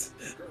 is it?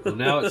 Well,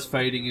 now it's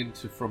fading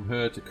into from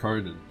her to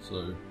Conan.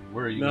 So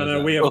where are you? guys No,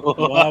 at? we are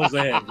miles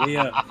ahead. We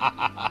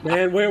are,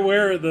 man.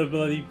 Where are the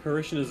bloody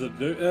parishioners of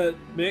Doom?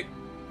 Mick,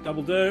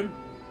 Double Doom.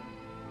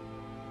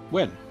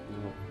 When?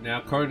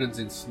 Now Conan's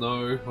in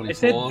snow on I his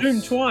said horse.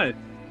 Doom twice.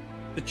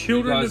 The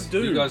children of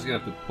Doom. You guys are gonna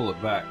have to pull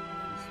it back.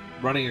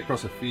 He's running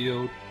across a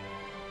field.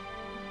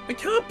 I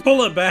can't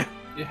pull it back.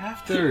 You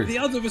have to. The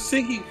odds of us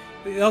sinking.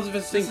 The odds of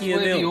us This is sinking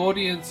where a the nil.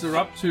 audience are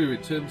up to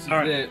in terms of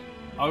their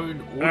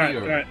own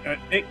audio. All right.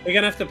 Mick, we're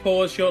gonna have to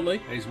pause shortly.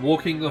 He's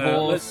walking the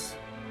horse.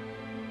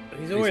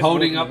 He's He's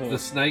holding walking up the the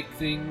horse. snake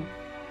thing.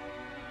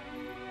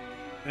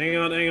 Hang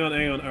on. All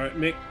right,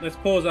 Mick, let's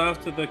pause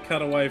after the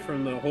cutaway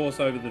from the horse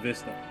over the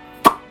vista.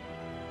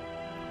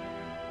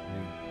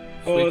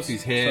 Flicks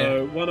his hair.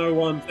 So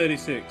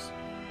 101.36.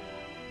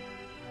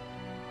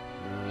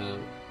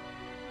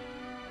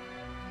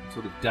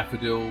 Sort of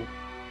daffodil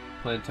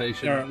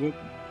plantation. All right,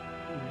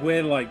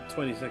 we're like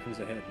 20 seconds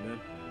ahead, man.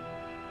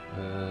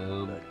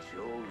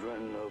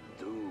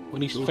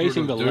 When he's Children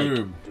facing the of lake.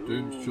 Doom.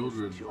 Doom's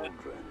children.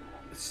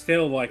 It's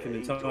still like an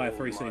entire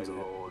 3 scenes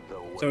ahead.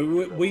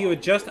 So we were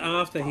just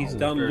after he's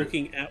done very-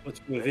 looking outwards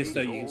from the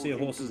vista. You can see a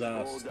horse's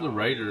ass. The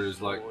narrator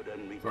is like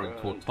throwing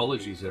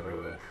tautologies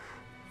everywhere.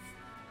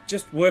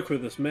 Just work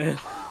with us, man.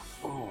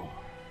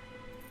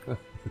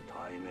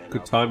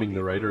 Good timing,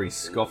 narrator. He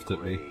scoffed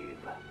at me.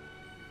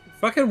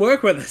 Fucking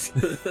work with us.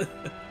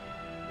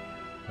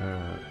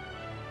 Alright.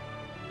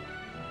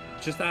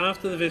 Just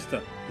after the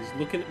vista, he's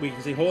looking. We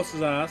can see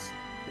horse's ass,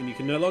 and you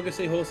can no longer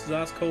see horse's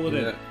ass. Call it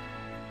in.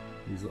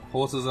 He's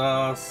horse's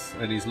ass,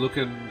 and he's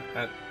looking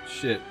at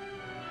shit.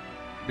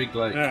 Big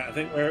lake. All right, I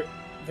think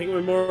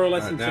we're more or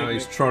less Alright, in now sync,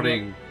 he's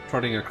Mick.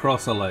 trotting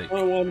across a lake.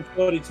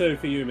 101.42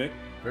 for you, Mick.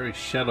 Very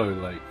shallow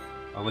lake,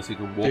 unless he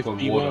can walk on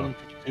 51, water.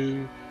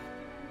 52.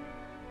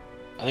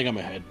 I think I'm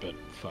ahead, but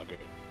fuck it.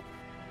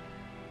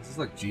 Is this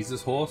like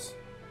Jesus horse?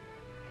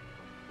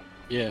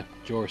 Yeah,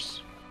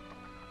 Jorce.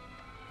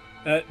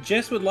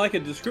 Jess would like a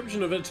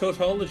description of a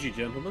tautology,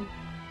 gentlemen.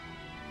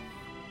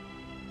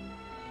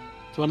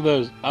 It's one of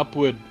those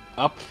upward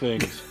up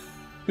things.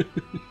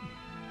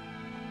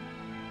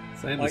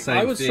 Saying the Like, same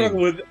I would thing.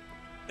 struggle with.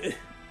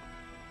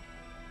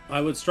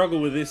 I would struggle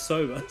with this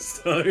sober.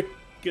 So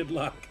good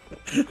luck.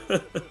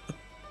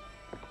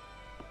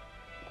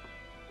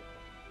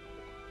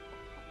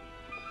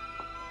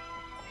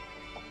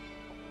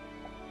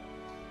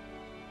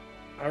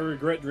 I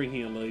regret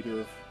drinking a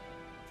liter of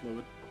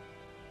fluid.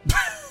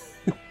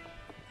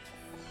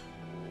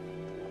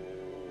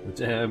 The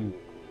damn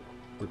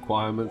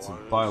requirements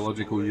of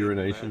biological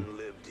urination.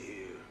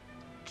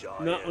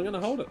 No, I'm going to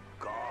hold it.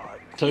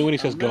 Tell me when he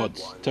says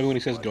gods. Tell me when he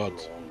says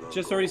gods.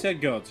 Just already said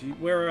gods.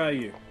 Where are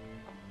you?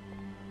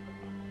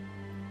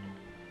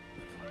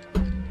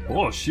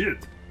 Oh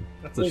shit!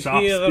 That's a It was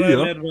sharp here that I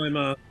spear. made my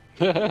mark.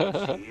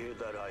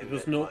 It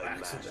was no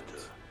accident.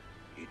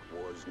 It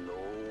was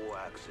no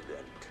accident.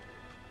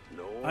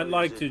 I'd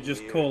like to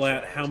just call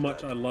out how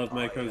much I love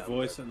Mako's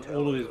voice and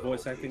all of his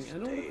voice acting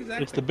and all of his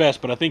acting. It's the best,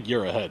 but I think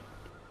you're ahead.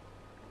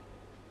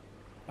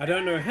 I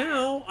don't know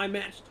how I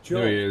matched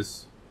Joel. There he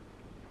is.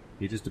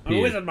 He just I'm a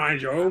appeared. wizard,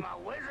 mind you.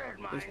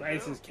 This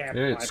place is kept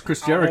Yeah, it's by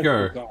Chris powerful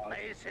Jericho. gods.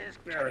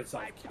 Spirits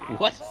of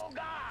What?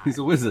 He's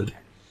a wizard.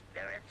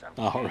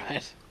 All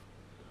right.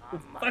 For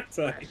fuck's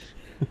sake.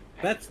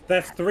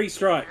 That's 3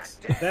 strikes.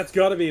 That's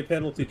got to be a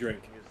penalty drink.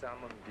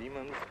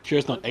 Sure,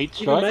 it's not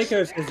 8 Even strikes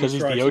Mako says he because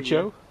he's strikes the at you.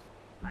 Ocho.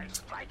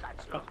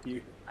 Fuck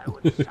you.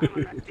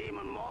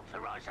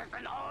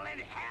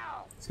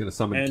 He's gonna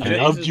summon. And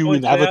I loved Jesus you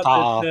in points out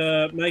Avatar.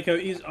 that, Mako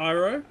is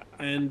Iroh.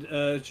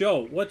 And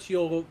Joel, what's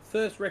your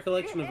first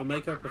recollection of a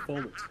Mako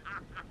performance?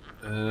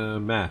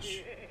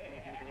 Mash.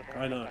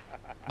 I know.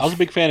 I was a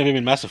big fan of him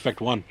in Mass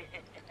Effect 1.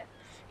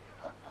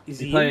 Is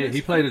He he played, in he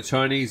this? played a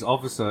Chinese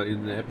officer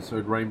in the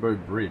episode Rainbow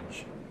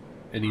Bridge,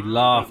 and he Thank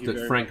laughed you at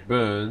very Frank much.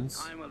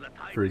 Burns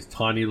for his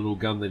tiny little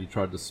gun that he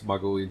tried to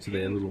smuggle into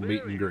their little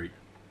meet and greet.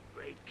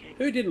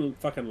 Who didn't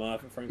fucking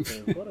laugh at Frank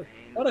Burns?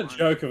 What a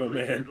joke of a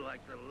man.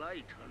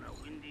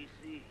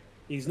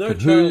 He's no But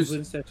Charles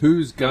Winstead.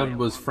 whose gun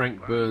was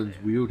Frank Burns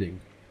wielding?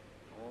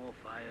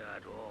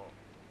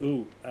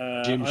 Ooh,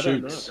 Jim I don't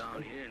Shoots.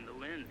 know.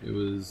 It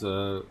was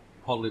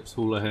Hot Lips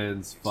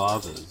Houlihan's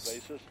father's.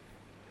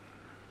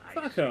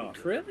 Fuck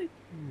off, really?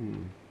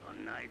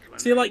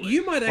 See, like,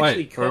 you might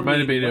actually Wait, or it con might me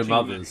have been into her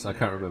watching mother's. I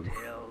can't remember.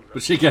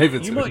 But she gave it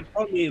MASH. to You me. might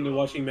con me into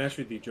watching MASH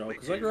with you, Joel,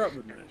 because I grew up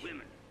with MASH.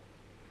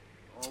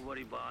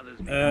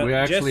 We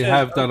Jess actually says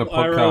have done a Uncle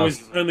Iroh is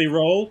podcast. his only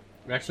role.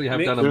 We actually have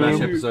Mick, done a MASH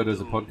you- episode as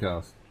a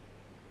podcast.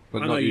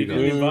 But I know not you you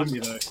didn't guys. invite me,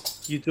 though.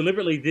 You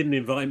deliberately didn't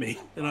invite me,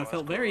 and I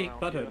felt very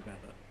butthurt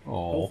about that.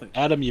 Whole Oh. thing.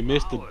 Adam, you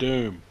missed the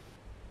doom.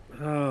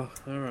 Oh,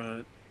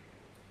 alright.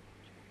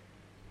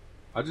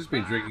 I've just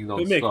been drinking But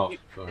Mick, non-stop. you-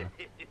 So.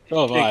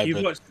 Oh, have I,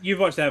 Nick, but... you've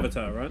watched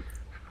Avatar, right?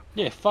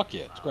 Yeah, fuck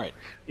yeah, it's great.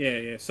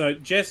 Yeah. So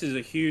Jess is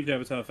a huge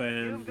Avatar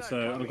fan,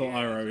 so Uncle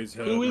Iroh is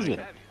her. Who isn't?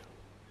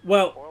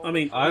 Well, I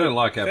mean, I don't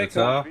like fair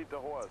Avatar.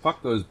 call.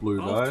 Fuck those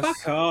blue Oh, guys.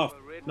 fuck off!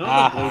 Not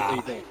Ah.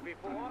 the blue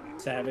people.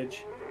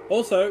 Savage.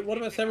 Also, what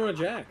about Samurai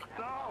Jack?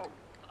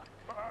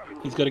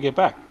 He's got to get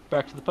back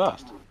to the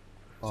past.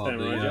 Oh,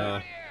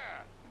 Samurai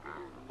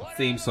the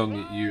theme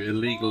song that you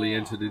illegally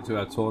entered into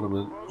our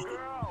tournament.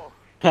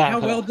 How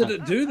well did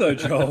it do, though,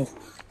 Joel?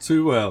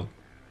 Too well.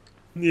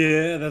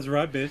 Yeah, that's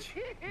right, bitch.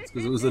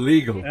 Because it was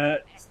illegal. Why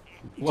Jess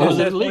was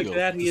it has illegal?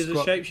 pointed out he is a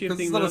Because shape-shifting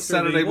it's not a master of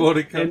Saturday evil,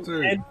 morning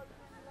cartoon.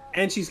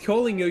 and she's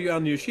calling you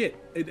on your shit.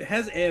 It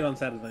has aired on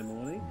Saturday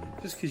morning,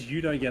 just because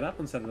you don't get up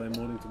on Saturday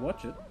morning to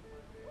watch it.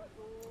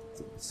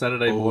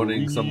 Saturday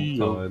morning, yeah.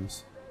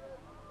 sometimes.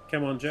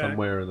 Come on, Jack.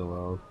 Somewhere in the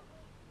world.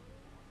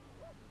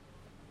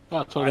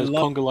 Oh, it's one I of those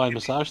love- conga line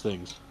massage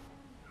things.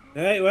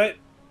 Hey, wait.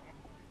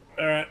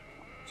 Alright.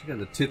 Did you get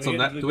the tits We on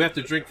get that? Do we have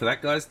to drink for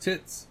that guy's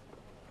tits?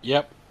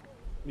 Yep.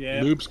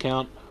 Yeah. Lubes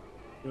count.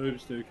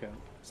 Boobs do count.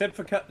 Except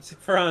for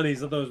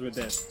Arnie's, those were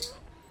dead.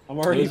 I'm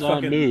already Those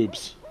aren't fucking...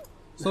 noobs.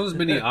 It's not as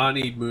many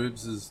Arnie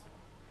moves as,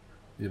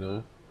 you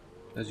know,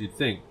 as you'd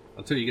think.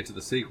 Until you get to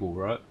the sequel,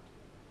 right?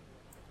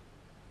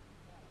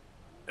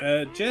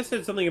 Jess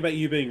said something about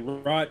you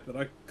being right, but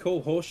I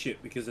call horseshit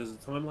because there's a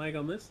time lag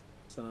on this.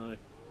 So,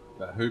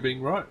 About who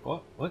being right?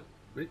 What? What?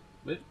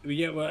 Wait.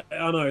 yeah, well,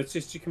 I know, it's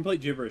just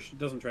complete gibberish. It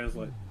doesn't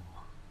translate.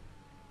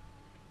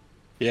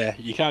 Yeah,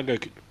 you can't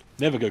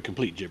never go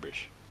complete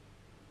gibberish.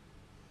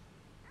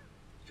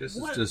 Jess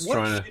is What- just what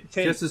trying to. shit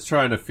ten- Jess is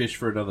trying to fish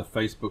for another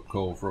Facebook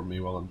call from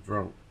me while I'm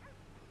drunk.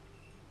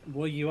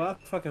 Well, you are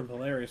fucking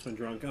hilarious when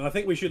drunk, and I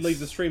think we should leave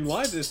the stream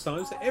live this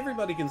time so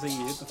everybody can see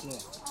you hit the floor.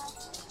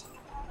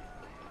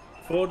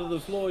 Fall to the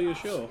floor, you're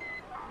sure?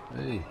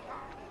 Hey,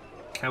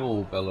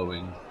 camel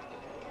bellowing.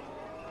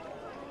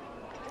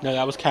 No,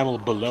 that was camel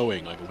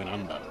bellowing like it went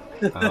under.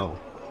 Oh.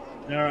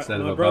 Alright, Instead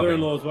of my a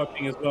brother-in-law's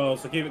watching as well,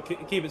 so keep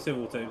it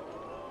civil, team.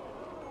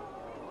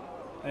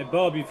 Hey,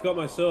 Bob, you forgot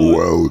my sword.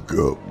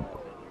 Welcome.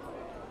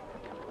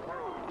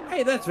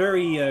 Hey, that's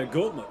very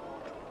gauntlet.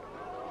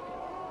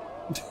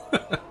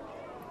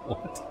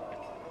 What?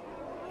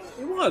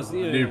 It was,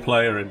 yeah. New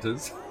player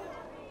enters.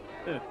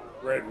 Yeah.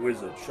 Red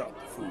Wizard shot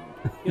the food.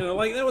 You know,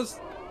 like that was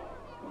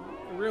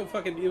a real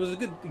fucking. It was a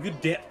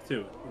good depth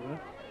to it. You know.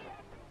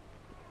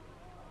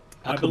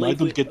 How come I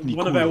don't get any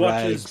one cool of our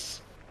watchers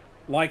rags?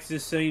 likes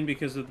this scene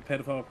because of the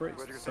pedophile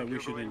priest, so we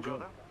should enjoy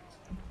it.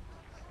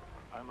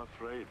 I'm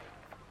afraid.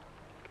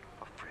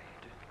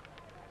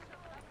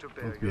 To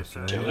bear Don't be your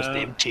afraid. Show us Uh,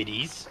 them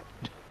titties.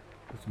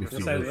 You say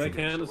that they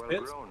count as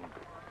pets? You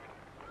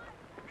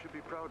should be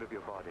proud of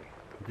your body.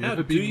 Have you How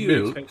ever do been you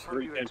milked? expect to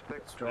reach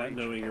pets without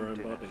knowing your own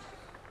body?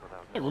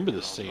 I remember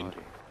this scene.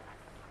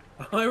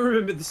 I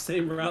remember the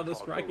scene rather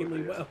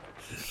strikingly well.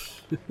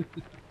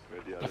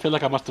 I feel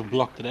like I must have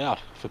blocked it out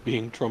for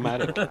being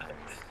traumatic.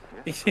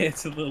 Yeah,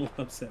 it's a little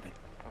upsetting.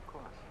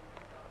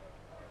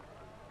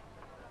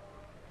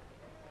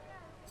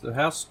 So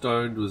how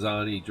stoned was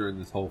Arnie during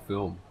this whole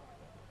film?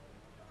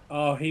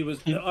 Oh, he was.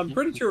 I'm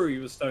pretty sure he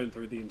was stoned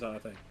through the entire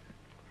thing.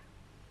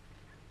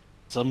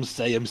 Some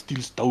say I'm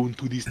still stoned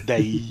to this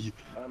day.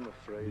 I'm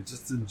afraid. You're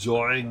just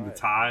enjoying the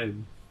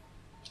time.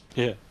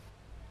 Yeah.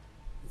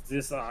 Is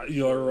this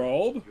your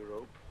robe?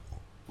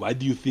 Why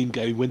do you think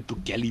I went to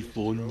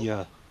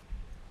California?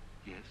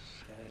 Yes,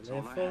 that's all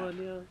I have.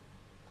 California.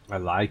 I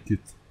like it.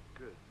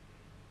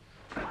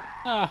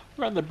 Ah,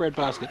 right in the bread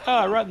basket.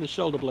 Ah, right in the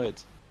shoulder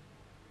blades.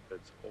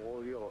 That's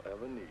all you'll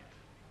ever need.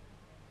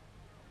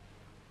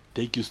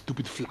 Take your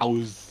stupid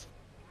flowers.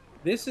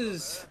 This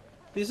is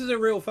a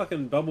real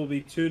fucking Bumblebee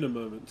tuna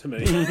moment to me.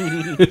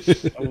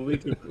 Bumblebee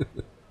tuna.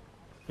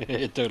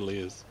 It totally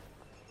is.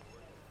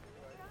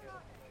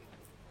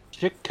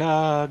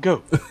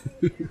 Chicago.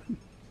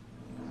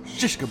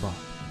 Shish kebab.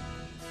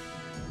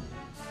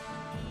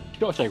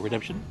 Shawshank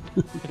Redemption.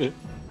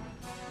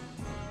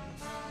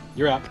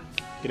 You're out.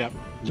 Get out.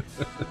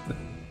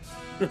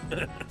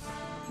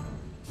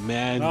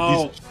 Man,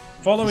 Oh,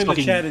 following this the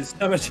fucking- chat is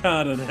so much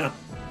harder now.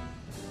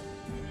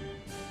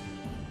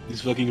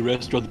 this fucking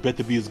restaurant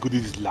better be as good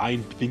as this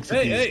line thinks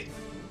it is. Hey.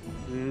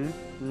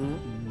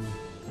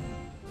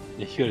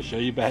 Yeah, you got a show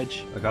your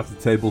badge? I got the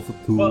table for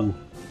two. What?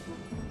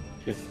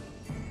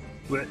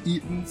 We're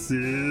eating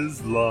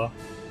Sizzler.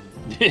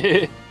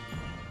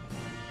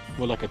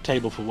 More like a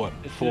table for what?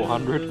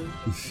 400?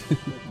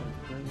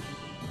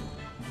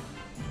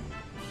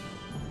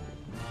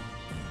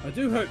 I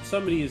do hope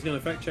somebody is going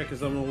to fact check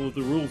us on all of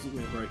the rules that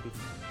we're breaking.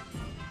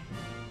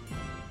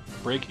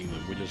 Breaking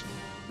them, we're just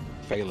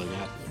failing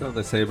at. That's what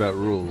they say about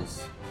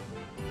rules.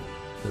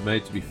 They're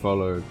made to be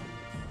followed.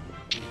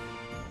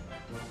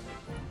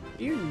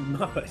 You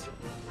muppet.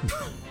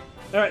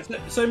 Alright,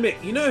 so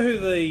Mick, you know who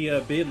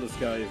the beardless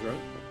guy is, right?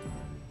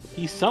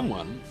 He's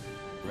someone,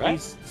 right?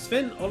 He's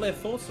Sven Ole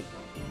Thorsen.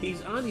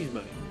 He's Arnie's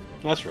mate.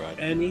 That's right.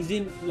 And he's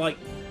in, like,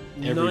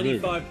 Every movie.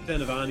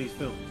 95% of Arnie's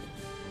films.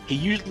 He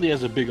usually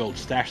has a big old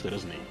stash, though,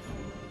 doesn't he?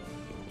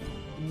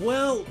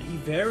 Well, he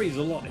varies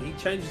a lot. He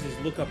changes his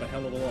look up a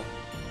hell of a lot.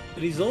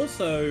 But he's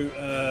also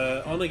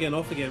on again,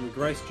 off again with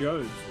Grace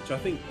Jones, which I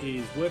think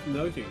is worth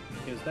noting,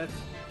 because that's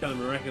kind of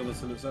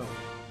miraculous in itself.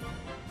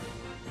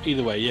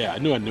 Either way, yeah, I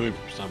knew him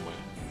from somewhere.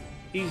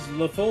 He's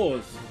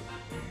LaFours.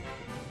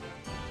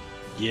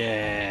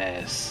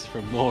 Yes,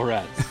 from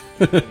Mallrats.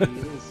 He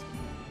is.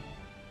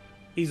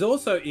 He's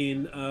also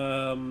in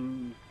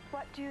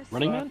What do you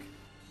Running say? Man?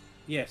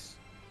 yes.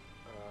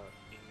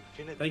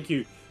 Infinity. Thank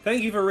you.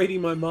 Thank you for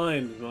reading my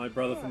mind, my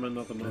brother from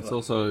another mother. It's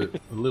also a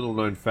little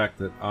known fact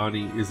that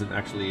Arnie isn't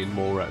actually in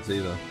Mallrats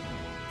either.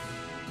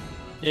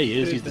 Yeah,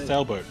 he is. He's the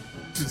sailboat.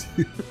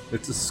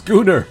 It's a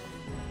schooner!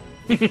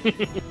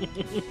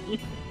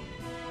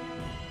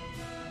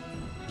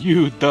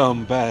 You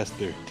dumb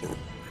bastard.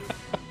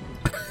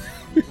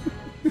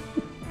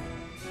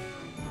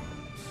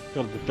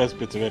 One of the best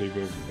bits of any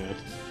movie, man.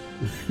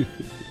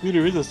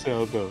 There is a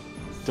sailboat,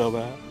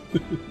 dumbass.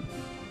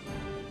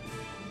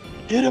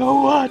 You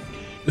know what?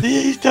 The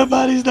Easter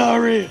Bunny's not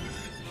real.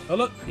 Oh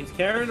look, he's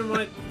carrying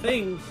my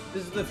thing.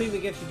 This is the thing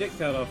that gets your dick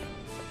cut off.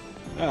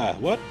 Ah,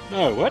 what?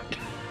 No, what?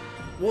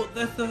 Well,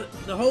 that's the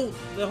whole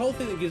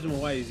thing that gives him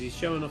away is he's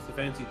showing off the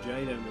fancy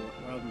jade emerald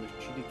rather than the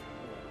shitty.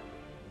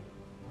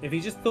 If he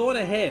just thought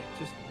ahead,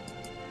 just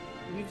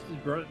used his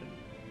brain.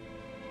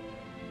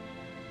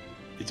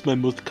 It's my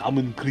most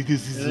common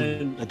criticism.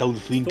 And I don't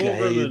think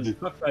Thorgrim ahead. and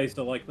Fuckface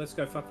are like, let's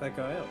go fuck that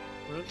guy out.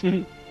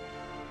 Right?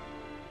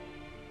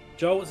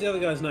 Joel, what's the other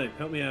guy's name?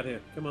 Help me out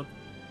here. Come on.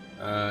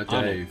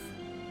 Dave.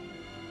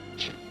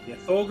 Yeah,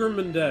 Thorgrim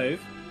and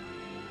Dave.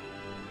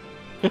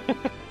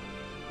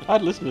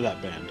 I'd listen to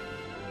that band.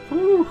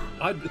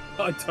 I'd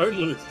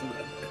totally listen to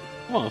that.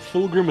 Come on,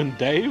 Fulgrim and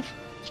Dave?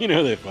 You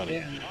know they're funny.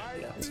 Yeah.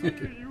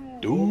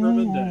 Thorgrim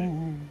and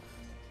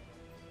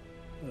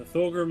Dave.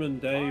 Thorgrim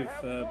and Dave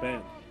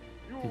band.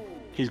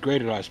 He's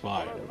great at I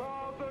Spy.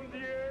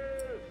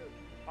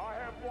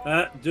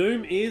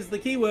 Doom is the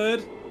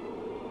keyword.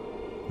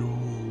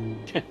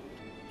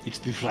 It's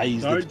the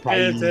phrase Don't that's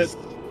praised. chant it.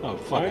 Oh,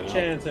 fuck Don't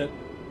chant it.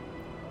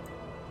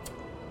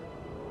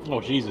 Oh,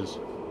 Jesus.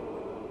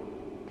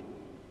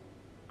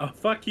 Oh,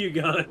 fuck you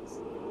guys.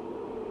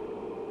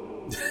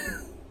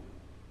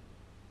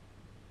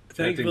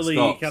 Thankfully, he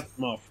stops. cut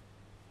them off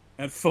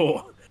at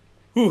 4.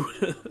 Whew.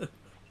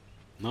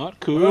 Not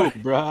cool,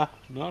 Right. bruh.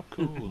 Not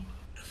cool.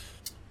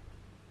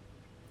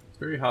 It's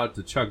very hard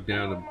to chug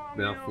down a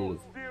mouthful of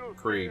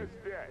cream.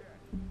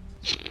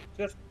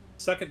 Just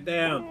suck it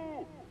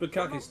down.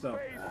 Bukkake stuff.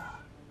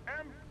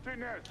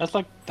 That's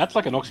like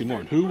an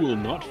oxymoron. Who will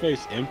not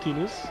face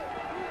emptiness?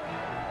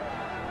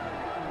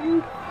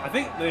 I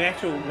think the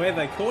actual where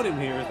they caught him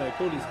here is they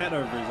pulled his hat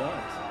over his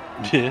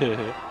eyes.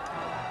 Yeah.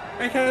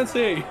 I can't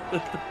see.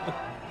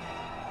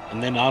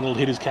 And then Arnold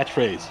hit his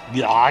catchphrase.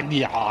 Yeah,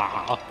 yeah.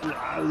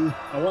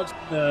 I watched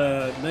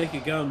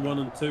Naked Gun 1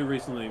 and 2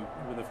 recently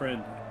with a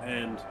friend,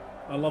 and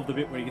I love the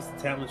bit where he gets the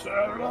towel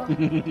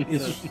and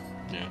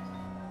Yeah.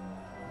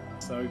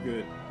 So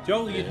good.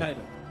 Joel, you'd Yeah. hate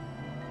it.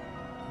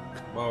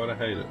 Why would I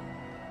hate it?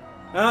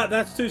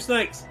 That's 2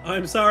 snakes.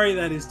 I'm sorry,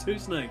 that is 2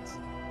 snakes.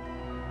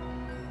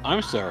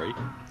 I'm sorry.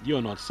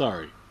 You're not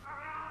sorry.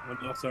 I'm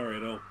not sorry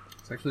at all.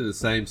 It's actually the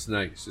same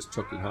snake, it's just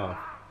chopped in half.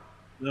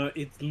 No,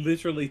 it's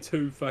literally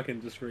 2 fucking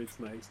discreet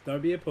snakes.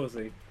 Don't be a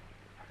pussy.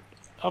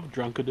 I've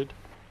drunkened it.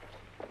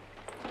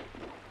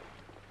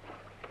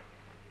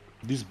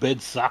 This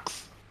bed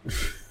sucks.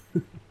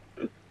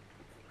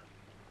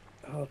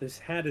 Oh, this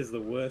hat is the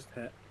worst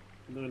hat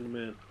known to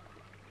man.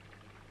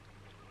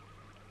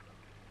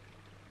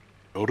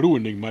 You're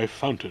ruining my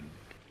fountain.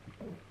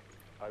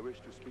 I wish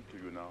to speak to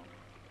you now.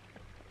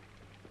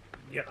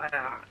 Yeah.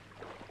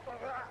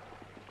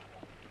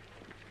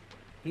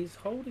 He's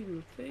holding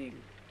the thing.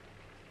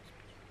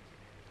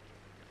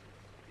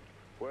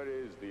 Where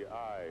is the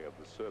eye of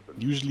the serpent?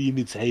 Usually in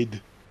its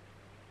head.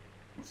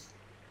 There's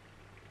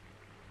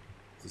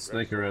a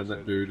snake around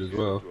that dude as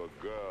well.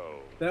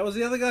 That was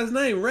the other guy's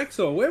name,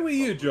 Rexor. Where were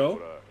you,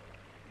 Joel?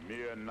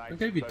 I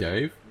gave you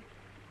Dave.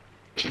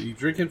 Are you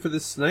drinking for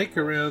this snake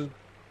around?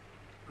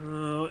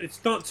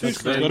 It's not two There's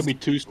snakes. got to be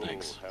two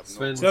snakes.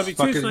 Sven's There'll be two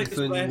fucking snakes,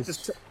 but I have things.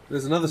 to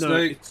There's another No,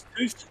 snake.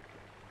 it's two.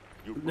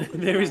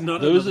 There is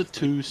not. Those another are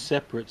two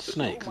separate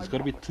snakes. There's got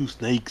to be two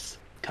snakes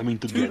coming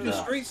two together.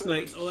 discreet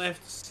snakes, or they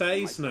have to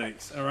say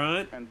snakes. All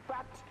right. And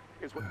that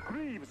is what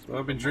grieves me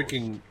I've been the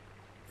drinking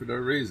for no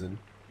reason.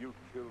 most. You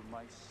killed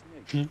my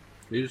snake.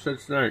 You just said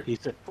snake. He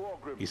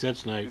said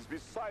snake. He's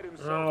beside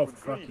himself Oh, with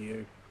fuck grief.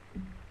 you.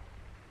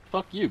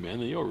 Fuck you, man.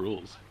 They're your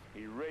rules.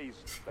 He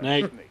raised that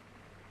Snake. snake.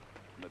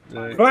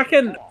 Snake.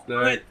 Fucking.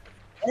 Snake.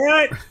 All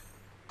right.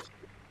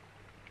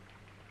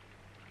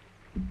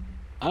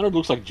 Arnold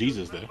looks like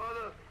Jesus there.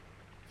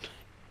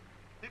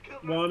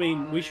 Well, I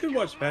mean, we should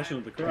watch Passion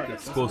of the Christ.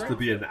 It's supposed to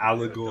be an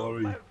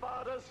allegory.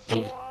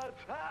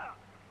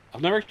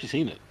 I've never actually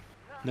seen it.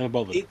 Never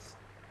bothered.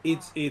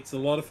 It's a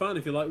lot of fun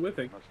if you like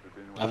whipping.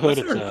 I've heard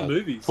I it's saw it at the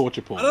movies.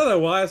 torture I porn. don't know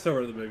why I saw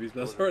it at the movies,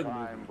 but I saw it at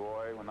the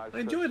movies. I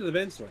enjoyed it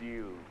immensely.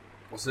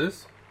 What's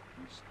this?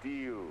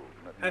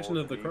 Passion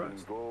of the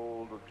Christ.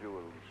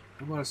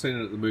 I might have seen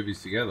it at the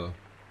movies together.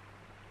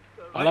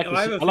 I like the,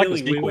 I have a I like the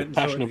feeling we sequel, went and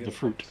saw Passion it of the together.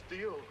 Fruit.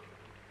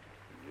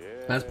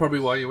 That's probably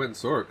why you went and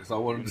saw it, because I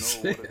wanted to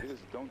see it.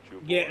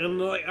 Yeah, and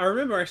like I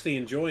remember actually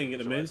enjoying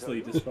it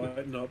immensely,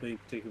 despite not being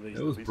particularly.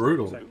 It was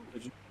brutal.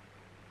 It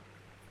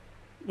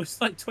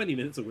was like 20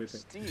 minutes of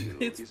whipping.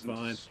 It's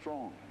fine.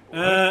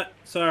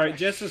 Sorry,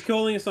 Jess is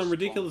calling us on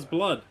ridiculous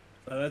blood.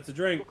 So that's a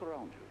drink.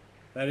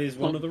 That is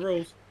one of the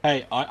rules.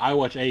 Hey, I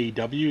watch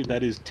AEW.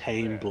 That is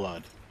tame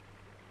blood.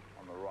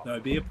 No,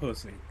 be a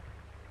pussy.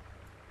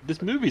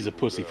 This movie's a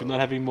pussy for not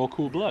having more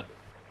cool blood.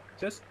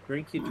 Just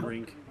drink your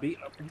drink.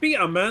 Be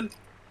a man.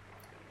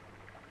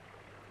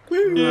 Yeah,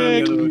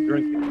 I'm gonna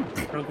drink a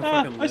fucking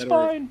that's letter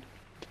fine.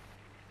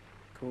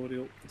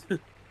 cordial.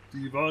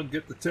 Devon,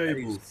 get the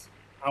tables.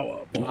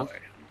 Power boy.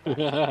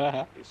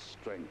 Is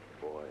strength,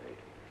 boy.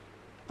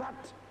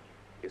 That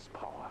is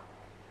power.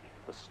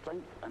 The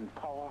strength and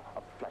power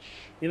of flesh.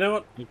 You know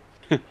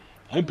what?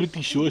 I'm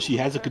pretty sure she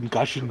has a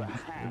concussion.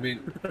 I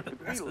mean,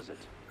 Feels it.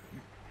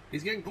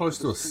 he's getting close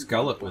to a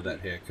skullet with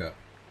that haircut.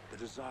 The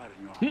desire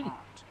in your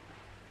heart.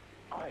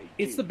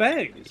 It's the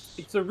bangs.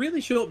 It's the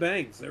really short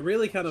bangs that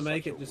really kind of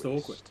make it just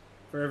awkward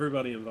for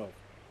everybody involved.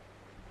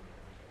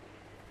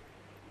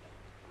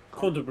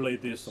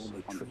 Contemplate this on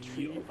the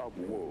tree of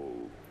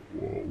woe.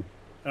 Whoa.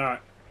 Alright.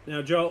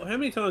 Now, Joel, how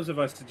many times have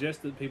I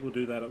suggested people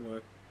do that at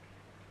work?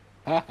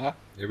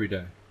 Every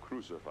day.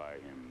 Crucify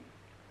him.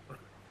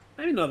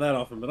 Maybe not that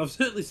often, but I've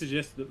certainly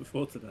suggested it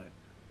before today.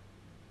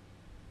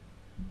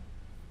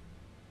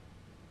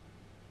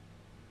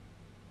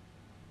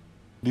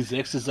 This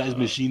exercise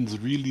machine's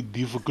really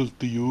difficult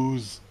to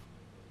use.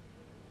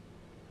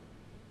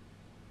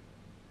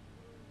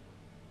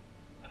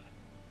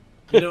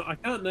 You know, I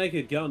can't make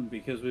a gun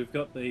because we've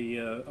got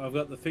the I've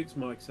got the fixed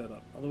mic set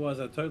up. Otherwise,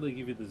 I'd totally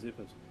give you the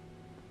zippers.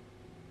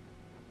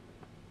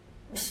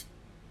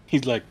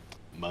 He's like,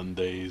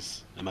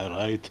 Mondays, am I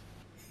right?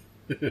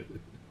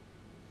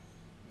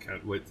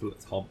 Can't wait till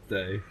it's hump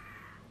day.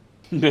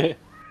 Look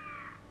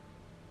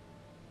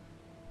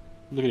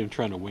at him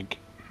trying to wink.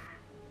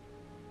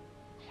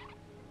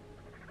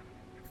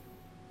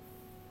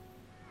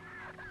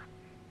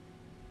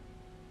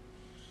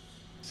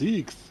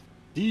 Six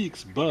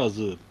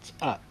buzzards.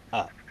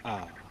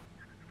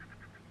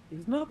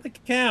 He's not the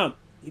count.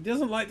 He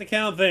doesn't like to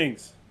count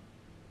things.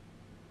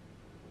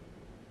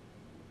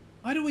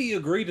 Why do we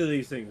agree to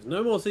these things?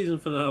 No more season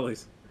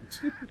finales.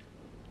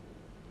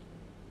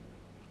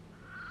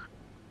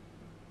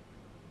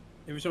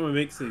 Every time I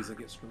mix these, I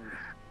get stronger.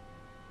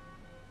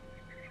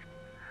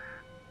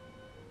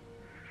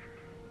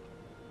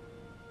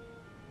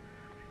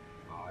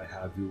 I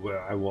have you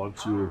where I want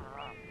you.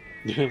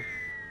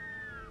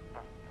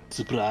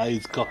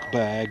 Surprise,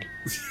 cockbag.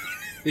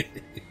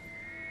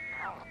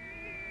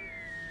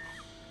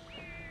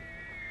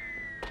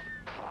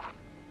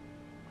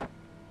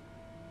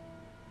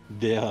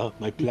 There,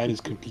 my plan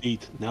is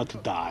complete. Now to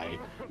die.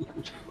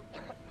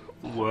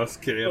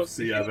 Worst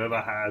KFC I've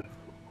ever had.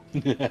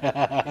 You're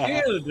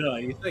gonna die.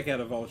 You take out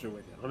a vulture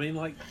with you. I mean,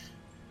 like,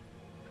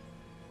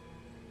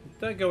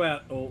 don't go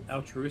out all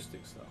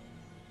altruistic stuff.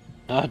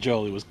 Ah,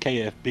 Joel, it was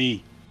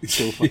KFB.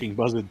 Kill fucking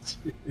buzzards.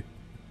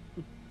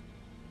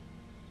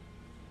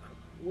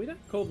 We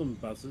don't call them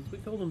buzzards. We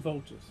call them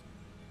vultures.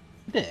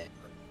 Yeah.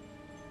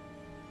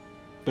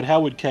 But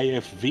how would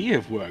KFV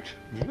have worked?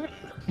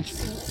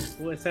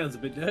 Well, it sounds a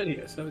bit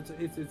dirtier, so it's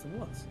a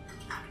what?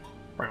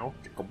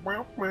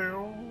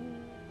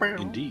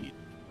 Indeed.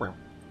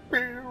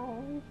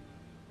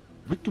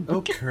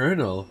 Oh,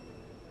 Colonel.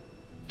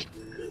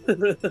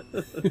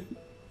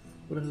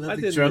 What a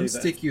lovely didn't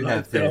drumstick need you that.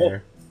 have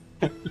there.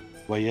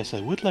 Why, yes, I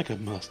would like a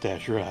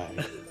mustache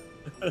ride.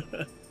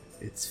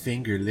 It's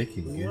finger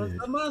licking Who wants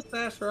good. the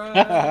mustache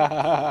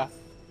ride?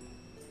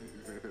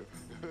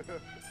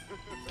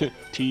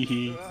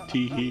 Tee-hee,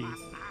 tee-hee.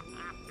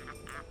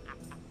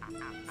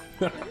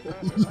 Turns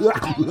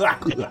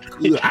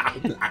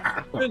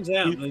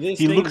out that this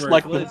He thing looks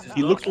like reflects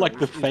he looks like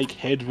the nostrils. fake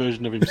head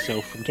version of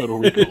himself from Total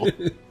Recall.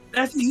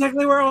 That's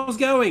exactly where I was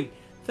going.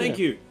 Thank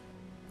you.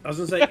 I was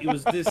going to say, it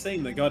was this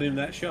scene that got him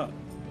that shot.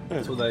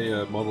 That's what they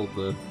modelled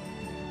the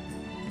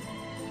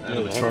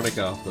animatronic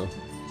after.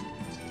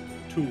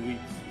 2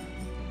 weeks.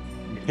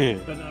 Yeah.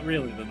 But not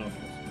really the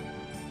nostrils.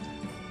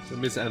 I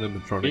miss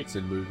animatronics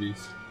in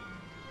movies.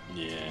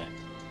 Yeah.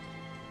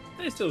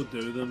 They still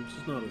do them,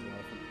 just not as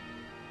often.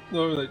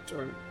 No, they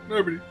don't.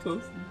 Nobody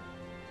does them.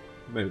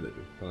 Maybe they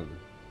do. I don't know.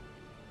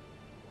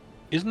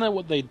 Isn't that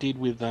what they did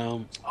with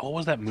what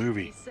was that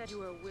movie?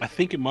 I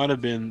think it might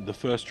have been the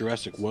first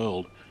Jurassic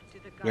World,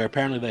 where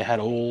apparently they had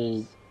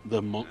all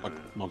the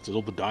monsters,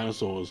 all the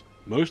dinosaurs,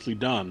 mostly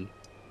done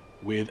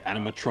with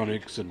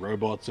animatronics and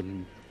robots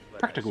and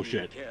practical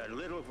shit.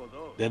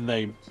 Then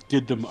they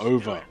did them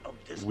over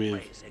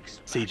with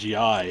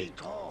CGI,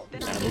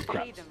 and it looked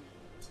crap.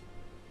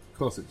 Of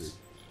course it did.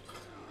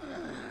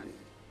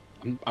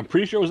 I'm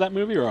pretty sure it was that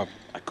movie, or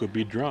I could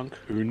be drunk.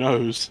 Who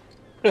knows?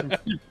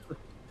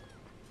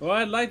 Well,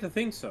 I'd like to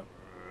think so.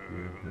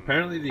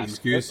 Apparently the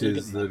excuse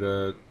is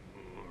that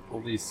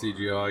all these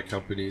CGI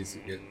companies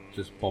get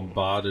just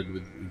bombarded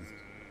with these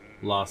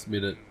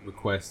last-minute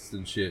requests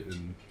and shit,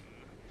 and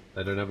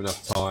they don't have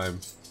enough time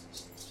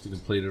to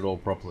complete it all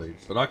properly.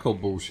 But I call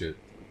bullshit.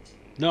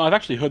 No, I've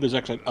actually heard there's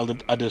actually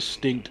a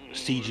distinct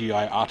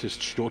CGI artist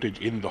shortage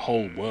in the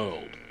whole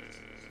world.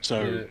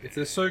 So Yeah, if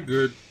they're so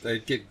good,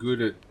 they'd get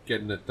good at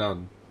getting it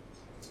done.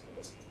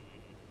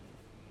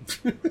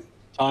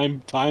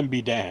 time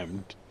be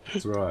damned.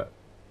 That's right.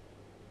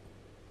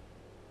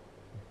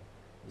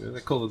 Yeah, they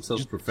call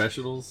themselves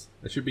professionals.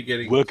 They should be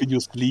getting Work in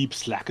your sleep, They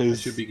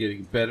slackers. should be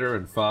getting better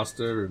and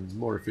faster and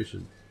more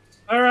efficient.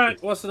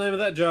 Alright, what's the name of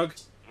that jug,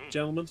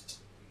 gentlemen?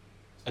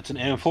 It's an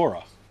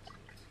amphora.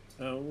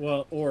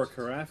 Well, or a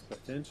carafe,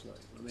 potentially.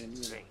 I mean,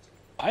 you know.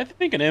 I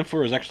think an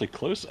amphora is actually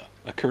closer.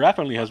 A carafe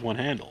only has one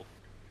handle.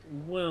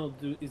 Well,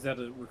 is that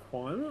a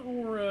requirement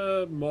or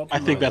a mod? I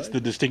think that's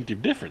the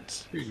distinctive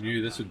difference. Who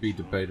knew this would be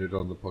debated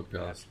on the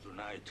podcast?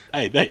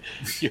 Hey,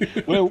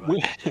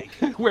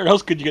 where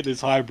else could you get this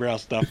highbrow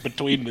stuff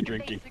between the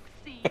drinking?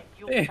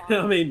 Yeah,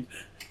 I mean,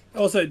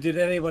 also, did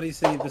anybody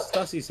see the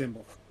Stussy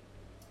symbol?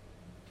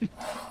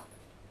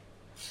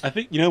 I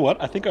think, you know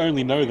what? I think I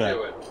only know that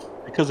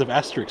because of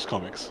Asterix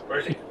comics.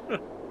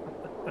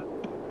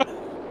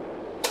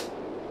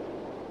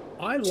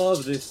 I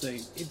love this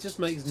scene. It just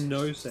makes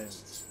no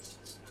sense.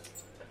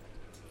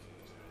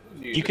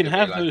 You can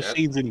have those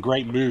scenes in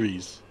great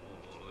movies,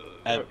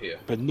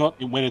 but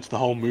not when it's the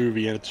whole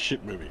movie and it's a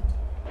shit movie.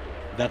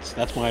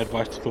 That's my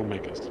advice to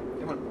filmmakers.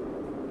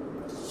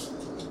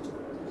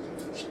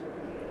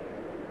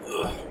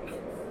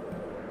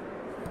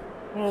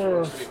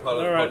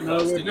 Alright, no,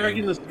 we're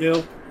breaking the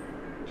seal.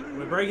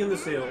 We're breaking the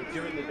seal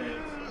during the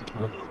dance.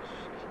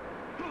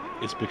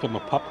 It's become a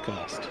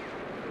popcast.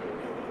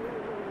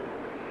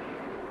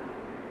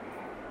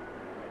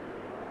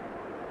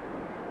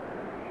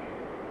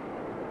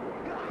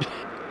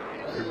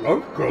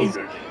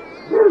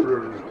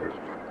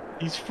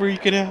 He's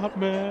freaking out,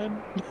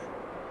 man.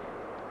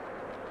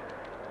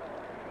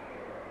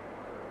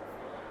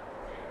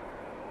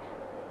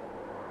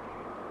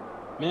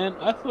 Man,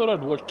 I thought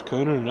I'd watched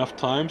Conan enough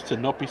times to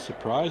not be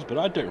surprised, but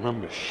I don't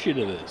remember shit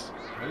of this.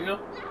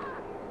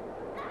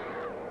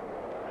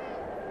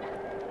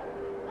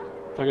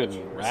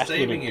 Fucking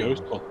wrestling a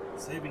ghost.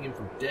 Saving him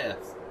from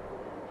death.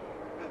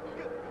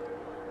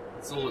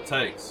 That's all it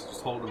takes.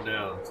 Just hold him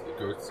down so the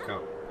ghosts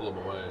can't pull him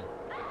away.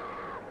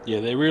 Yeah,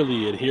 they're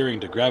really adhering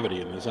to gravity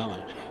in this,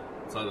 aren't they?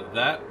 It's either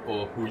that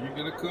or who you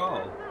gonna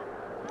call?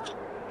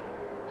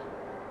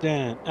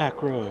 Dan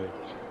Aykroyd.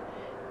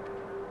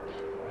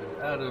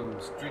 And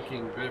Adam's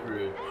drinking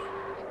beverage.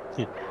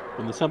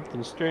 When there's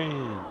something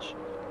strange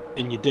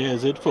in your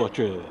desert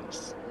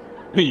fortress,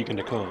 who you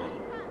gonna call?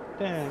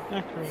 Dan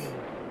Aykroyd.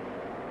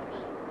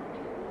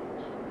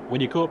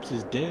 When your corpse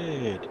is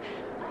dead,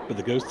 but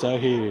the ghosts are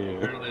here.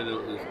 Apparently there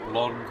was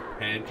blonde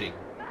panting.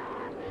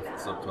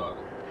 That's the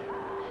subtitle.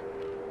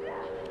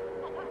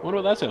 Wonder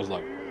what that sounds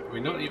like. Do we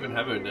not even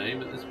have her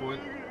name at this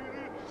point?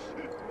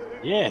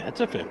 Yeah,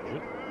 that's a fair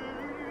point.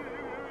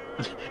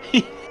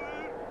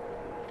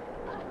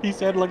 He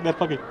sounded like that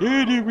fucking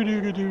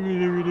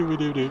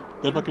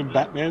that fucking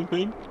Batman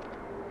thing.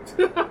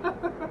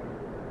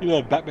 You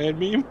know that Batman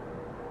meme?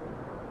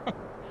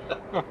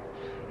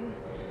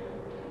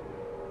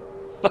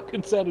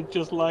 Fucking sounded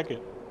just like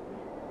it.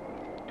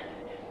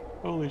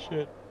 Holy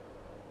shit.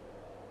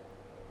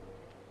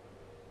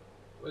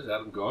 Where's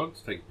Adam gone?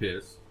 To take a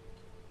piss.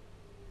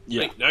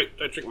 Yeah. Hey, no,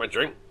 don't drink my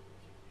drink.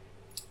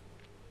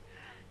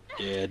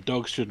 Yeah,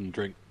 dogs shouldn't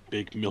drink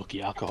big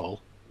milky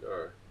alcohol.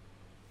 No.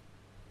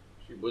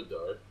 She would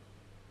though.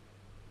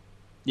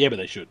 Yeah, but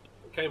they should.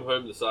 I came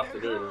home this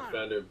afternoon and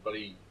found her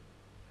buddy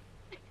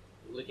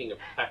licking a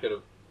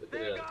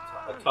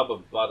tub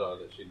of butter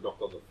that she'd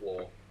knocked on the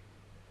floor.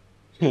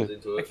 She was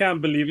into I it.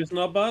 can't believe it's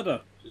not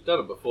butter. She's done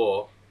it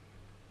before.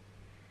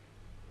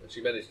 And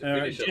she managed to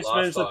finish it Just last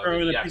managed to time. throw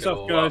in and a yak piece it off,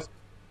 all guys. up.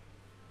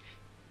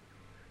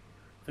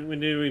 I think we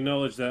need to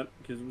acknowledge that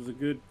because it was a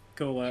good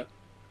call out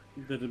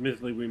that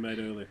admittedly we made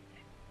earlier.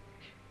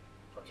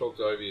 I talked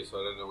over you, so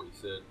I don't know what you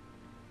said.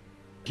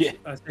 Yeah.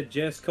 I said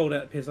Jess called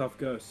out piss off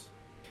ghosts.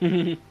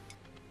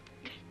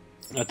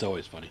 That's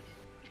always funny.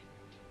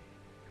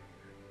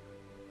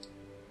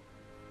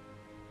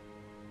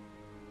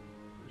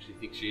 She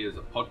thinks she is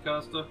a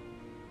podcaster.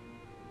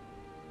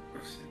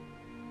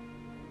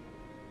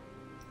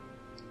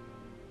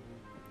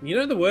 You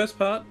know the worst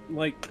part?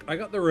 Like, I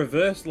got the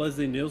reverse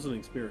Leslie Nielsen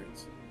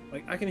experience.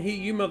 Like, I can hear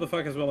you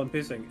motherfuckers while I'm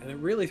pissing, and it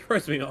really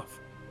throws me off.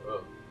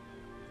 Oh.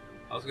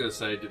 I was going to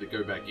say, did it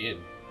go back in?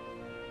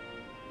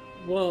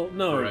 Well,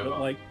 no, Forever. but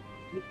like,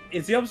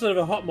 it's the opposite of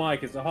a hot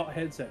mic, it's a hot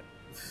headset.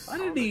 I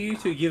don't need you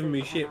two giving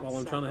me shit while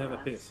I'm trying to have a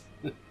piss.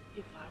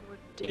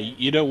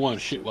 You don't want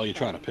shit while you're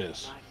trying to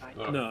piss.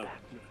 Oh. No.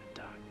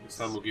 Next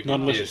time we'll give Not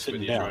you unless a you're piss when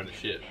sitting you're down. trying to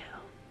shit.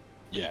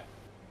 Yeah.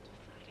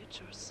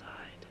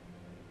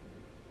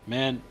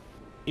 Man,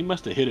 he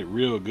must have hit it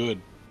real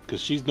good,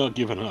 because she's not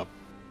giving up.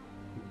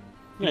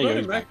 You Yeah, brought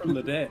he's him back from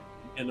the dead.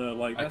 And,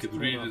 like, I that's could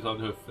read it on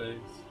her face.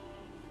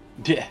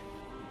 Yeah.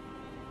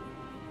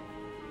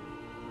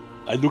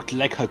 I looked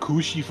like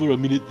Hakushi for a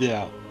minute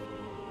there.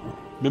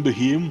 Remember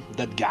him?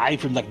 That guy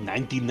from like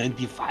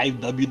 1995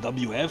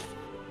 WWF?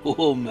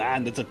 Oh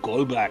man, that's a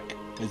callback,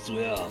 I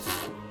swear.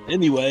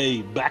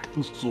 Anyway, back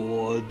to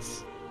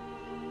swords.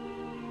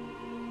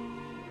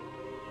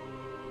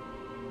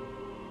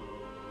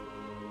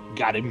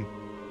 Got him.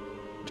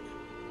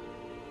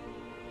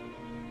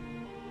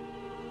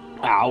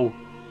 Ow.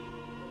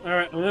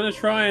 Alright, I'm gonna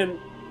try and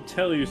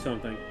tell you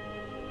something.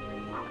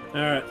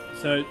 Alright,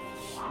 so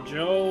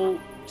Joel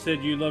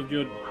said you loved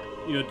your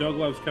dog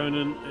loves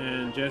Conan,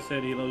 and Jess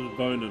said he loves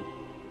boning.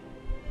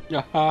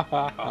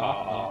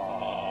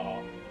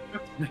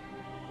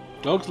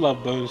 Dogs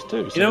love bones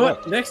too. You know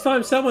what? Next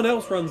time someone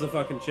else runs the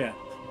fucking chat.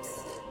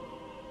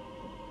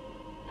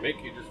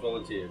 Mick, you just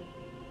volunteered.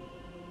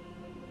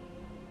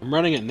 I'm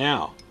running it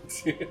now.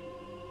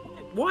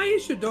 Why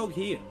is your dog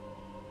here?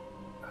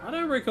 I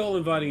don't recall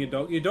inviting your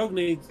dog. Your dog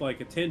needs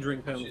like a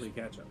 10-drink penalty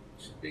catch-up.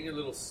 She's being a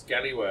little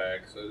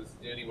scallywag, so this is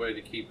the only way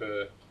to keep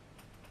her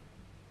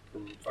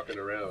from fucking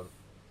around.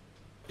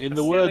 In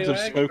the words of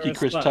scallywag or Smokey a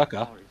Chris slut?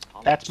 Tucker,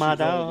 that's my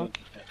dog.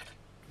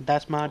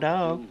 That's my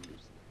dog.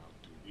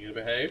 You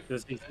gonna behave?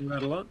 Does he say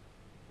that a lot?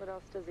 What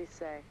else does he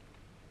say?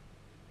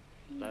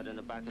 Right in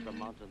the back of the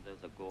mountain,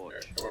 there's a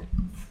gorge. Come on.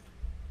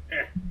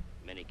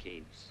 Many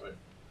caves. Right.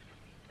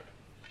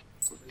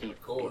 With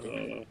deep Gorge.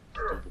 breathing,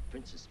 till the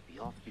princess be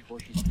off before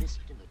she's missed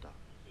in the dark.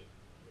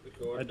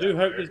 I do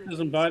hope this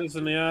doesn't bite us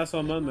in the ass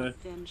on Monday.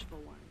 Vengeful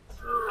ones.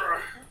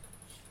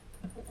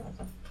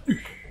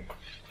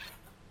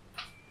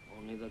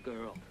 Only the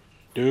girl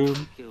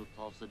Doom. killed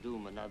Tulsa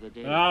Doom another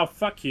day. Oh,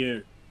 fuck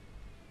you.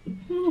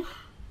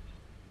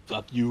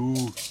 Fuck you.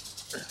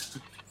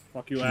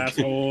 Fuck you,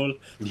 asshole.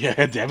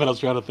 Yeah, damn it, I was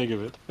trying to think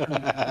of it.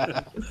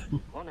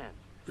 Conan.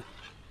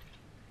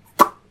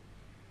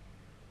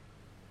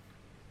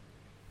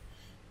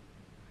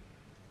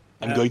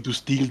 I'm going to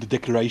steal the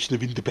Declaration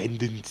of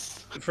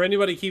Independence. For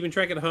anybody keeping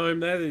track at home,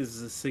 that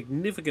is a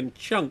significant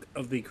chunk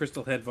of the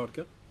Crystal Head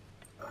vodka.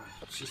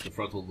 It's just the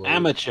frontal lobe.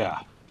 Amateur.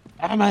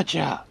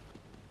 Amateur.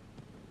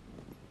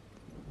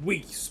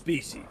 Weak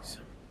species.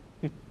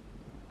 Look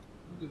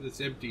at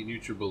this empty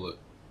NutriBullet.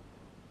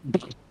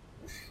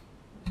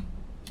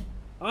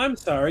 I'm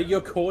sorry,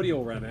 your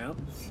cordial ran out.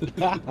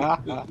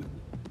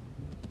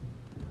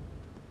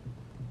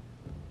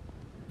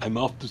 I'm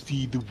off to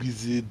see the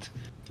wizard.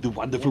 The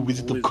wonderful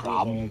wizard of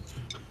Crom.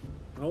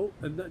 Oh,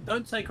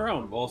 don't say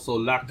Crom. I'm also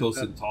lactose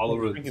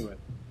intolerant.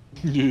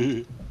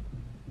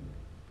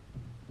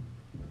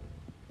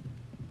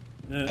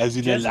 As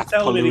in Jess a is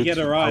telling me to lactolerant get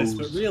her ice, house.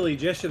 but really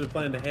Jess should have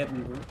planned ahead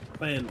and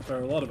planned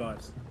for a lot of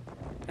ice.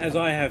 As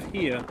I have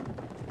here,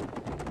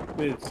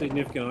 with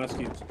significant ice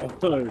cubes.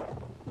 Although,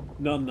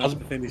 not enough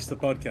to finish the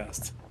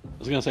podcast. I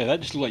was going to say, that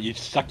just looked like you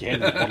stuck your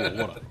hand in a bottle of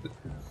water.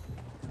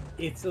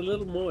 It's a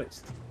little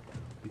moist.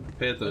 You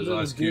prepared those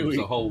little ice cubes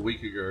gooey. a whole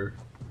week ago.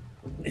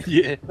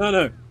 Yeah.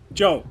 No,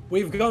 Joel,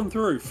 we've gone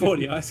through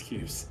 40 ice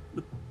cubes.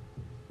 You're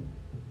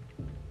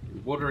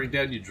watering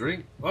down your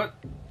drink? What?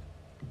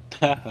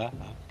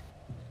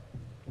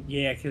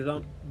 Yeah,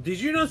 because did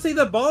you not see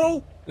the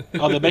bottle?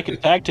 Oh, they're making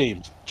tag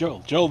teams.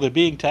 Joel, they're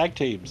being tag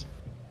teams.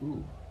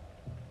 Ooh.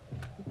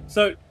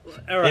 So,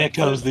 all right. Here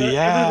comes the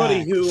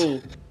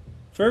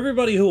for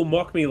everybody who will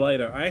mock me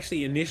later, I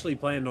actually initially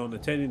planned on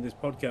attending this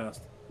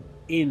podcast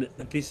in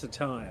this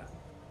attire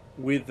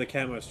with the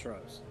camo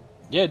stripes.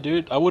 Yeah,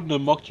 dude, I wouldn't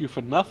have mocked you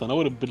for nothing. I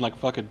would have been like,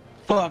 fucking,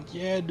 fuck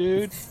yeah,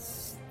 dude.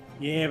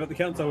 Yeah, but the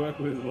cunts I work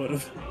with would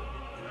have.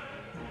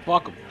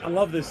 Fuck 'em. I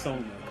love this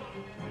song,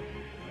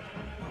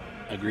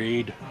 though.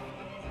 Agreed.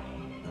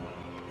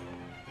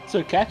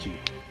 So catchy.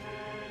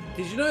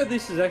 Did you know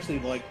this is actually,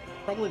 like,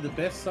 probably the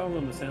best song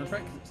on the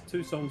soundtrack? It's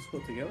two songs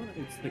put together.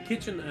 It's the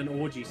kitchen and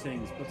orgy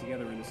scenes put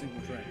together in a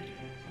single track.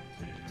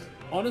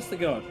 Honest to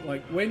God,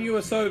 like, when you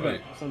were sober,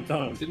 Wait,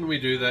 sometimes. Didn't we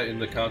do that in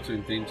the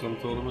cartoon theme song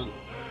tournament?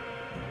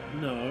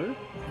 No.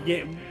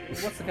 Yeah,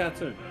 what's the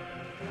cartoon?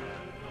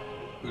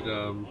 With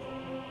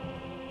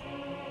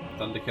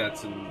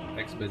Thundercats and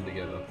X-Men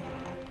together.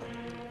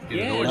 In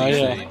an orgy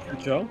scene.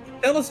 Joel.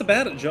 Tell us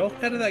about it, Joel.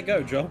 How did that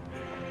go, Joel?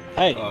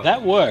 Hey,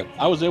 that worked.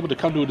 I was able to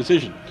come to a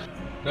decision.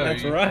 No,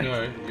 That's right.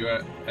 No, you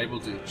are able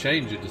to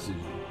change your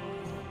decision.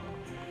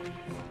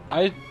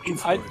 I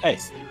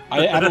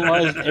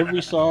analyzed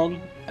every song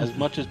as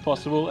much as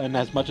possible and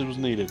as much as was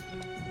needed.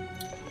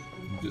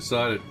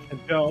 Decided.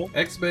 Joel.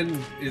 X-Men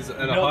is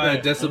at a Not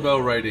higher there.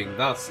 decibel rating,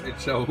 thus it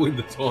shall win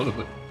the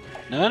tournament.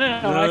 No,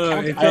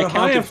 It's got a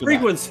higher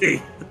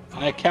frequency.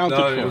 I accounted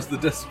No, for it was the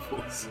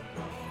decibels.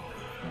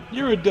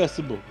 You're a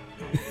decibel.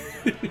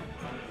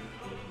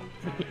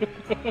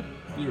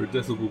 You're a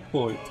decibel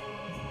point.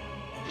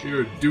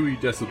 You're a Dewey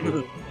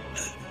decibel.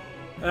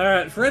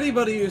 Alright, for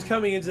anybody who's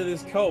coming into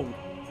this cold,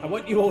 I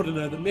want you all to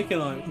know that Mick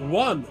and I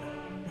won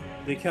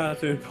the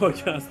cartoon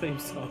podcast theme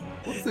song.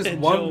 What's this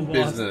And Joel one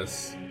lost.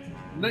 business?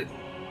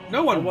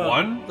 No one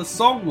won. The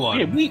song won.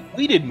 Yeah,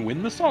 we didn't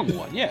win. The song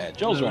won. Yeah,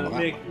 Joel's right on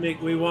that.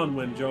 Mick, we won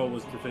when Joel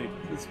was defeated.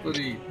 This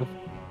bloody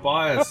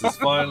bias is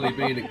finally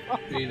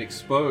being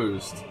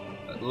exposed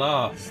at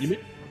last.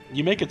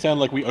 You make it sound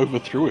like we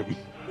overthrew him.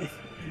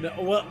 No,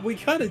 well, we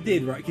kind of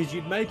did, right? Because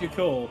you'd made your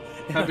call.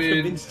 And I Come in,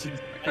 convinced you to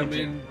come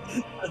change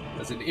in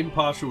as an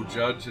impartial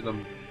judge, and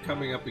I'm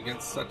coming up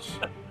against such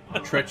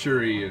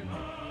treachery and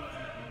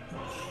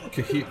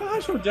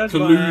Impartial judge by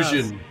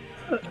collusion.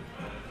 us.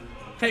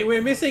 Hey,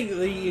 we're missing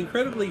the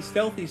incredibly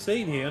stealthy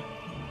scene here,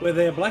 where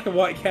their black and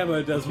white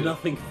camo does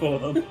nothing for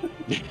them.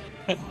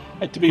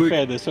 To be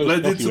fair, they're so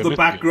Blend stealthy, into we're the missing it.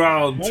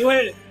 background.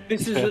 Wait,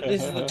 this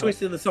is the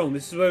twist in the song.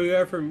 This is where we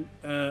go from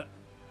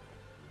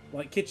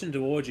like kitchen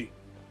to orgy.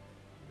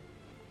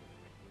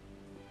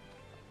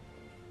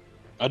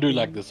 I do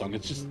like this song.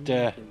 It's just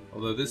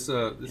Although this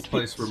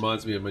place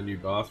reminds me of my new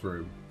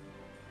bathroom.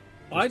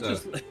 I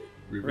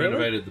we Really?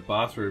 renovated the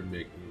bathroom,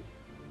 Nick.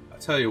 I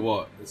tell you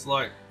what, it's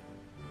like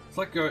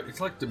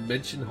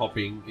dimension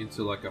hopping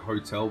into like a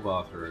hotel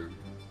bathroom.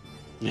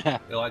 Yeah.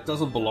 It like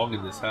doesn't belong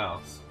in this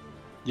house.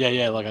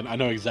 Yeah, like I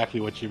know exactly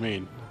what you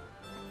mean.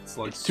 It's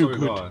like It's too so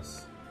good.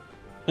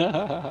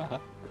 nice.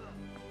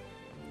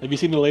 Have you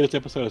seen the latest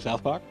episode of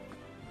South Park?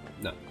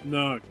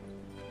 No.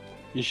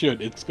 You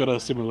should. It's got a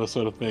similar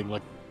sort of thing.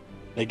 Like,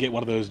 they get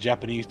one of those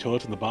Japanese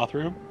toilets in the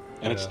bathroom,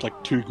 and it's Yeah.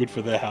 like too good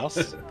for their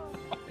house.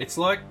 It's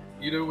like,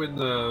 you know, when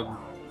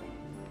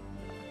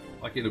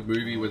like in a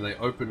movie when they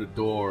open a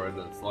door and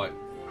it's like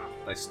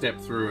they step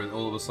through and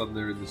all of a sudden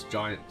they're in this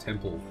giant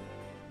temple.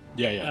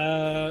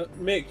 Yeah.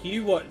 Mick,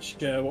 you watch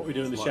What We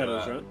Do in the It's like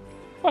Shadows, that. right?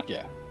 Fuck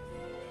yeah.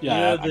 You Yeah.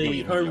 know I know the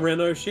you home know.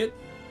 reno shit?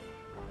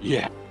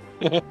 Yeah.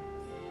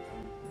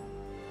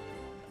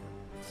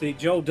 See,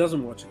 Joel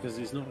doesn't watch it because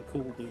he's not a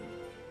cool dude.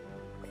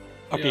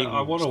 Fucking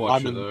I wanna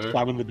watch it, Simon, though.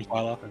 Simon the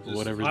Defiler, I or just-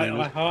 whatever his name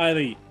I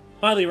is.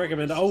 highly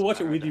recommend it. I'll watch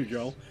it with you,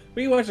 Joel.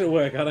 We watch it at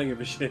work. I don't give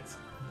a shit.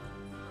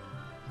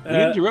 We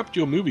interrupt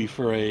your movie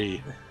for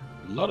a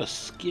lot of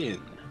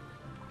skin.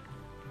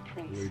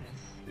 You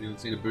haven't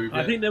seen a boob I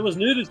yet? think there was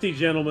nudity,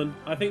 gentlemen.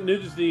 I think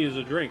nudity is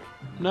a drink.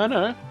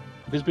 No.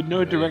 There's been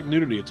no direct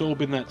nudity. It's all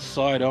been that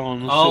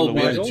side-on. I'll be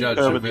silhouette the judge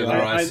over of the whether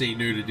eye. I see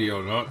nudity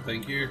or not,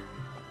 thank you.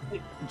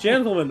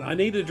 Gentlemen, I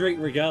need a drink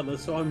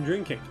regardless, so I'm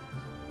drinking.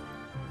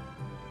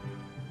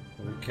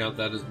 I don't count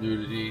that as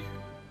nudity.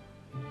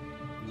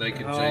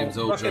 Naked Oh, James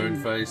Earl fucking-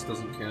 Jones face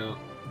doesn't count.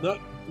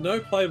 No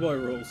Playboy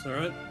rules,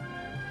 alright?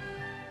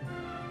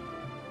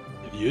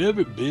 Have you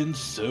ever been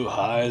so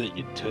high that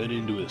you turn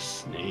into a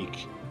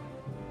snake?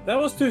 That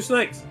was two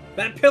snakes.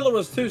 That pillar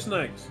was two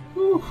snakes.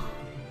 Whew.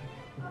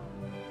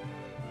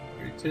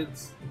 Your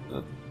tits.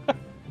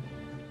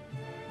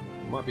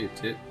 Might be a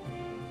tit.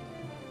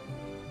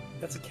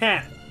 That's a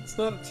cat. It's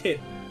not a tit.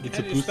 It's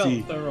How a do you spell pussy.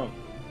 it so wrong?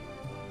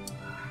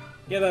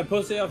 Get that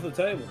pussy off the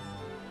table.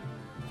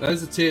 That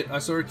is a tit. I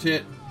saw a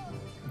tit.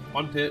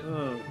 One tit.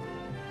 Oh.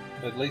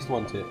 At least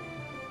one tit.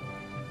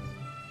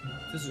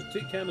 Does a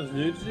tit count as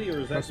nudity, or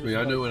is that Trust just me,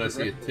 I know like when I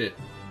see a direct- tit.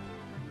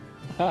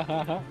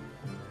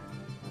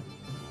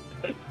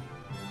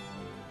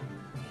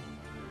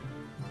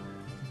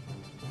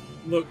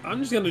 Look, I'm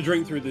just going to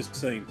drink through this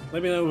scene.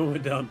 Let me know when we're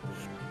done.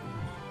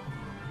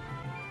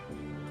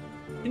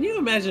 Can you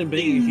imagine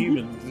being a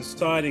human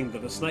deciding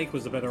that a snake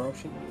was the better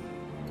option?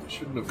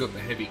 Shouldn't have got the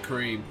heavy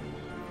cream.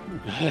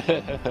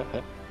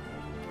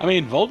 I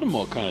mean,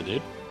 Voldemort kind of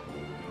did.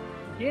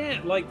 Yeah,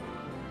 like,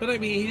 but I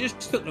mean, he just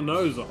took the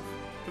nose off.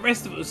 The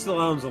rest of it was still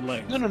arms and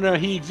legs. No.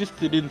 He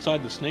existed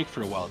inside the snake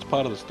for a while. It's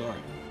part of the story.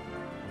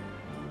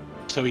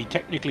 So he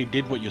technically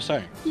did what you're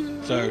saying.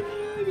 So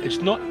it's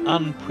not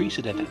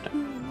unprecedented.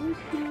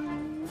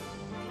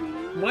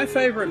 My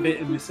favourite bit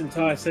in this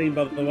entire scene,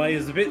 by the way,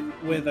 is the bit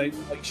where they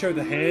like show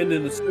the hand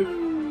in the scoop.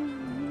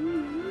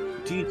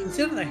 Do you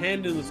consider the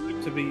hand in the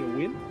scoop to be a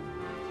win?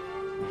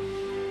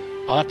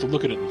 I'll have to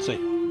look at it and see.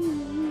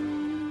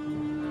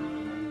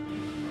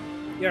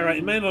 Yeah, right.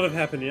 It may not have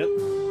happened yet.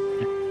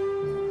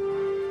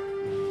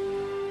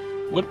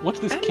 What's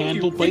this How did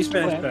candle you based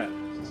pitch match plan?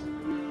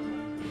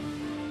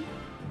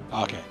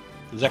 that? Okay,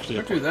 there's actually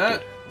Don't do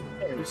that.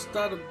 You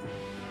started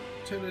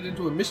turn it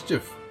into a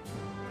mischief.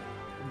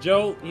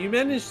 Joel, you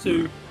managed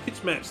to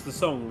pitch match the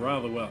song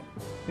rather well.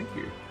 Thank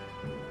you.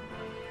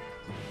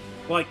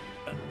 Like,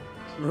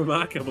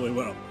 remarkably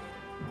well.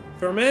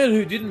 For a man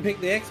who didn't pick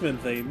the X-Men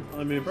theme,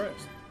 I'm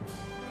impressed.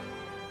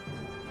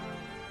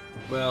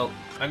 Well,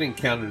 I didn't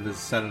count it as a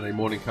Saturday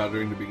morning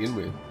cartoon to begin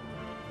with.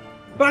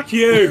 Fuck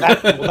you!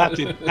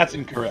 That's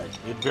incorrect.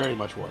 It very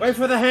much was. Wait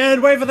for the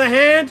hand! Wait for the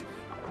hand!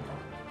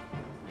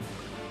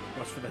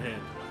 Watch for the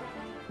hand.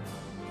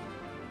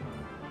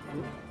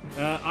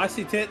 I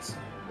see tits.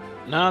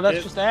 No, that's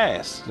Tits. just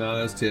ass. No,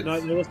 that's tits. No,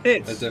 there was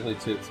tits. That's definitely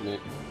tits, Mick.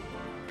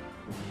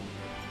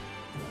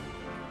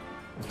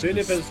 Two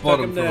nippers, Spot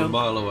tuck them them from a down.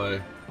 mile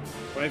away.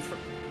 Wait for...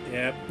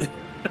 Yeah.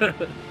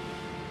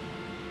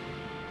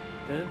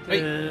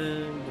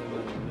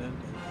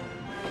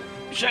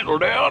 Settle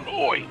down,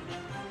 oi!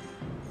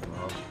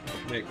 Oh,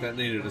 Mick, that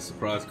needed a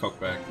surprise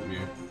cockback from you.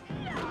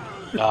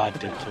 Ah, I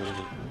did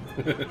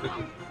totally.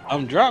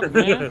 I'm drunk,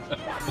 man.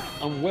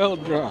 I'm well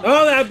drunk.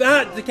 Oh,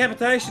 that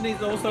decapitation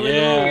is also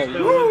Yeah. in the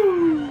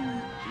rules.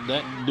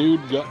 That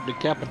dude got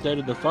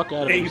decapitated the fuck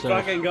out of He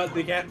himself. fucking got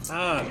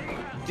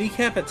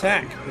Decap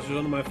Attack, which is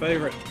one of my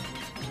favourite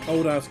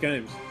old ass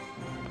games.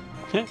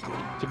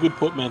 It's a good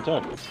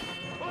portmanteau.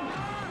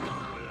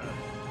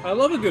 I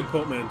love a good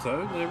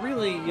portmanteau. They're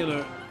really,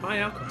 high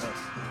alcohol.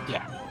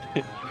 Yeah.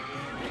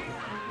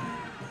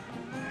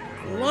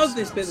 I love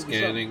this bit of the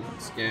song. Scanning,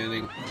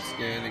 scanning,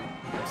 scanning,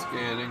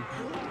 scanning.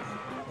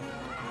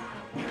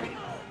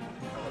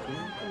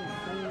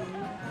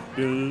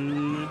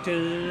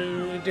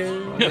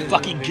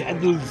 Fucking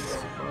candles.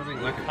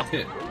 Surprising lack of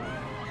tit.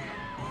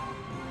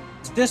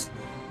 Just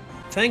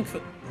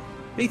thankful.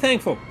 Be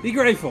thankful. Be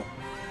grateful.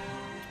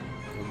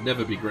 I'll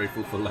never be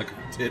grateful for lack of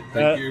tit,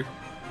 thank you.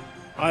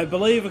 I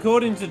believe,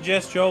 according to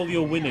Jess Joel,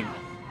 you're winning.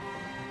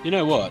 You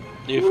know what?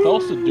 If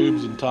Thulsa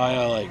Doom's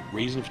entire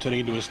reason for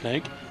turning into a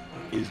snake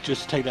is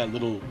just to take that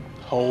little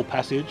whole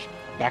passage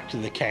back to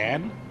the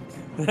can.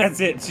 That's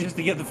it. It's just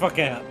to get the fuck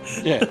out.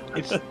 Yeah,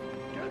 it's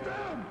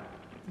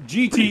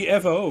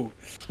GTFO.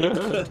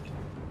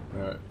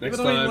 Alright, next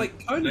but I mean, time,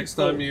 like, Conan next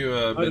time Doyle- you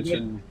I'd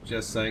mention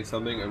Jess saying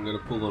something, I'm going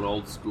to pull an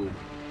old school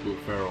Will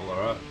Ferrell,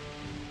 alright?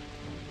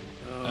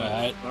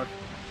 Alright.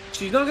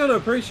 She's not going to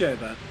appreciate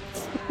that.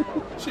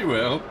 She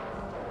will.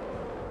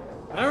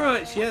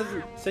 Alright, she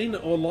hasn't seen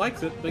it or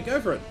likes it, but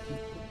go for it.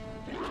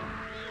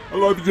 I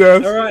love you,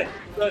 Jess. Alright,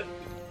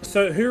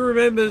 so who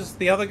remembers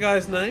the other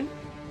guy's name?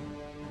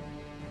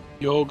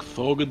 Jorg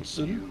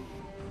Thorgensson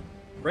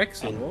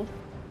Rexor.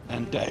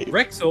 and Dave.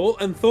 Rexor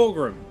and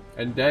Thorgrim.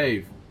 And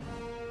Dave.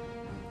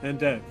 And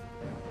Dave.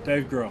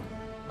 Dave Grohl.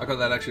 I got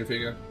that action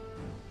figure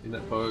in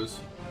that pose.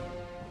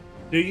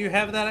 Do you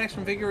have that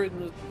action figure in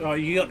the... Oh,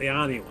 you got the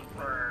Arnie one.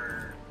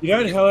 You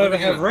don't, however,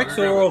 have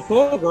Rexor or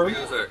Thorgrim.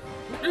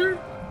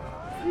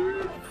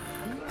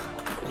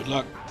 Good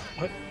luck.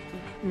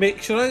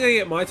 Mick, should I go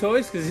get my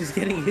toys? Because he's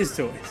getting his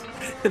toys.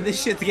 And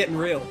this shit's getting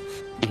real.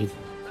 If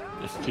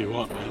you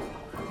want, man.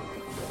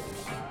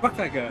 Fuck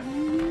that guy.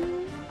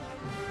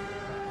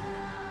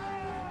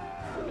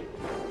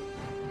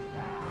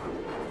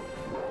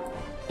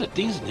 A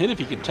decent hit if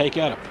you can take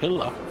out a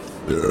pillar.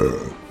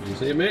 You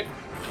see it, Mick?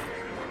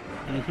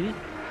 Mm-hmm.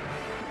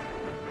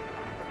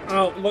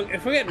 Oh, look,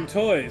 if we're getting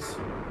toys,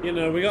 we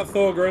got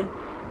Thorgrim.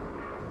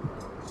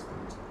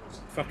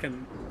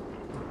 Fucking...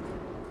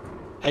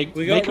 Hey,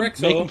 We got make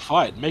Rexor. them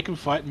fight. Make them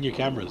fight in your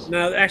cameras.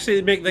 No,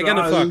 actually, Mick, they're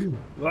gonna fuck.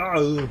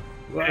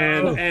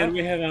 And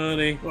we have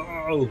Arnie.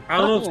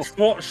 Arnold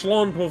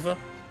Schlonpuffer.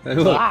 Hey,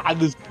 look.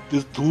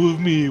 There's two of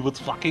me. What's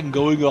fucking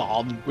going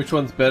on? Which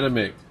one's better,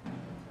 Mick?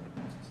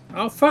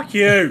 Oh, fuck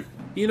you!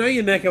 You know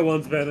your NECA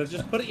one's better.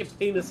 Just put your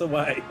penis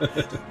away.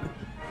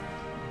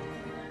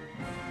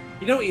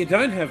 You know what you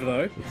don't have,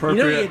 though? You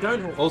know what you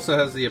don't have? Also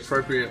has the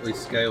appropriately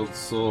scaled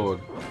sword.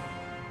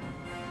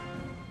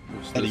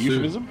 Which That a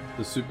euphemism?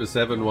 The Super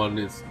 7 one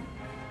is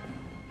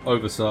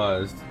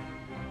oversized.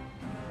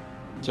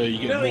 So you You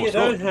get know what more you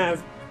sword. don't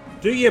have?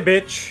 Do you,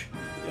 bitch?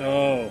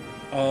 Oh.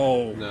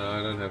 No,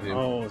 I don't have him.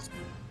 Oh.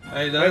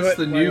 Hey, that's Wait,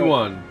 the wait, new wait.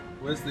 one.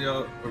 Where's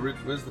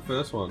the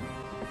first one?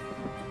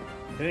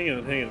 Hang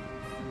on.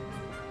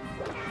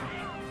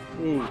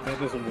 Ooh, that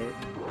doesn't work.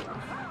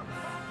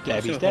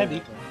 Stabby,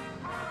 stabby.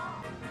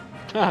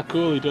 Ah,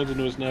 cool. He turns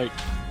into a snake.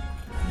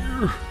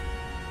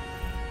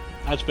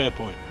 That's fair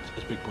points.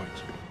 That's big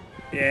points.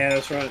 Yeah,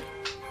 that's right.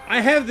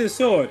 I have this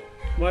sword.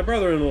 My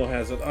brother-in-law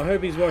has it. I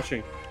hope he's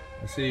watching.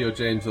 I see you're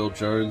James Earl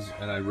Jones,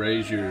 and I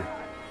raise you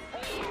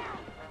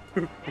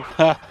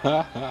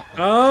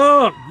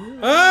Oh,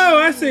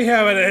 I see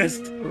how it is.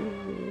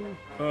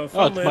 Well,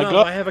 funnily my enough,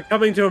 God. I have a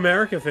Coming to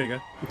America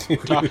figure.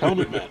 Dark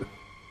Helmet Man.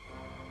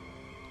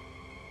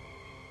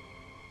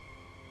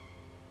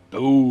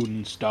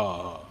 Lone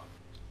Star.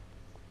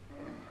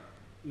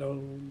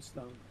 Lone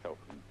Star. Help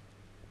him.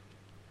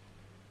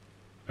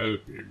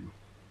 Help him.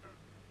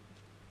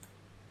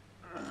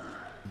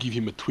 Give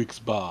him a Twix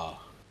bar.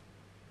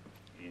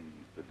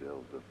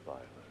 Infidels of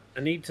violence.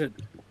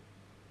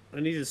 I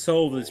need to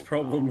solve this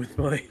problem with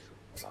my.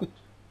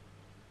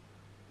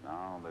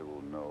 Now they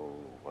will know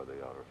why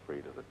they are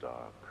afraid of the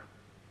dark.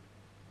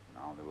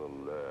 Now they will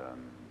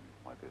learn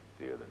why they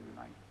fear the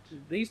night.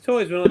 These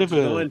toys were not Bit of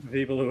a- designed for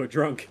people who are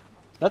drunk.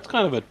 That's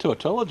kind of a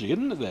tautology,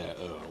 isn't it there,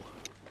 Earl?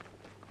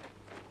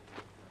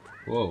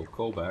 Whoa,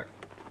 callback.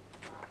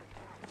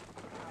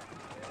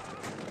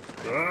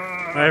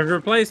 I've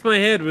replaced my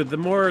head with the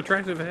more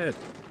attractive head.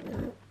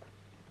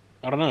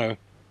 I don't know.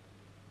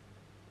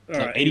 It's like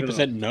Alright, even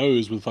 80%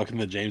 nose with fucking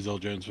the James L.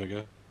 Jones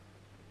figure.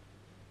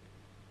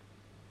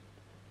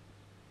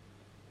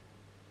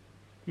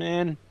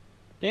 Man,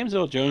 James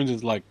L. Jones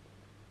is like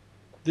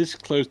this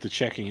close to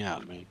checking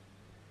out, man.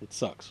 It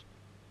sucks.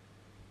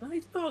 No,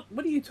 he's not.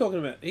 What are you talking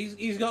about?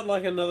 He's got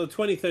like another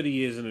 20, 30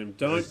 years in him.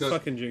 Don't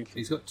fucking jinx.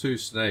 He's got 2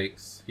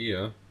 snakes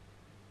here.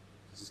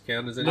 Does this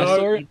count as No.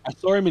 anything? I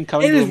saw him in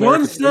Coming It to is America.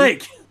 one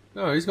snake.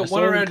 No, he's I got saw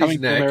one him around his Coming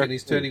to neck America and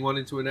he's turning one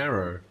into an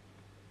arrow.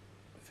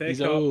 Fair He's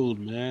cop. old,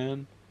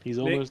 man. He's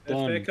Nick, almost that's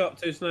fair done.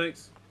 cop. 2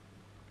 snakes.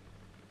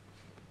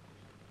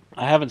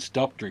 I haven't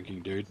stopped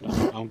drinking, dude.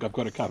 I've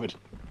got it covered.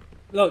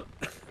 Look,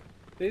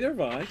 neither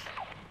have I.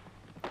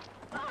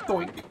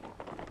 Doink.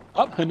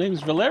 Oh, her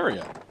name's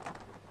Valeria.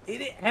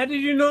 How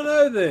did you not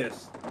know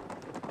this?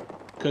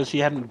 Because she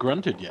hadn't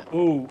grunted yet.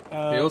 Oh,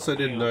 He also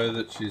didn't know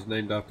that she's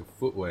named after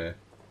footwear.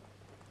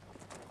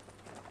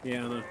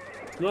 Yeah, I know.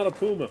 It's not a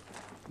puma.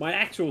 My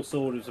actual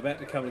sword is about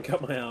to come and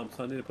cut my arm,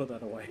 so I need to put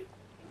that away.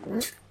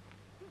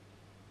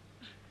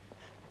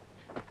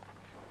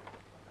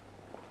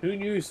 Who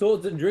knew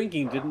swords and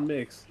drinking didn't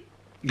mix?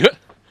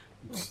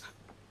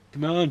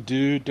 Come on,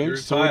 dude. Don't Your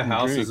sword entire and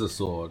house drink. is a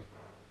sword.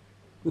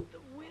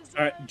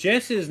 Alright,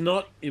 Jess is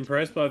not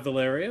impressed by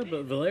Valeria,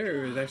 but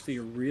Valeria is actually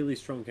a really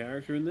strong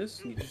character in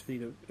this. You just need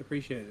to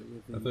appreciate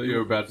it. I thought you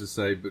were about to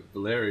say, but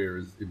Valeria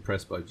is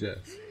impressed by Jess.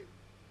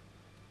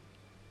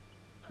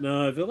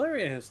 No,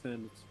 Valeria has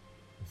standards.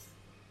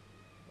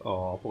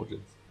 Oh, poor Jess.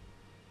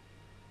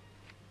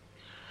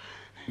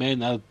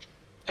 Man, our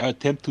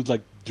attempt to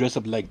like dress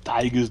up like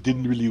tigers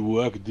didn't really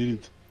work, did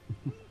it?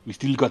 We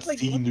still got Like,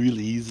 seen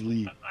really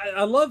easily.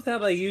 I loved how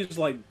they used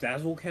like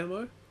dazzle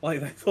camo. Like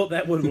they thought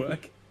that would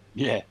work.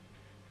 Yeah.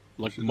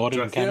 Like modern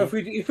dress- You know,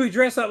 camo. if we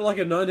dress up like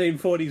a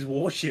 1940s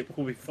warship,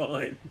 we'll be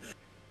fine.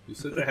 You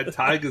said they had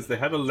tigers, they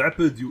had a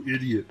leopard, you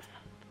idiot.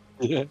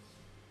 Yeah.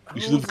 We Oh,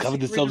 should have it's a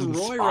covered Sigrid ourselves in and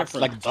Roy spots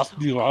like reference.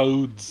 Dusty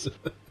Rhodes.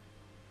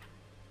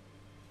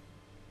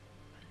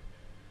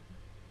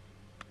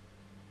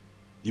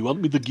 You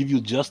want me to give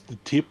you just the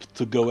tip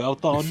to go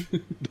out on?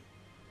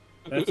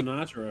 That's an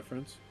Archer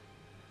reference.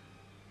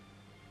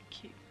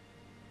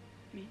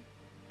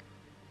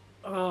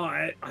 Oh,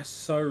 I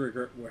so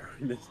regret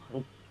wearing this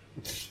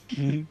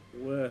one.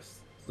 Worst.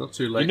 It's not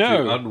too late You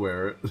know- to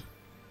unwear it.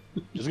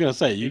 Just gonna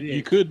say, It you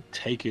is. could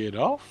take it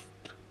off.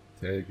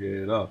 Take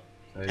it off.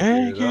 Take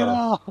it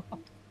off.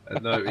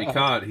 No, he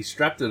can't. He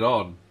strapped it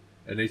on,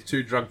 and he's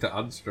too drunk to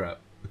unstrap.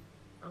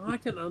 I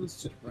can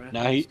unstrap.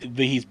 Now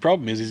his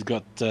problem is he's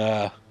got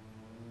I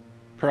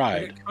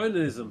pride. get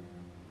Conanism.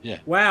 Yeah.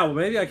 Wow,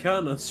 maybe I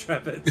can't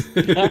unstrap it.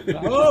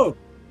 Oh!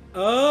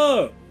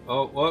 Oh!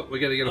 Oh, what? We're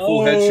gonna get a full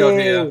headshot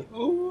here.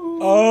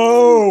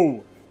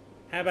 Oh!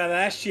 How about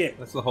that shit?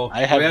 That's the whole.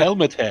 I have do we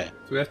helmet hair.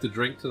 Do we have to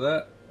drink to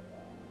that?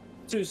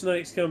 2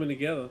 snakes coming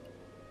together.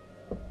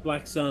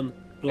 Black sun,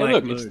 Hey, black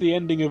look, moon. it's the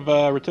ending of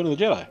Return of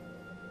the Jedi.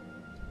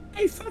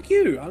 Hey, fuck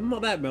you! I'm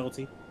not that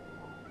melty.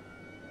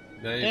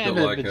 Now you've Yeah, got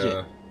but like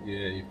legit.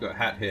 you've got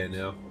hat hair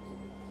now.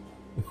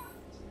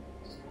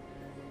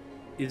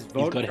 Is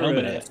got vodka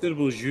helmet a hair.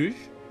 suitable zhuzh?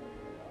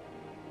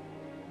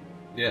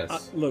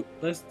 Yes. Look,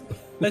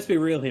 let's be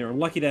real here. I'm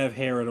lucky to have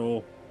hair at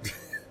all.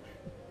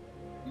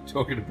 You're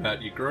talking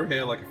about you grow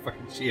hair like a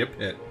fucking chia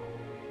pet.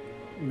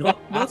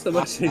 Not so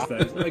much these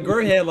days. I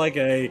grow hair like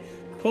a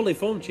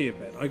polyform chia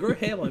pet. I grow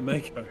hair like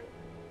Mako.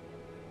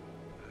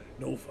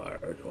 No fire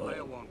at all.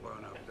 Fire won't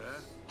burn up there.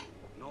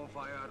 No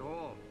fire at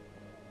all.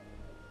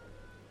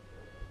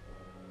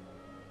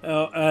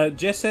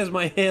 Jess says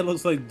my hair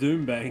looks like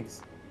Doom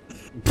Bangs.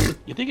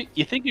 You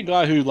think a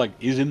guy who like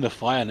is in the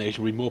Fire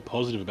Nation would be more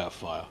positive about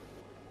fire?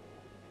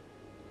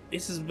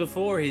 This is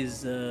before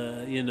his,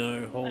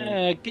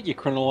 whole Get your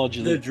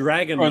chronology. the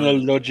dragon.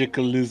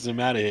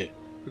 Chronologicalism out of here.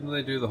 Couldn't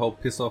they do the whole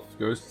piss off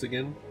ghosts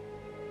again?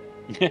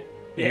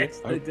 Yes,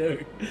 they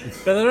do,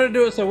 but they don't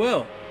do it so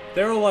well.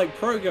 They're all like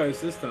pro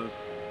ghosts this time.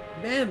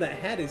 Man, that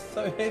hat is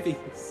so heavy.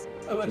 It's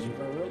so much of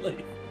a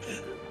relief.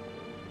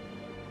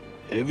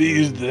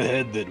 Heavy is the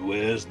head that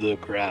wears the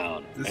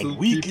crown, This'll and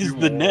weak keep is you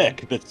the warm.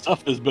 neck that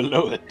suffers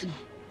below it.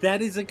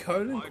 That is a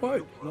Conan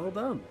quote. Well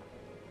done.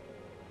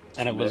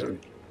 And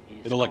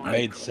it all like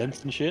made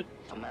sense and shit.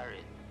 To marry.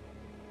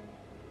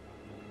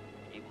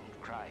 He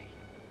won't cry.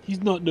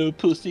 He's not no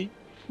pussy.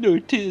 No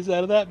tears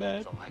out of that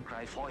man. So I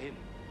cry for him.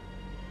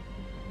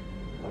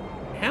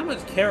 How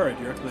much carrot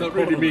do you reckon? It's not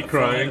really me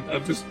crying.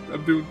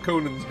 I'm doing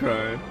Conan's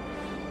crying.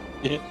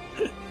 Yeah.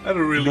 I don't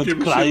really Not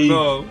give a crying. shit at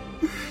all.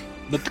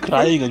 Not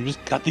crying, I'm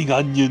just cutting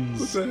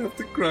onions. But I have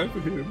to cry for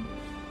him.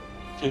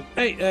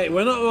 Hey,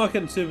 we're not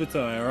mocking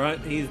Subutai, alright?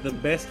 He's the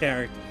best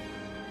character.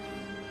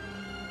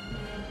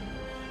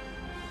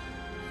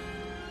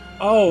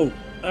 Oh,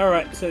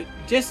 alright, so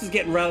Jess is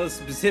getting rather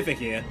specific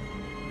here.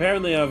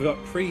 Apparently I've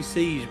got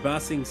pre-siege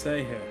Basing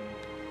Seher.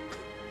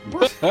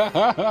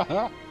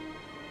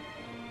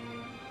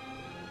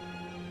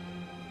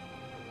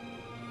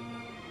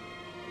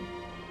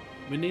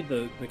 We need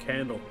the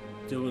candle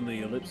doing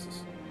the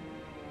ellipsis.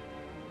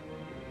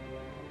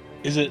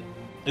 Is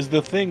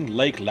the thing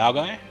Lake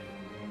Laogai?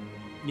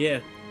 Yeah.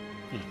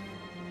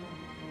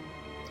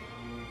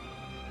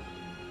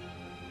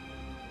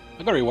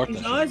 I gotta rewatch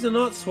His that. eyes are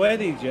not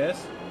sweaty,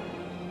 Jess.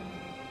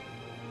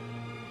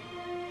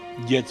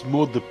 Yeah, it's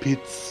more the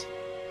pits.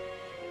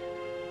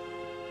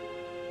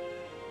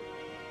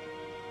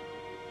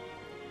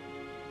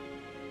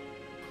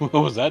 What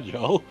was that,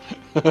 Joel?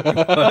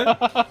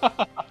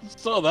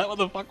 Saw that? What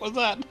the fuck was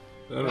that?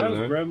 I don't That was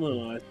know.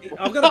 gremlin eyes.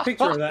 I've got a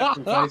picture of that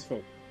from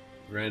Facebook.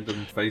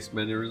 Random face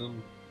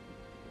mannerism.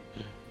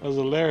 That was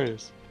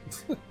hilarious.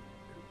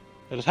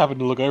 I just happened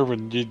to look over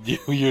and you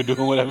were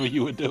doing whatever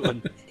you were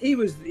doing. He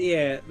was,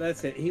 yeah,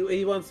 that's it.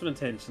 He wants some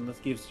attention. Let's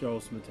give Joel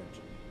some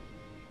attention.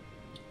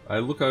 I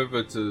look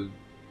over to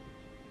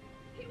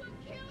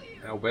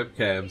our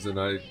webcams and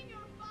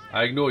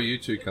I ignore you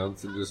two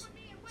cunts and just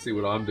see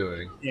what I'm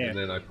doing. Yeah. And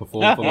then I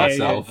perform for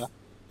myself.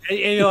 And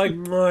you're like,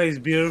 oh, he's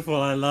beautiful.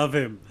 I love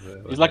him.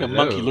 He's like a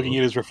monkey looking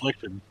at his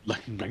reflection.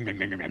 Like,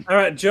 All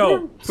right,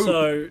 Joel.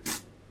 So,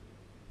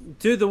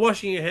 do the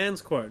washing your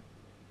hands quote.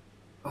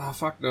 Oh,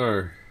 fuck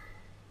no.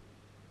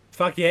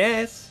 Fuck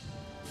yes.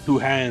 Two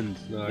hands,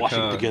 No, I washing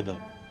can't. together.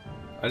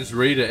 I just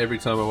read it every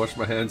time I wash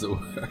my hands at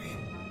work.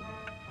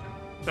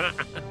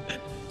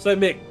 So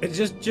Mick,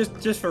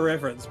 just for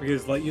reference,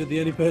 because like you're the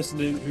only person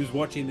who's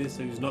watching this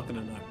who's not going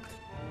to know.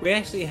 We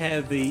actually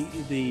have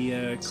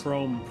the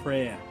Crom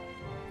prayer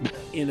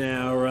in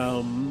our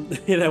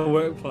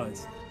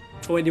workplace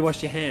for when you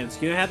wash your hands.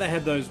 You know how they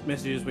have those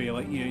messages where you're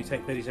like, you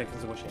take 30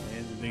 seconds to wash your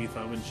hands and do your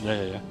thumb and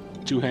shit. Yeah.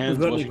 Two hands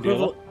We've got an washing together.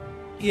 equivalent-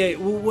 Yeah,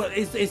 well,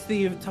 it's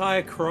the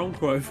entire Crom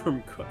quote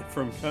from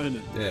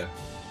Conan. Yeah.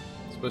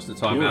 It's supposed to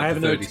time I out have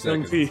for no 30 tongue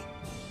seconds. for you.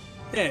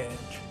 Yeah,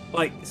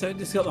 like so it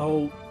just got the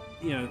whole,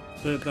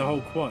 the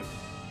whole quote.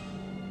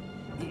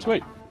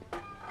 Sweet.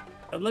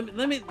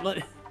 Let me.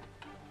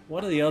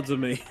 What are the odds of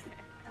me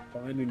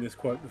finding this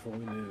quote before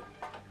we need it?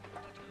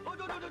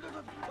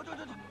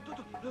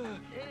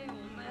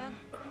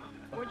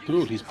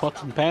 Dude, he's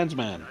pots and pans,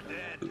 man.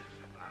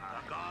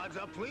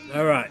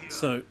 Alright,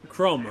 so,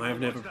 Crom, I have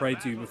never prayed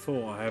to you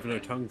before. I have no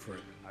tongue for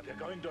it.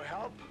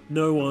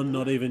 No one,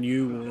 not even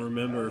you, will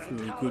remember if we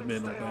were good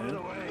men or bad,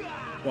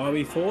 why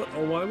we fought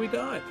or why we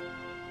died.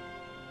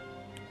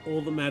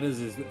 All that matters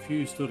is that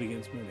few stood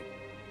against many.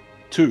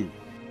 Two.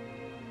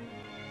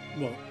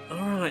 Well,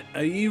 alright,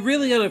 are you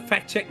really going to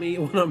fact check me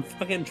when I'm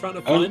fucking trying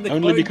to find the quote?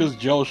 Only because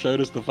Joel showed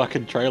us the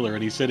fucking trailer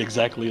and he said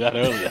exactly that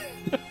earlier.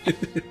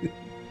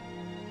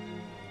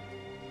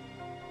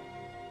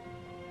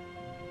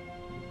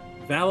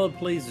 Valor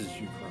pleases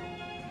you,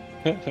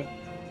 Crom.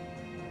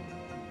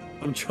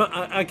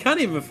 I can't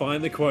even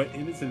find the quote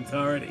in its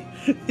entirety.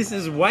 This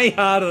is way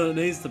harder than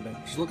it needs to be.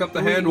 Just look up the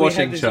We hand had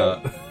washing this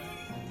chart.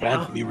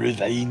 Grant me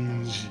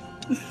revenge.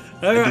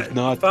 Alright, if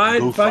not, fine,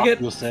 go fuck fuck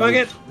it, yourself. fuck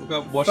it. Look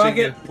up Fuck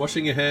it.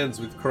 washing your hands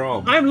with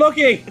Crom. I'm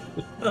looking!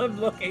 I'm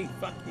looking,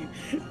 fuck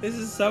you. This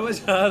is so much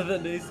harder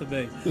than it needs to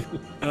be.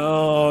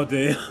 Oh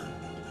dear.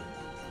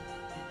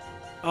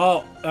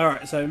 Oh,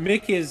 alright, so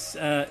Mick is,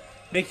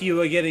 Mick,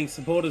 you are getting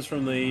supporters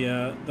from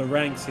the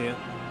ranks here.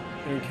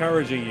 They're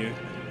encouraging you.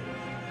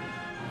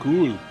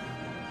 Cool.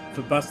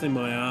 For busting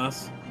my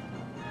ass.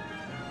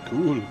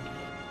 Cool.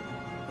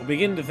 I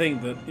begin to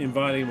think that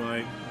inviting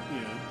my,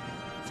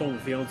 former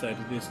fiance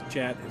to this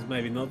chat is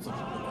maybe not such a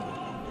good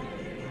idea.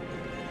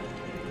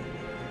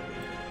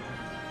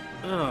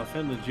 Ah, I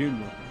found the June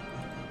one.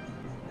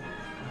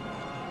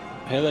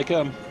 Here they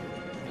come.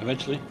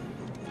 Eventually.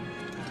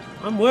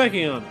 I'm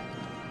working on it.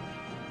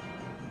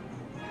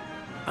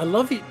 I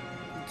love it.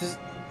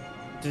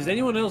 Does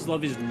anyone else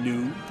love his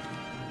new?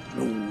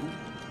 No.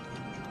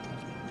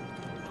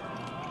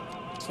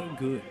 So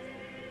good.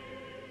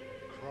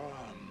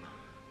 Crom.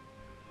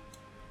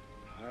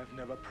 I've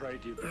never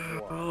prayed you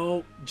before.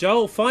 Oh,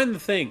 Joel, find the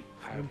thing.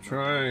 I'm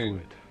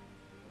trying.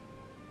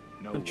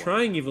 I'm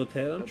trying, Evil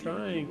Ted. I'm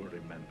trying.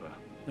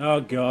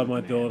 Oh God,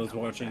 my daughter's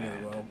watching it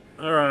as well.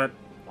 All right.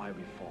 Why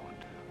we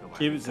fought.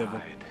 Keep it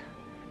simple.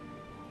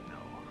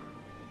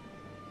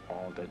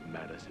 All that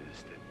matters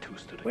is that two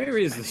stood Where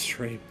against is the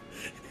stream?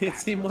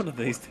 It's in one of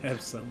these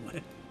tabs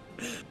somewhere.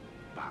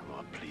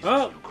 Valor pleases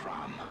Oh. you,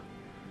 Crom.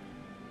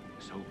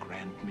 So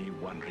grant me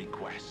one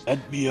request.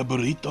 Send me a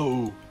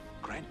burrito.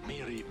 Grant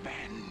me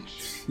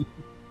revenge.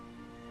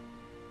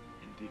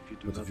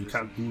 But if you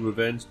can't do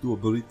revenge, do a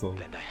burrito.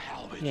 Then the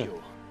hell with Yeah.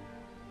 you.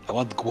 I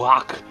want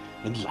guac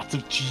and lots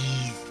of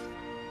cheese.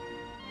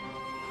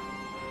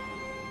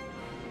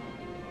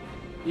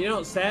 You know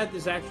what's sad?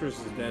 This actress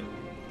is dead.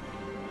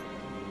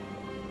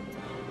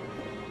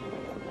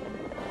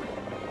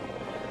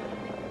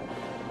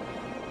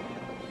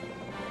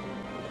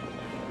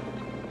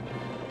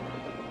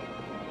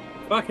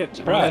 Fuck it.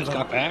 Surprise, I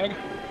cockbag.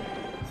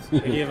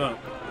 give up.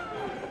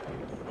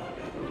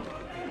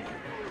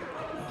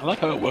 I like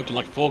how it worked on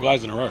like 4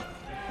 guys in a row.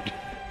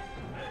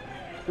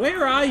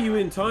 Where are you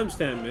in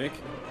timestamp, Mick?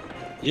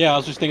 Yeah, I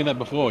was just thinking that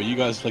before. You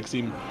guys like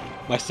seem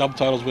my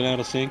subtitles went out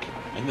of sync,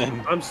 and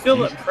then I'm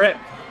still at prep.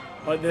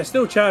 Like, they're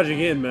still charging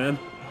in, man.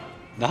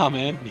 nah,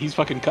 man, he's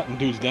fucking cutting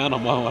dudes down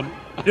on my one.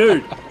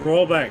 Dude,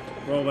 roll back.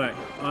 Roll back.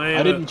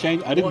 I didn't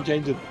change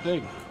the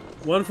thing.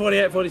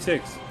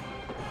 148.46.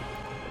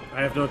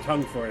 I have no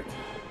tongue for it.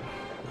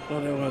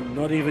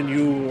 Not even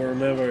you will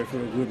remember if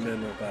you're a good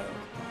man or bad.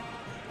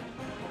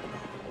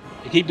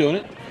 You keep doing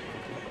it.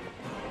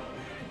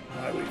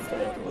 Why we fought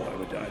or why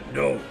we died?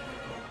 No.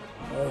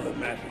 All that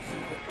matters is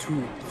the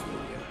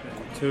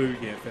two.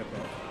 Yeah, fair play.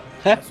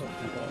 That's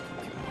what's important.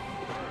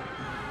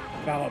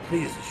 Valor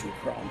pleases you,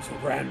 Crom, so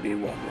grant me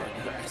one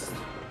request.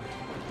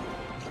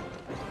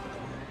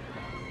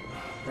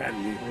 Grant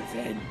me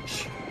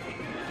revenge.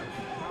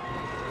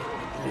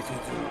 And if you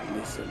do not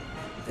listen,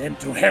 then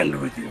to hell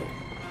with you.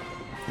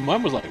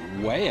 Mine was like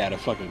way out of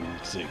fucking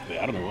sync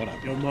there. I don't know what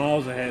happened. You're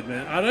miles ahead,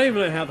 man. I don't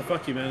even know how the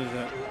fuck you managed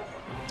that.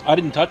 I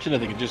didn't touch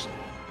anything. It just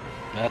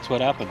that's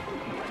what happened.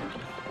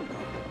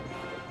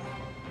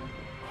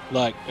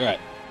 Like, all right,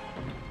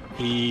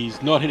 he's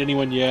not hit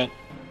anyone yet.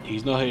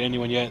 He's not hit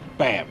anyone yet.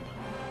 Bam.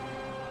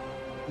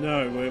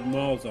 No, we're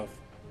miles off.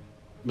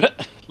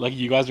 Like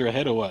you guys are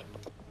ahead or what?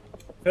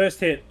 First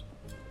hit.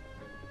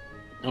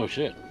 Oh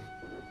shit.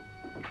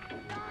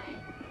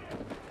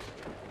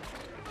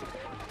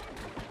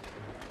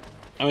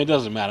 I mean, it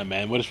doesn't matter,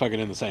 man. We're just fucking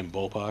in the same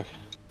ballpark.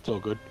 It's all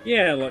good.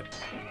 Yeah, look.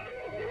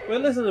 Well,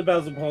 listen to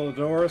Basil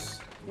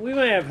Polidorus. We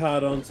may have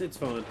hard-ons. It's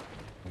fine.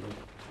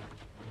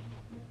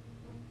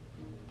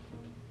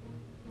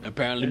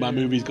 Apparently, my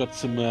movie's got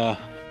some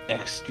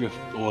extra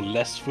or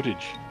less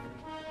footage.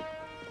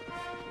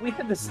 We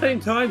had the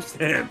same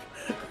timestamp.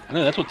 I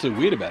know, that's what's so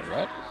weird about it,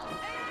 right?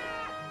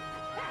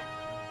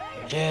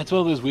 Yeah, it's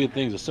one of those weird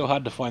things. It's so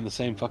hard to find the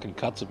same fucking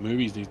cuts of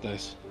movies these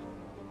days.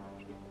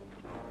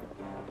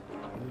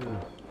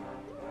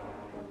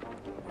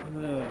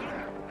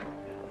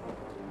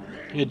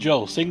 Yeah,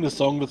 Joel, sing the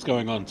song that's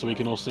going on so we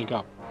can all sync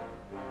up.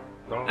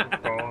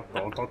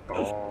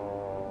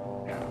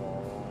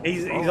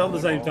 He's on the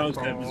same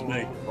timestamp as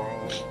me.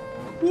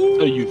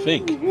 So you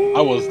think.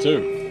 I was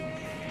too.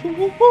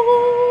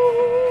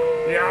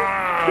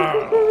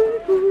 Yeah.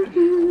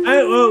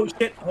 Oh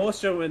shit! Horse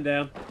show went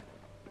down.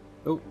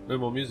 Oh, no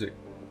more music.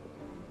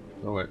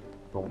 Oh wait.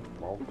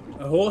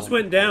 A horse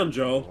went down,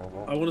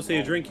 Joel. I want to see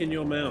a drink in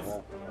your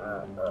mouth.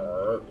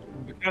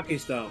 Bukkake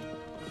style.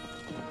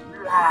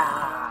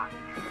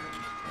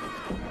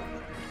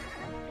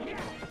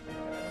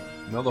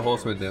 Another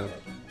horse went down.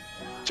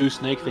 2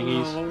 snake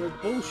thingies. Oh,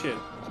 bullshit.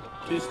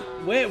 Just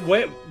where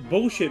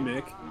bullshit,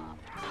 Mick.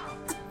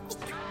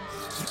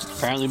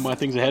 Apparently my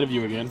thing's ahead of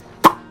you again.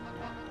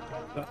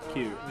 Fuck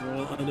you.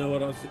 Well, I know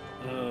what I was.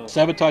 Oh.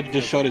 Sabotage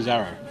just shot his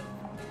arrow.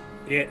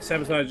 Yeah,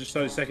 Sabotage just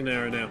shot his second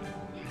arrow now.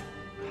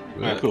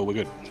 Alright, cool, we're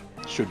good.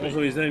 Should be.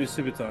 Also, his name is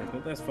Sabotage,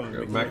 but that's fine.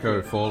 Yeah,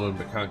 Mako fallen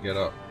but can't get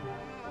up.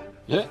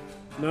 Yeah.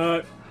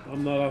 No,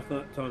 I'm not off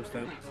that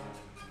timestamp.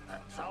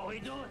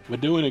 We're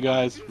doing it,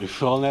 guys. We've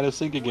fallen out of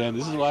sync again.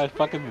 This is why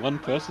fucking one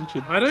person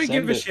should. I don't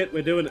give a it. shit.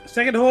 We're doing it.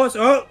 Second horse.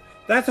 Oh,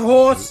 that's a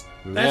horse.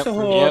 That's a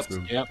horse.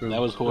 Yep, that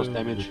was horse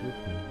damage.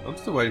 I'm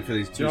still waiting for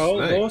these 2 Joel,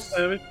 snakes. horse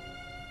damage.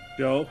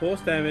 Joel,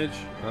 horse damage.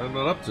 I'm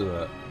not up to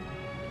that.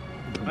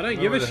 I don't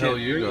give a What the shit. hell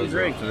you Drink guys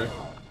your are up drink. to?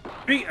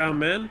 Drink,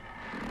 man.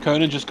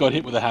 Conan just got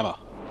hit with a hammer.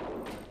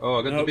 Oh,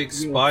 I got the Nope, big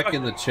you were spike fuck-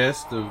 in the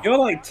chest of You're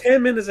like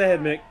 10 minutes ahead,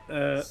 Mick.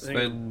 hang on.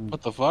 Sven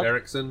What the fuck?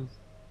 Eriksson.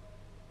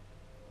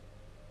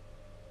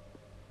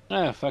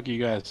 Ah, fuck you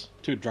guys.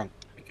 Too drunk.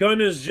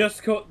 Conan's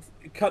just cut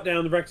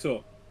down the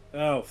Rexor.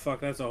 Oh,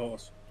 fuck, that's a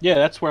horse. Yeah,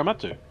 that's where I'm up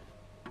to.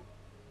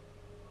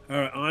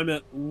 Alright, I'm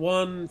at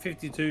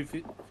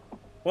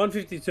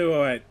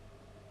 152.08.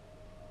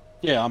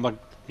 Yeah, I'm like,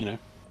 you know.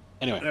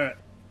 Anyway. Alright,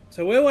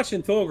 so we're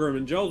watching Thorgrim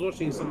and Joel's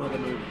watching some other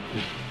movie.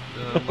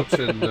 I'm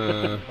watching.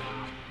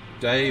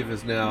 Dave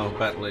is now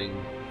battling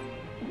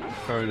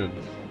Conan.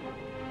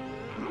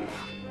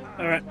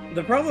 Alright,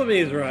 the problem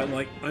is, right,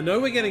 like, I know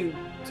we're getting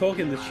talk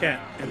in the chat,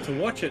 and to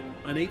watch it,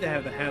 I need to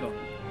have the hat on.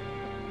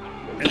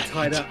 And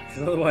tied up,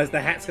 because otherwise the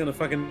hat's gonna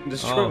fucking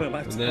destroy my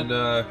laptop. And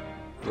then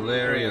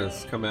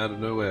Valeria's come out of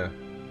nowhere.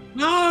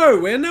 No!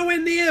 We're nowhere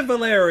near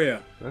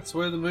Valeria! That's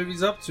where the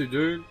movie's up to,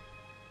 dude.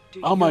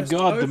 Oh my You're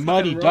god, so the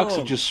mighty fucking ducks wrong.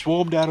 have just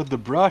swarmed out of the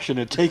brush and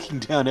are taking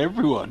down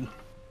everyone.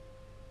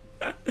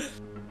 There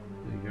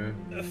you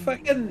go.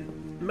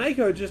 Fucking...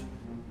 Mako just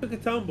took a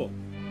tumble.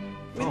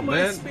 With Oh my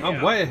man, spear.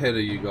 I'm way ahead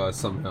of you guys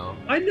somehow.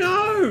 I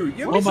know!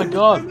 You're Oh my missing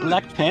god, so much.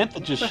 Black Panther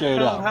just What the showed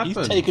hell up. He's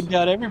happened? taken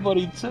down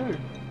everybody too.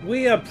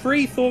 We are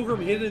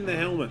pre-Thorgrim hitting the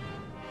helmet.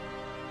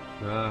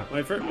 Nah,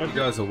 Wait for it. you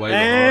guys are way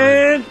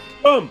behind. And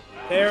boom!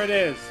 There it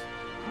is.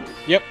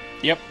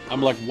 Yep.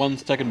 I'm like 1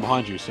 second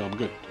behind you, so I'm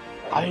good.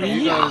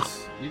 You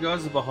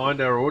guys are behind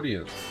our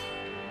audience.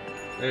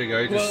 There you go.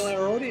 You just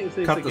Well, our audience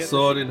needs cut to the get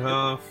sword this- in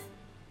half.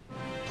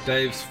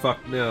 Dave's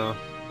fucked now.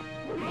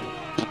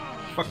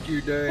 Fuck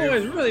you, Dave. Oh,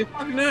 it's really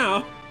fucking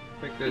now.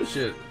 Take that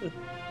shit.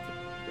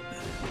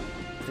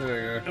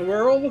 There you go. And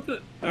we're all looking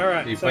at...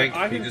 Alright, He, so I he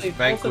can just see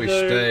vanquished Falsa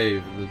Doom.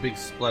 Dave. The big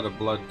splat of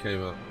blood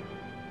came up.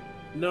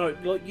 No,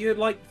 look, you're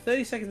like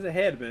 30 seconds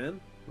ahead,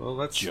 man. Well,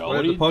 that's Joe, where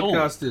what the are you doing?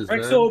 podcast is, man.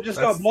 Rexall just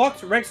That's- got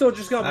blocked. Rexall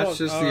just got blocked. That's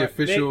just All the right,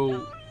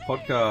 official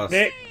podcast.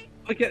 Nick,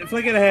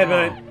 flick it ahead,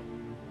 Oh. mate.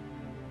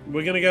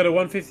 We're gonna go to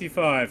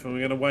 155 and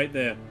we're gonna wait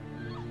there.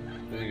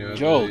 There you go.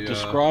 Joel, the,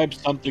 describe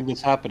something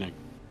that's happening.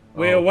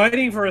 We're Oh.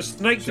 waiting for a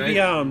snake to be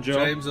armed,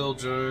 Joel. James L.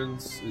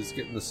 Jones is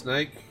getting the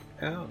snake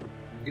out.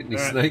 Getting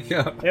his All right. snake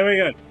out. There we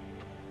go.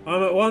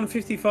 I'm at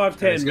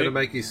 155.10. He's going to Mick.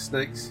 make his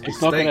snakes. It's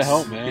his not gonna snakes-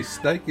 help, man. His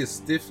snake is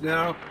stiff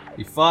now.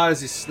 He fires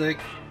his snake.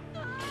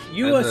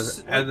 You and are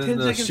and then 10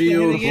 the seconds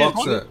shield ahead again.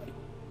 blocks it.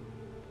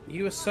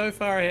 You are so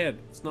far ahead.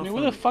 It's not I mean,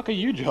 fun. where the fuck are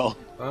you, Joel?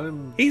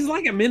 He's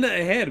like a minute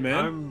ahead,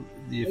 man. I'm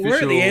the official.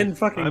 We're at the end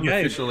fucking I'm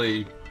game.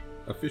 officially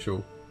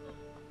official.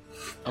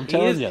 I'm He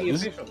telling is you. the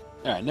This, official.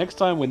 alright, next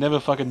time we're never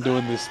fucking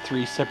doing this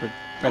 3 separate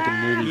fucking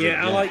movies.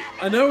 Yeah, again.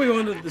 I know we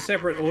wanted the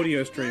separate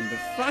audio stream, but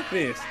fuck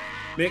this.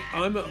 Mick,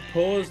 I'm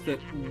paused at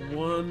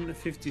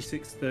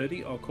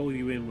 156.30. I'll call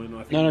you in when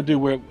I think. No,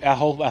 dude,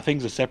 our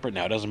things are separate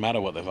now. It doesn't matter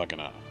what they fucking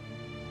are.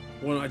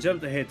 When I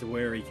jumped ahead to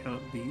where he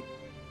can't be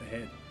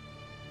ahead.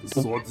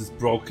 The sword is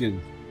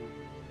broken.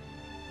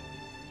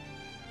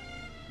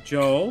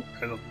 Joel,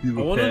 Cannot I be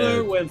want to know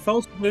repaired. when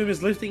False Bloom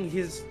is lifting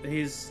his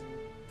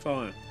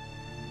fire.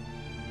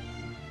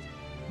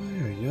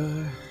 There you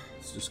go.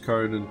 It's just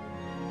Conan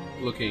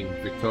looking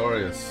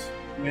victorious.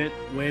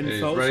 When He's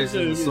False raising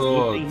Bloom the is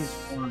lifting his swords.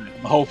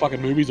 fire. The whole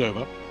fucking movie's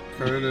over.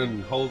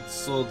 Conan holds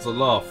swords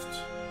aloft.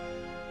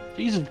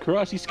 Jesus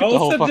Christ, he skipped the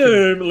whole False fucking...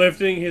 Doom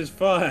lifting his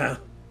fire.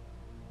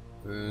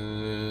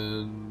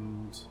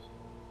 And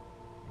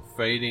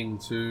fading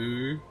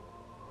to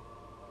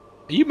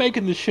Are you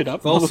making this shit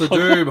up? Falsa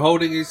motherfucker? Doom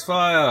holding his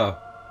fire.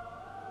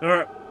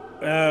 Alright,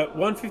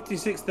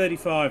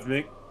 156.35,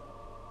 Mick.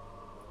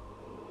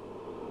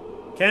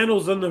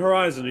 Candles on the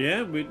horizon,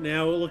 yeah? We're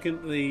now looking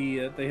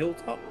at the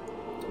hilltop.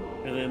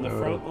 And then the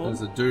front on.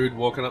 There's a dude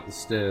walking up the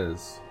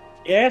stairs.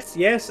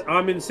 Yes,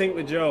 I'm in sync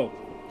with Joel.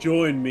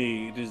 Join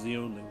me, it is the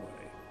only way.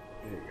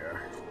 There you go.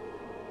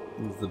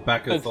 There's the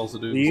back of Falsa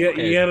Doom's You head.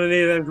 gotta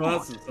need them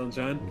glasses,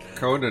 sunshine.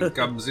 Conan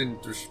comes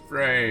into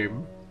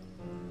frame.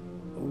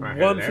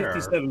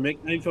 157, Mick.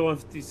 Aim for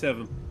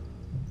 157.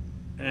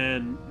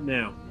 And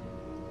now.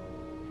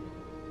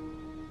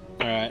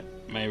 Alright,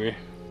 maybe.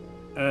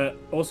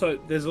 Also,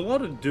 there's a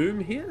lot of Doom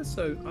here,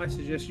 so I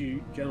suggest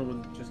you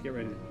gentlemen just get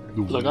ready.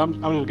 Look, I'm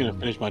just gonna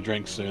finish my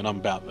drink soon. I'm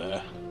about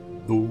there.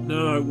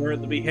 No, we're at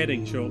the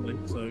beheading shortly,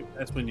 so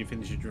that's when you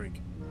finish your drink.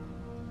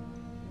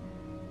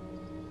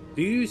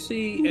 Do you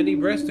see any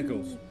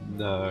breasticles?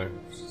 No,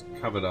 she's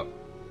covered up.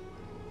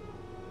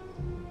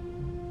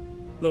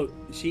 Look,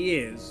 she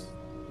is,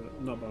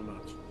 but not by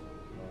much.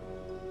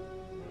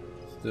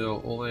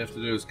 Still, all they have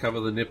to do is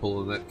cover the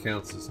nipple, and that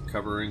counts as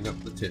covering up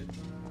the tip.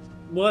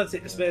 Well, that's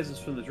it. Spares us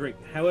from the drink.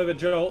 However,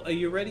 Joel, are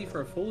you ready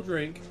for a full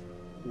drink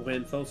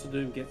when Falsa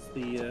Doom gets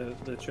the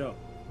chop?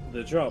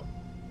 The chop.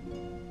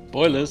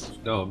 Spoilers.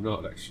 No, I'm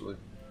not actually.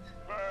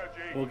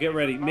 Well, get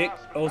ready. Mick,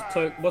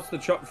 also, what's the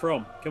chop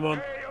from? Come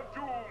on.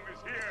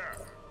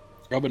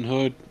 Robin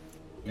Hood,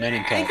 Men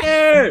in Thank Tights.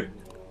 you!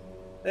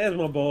 There's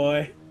my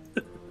boy.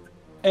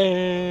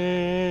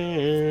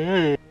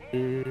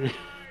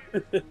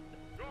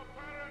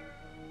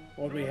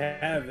 What we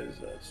have is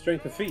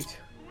strength of feet.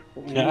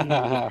 What we need is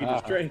feet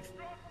of strength.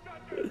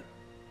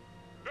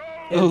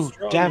 Oh,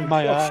 Strong damn and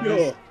my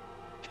sure.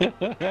 eyes.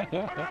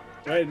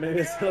 Wait, maybe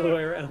it's the other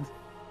way around.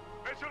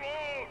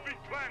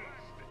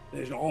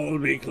 They shall all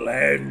be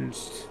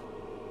cleansed.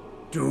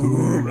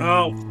 Doom.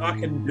 Oh,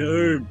 fucking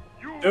Doom.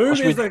 Doom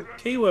is the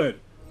keyword.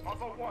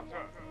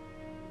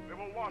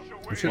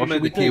 We should have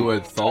made the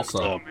keyword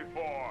Thulsa.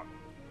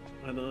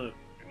 I know.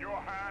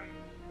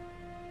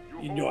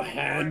 In your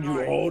hand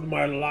you hold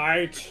my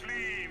light.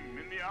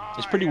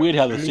 It's pretty weird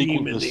how the Gleam sequel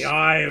in to the this.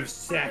 eye of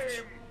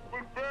Set.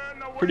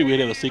 Pretty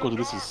weird how the sequel to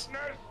this is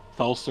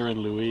Thulsa and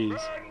Louise.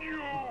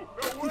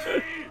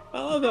 I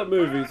love that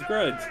movie. It's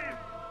great.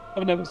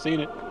 I've never seen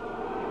it.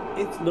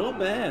 It's not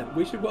bad.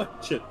 We should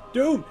watch it.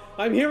 Doom.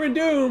 I'm hearing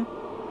Doom.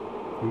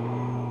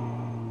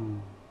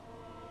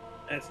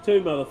 That's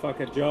 2,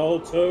 motherfucker. Joel,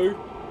 2.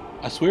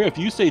 I swear, if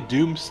you say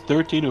Dooms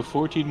 13 or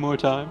 14 more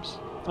times,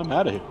 I'm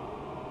out of here.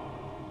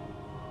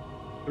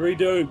 3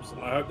 Dooms.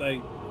 I hope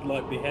they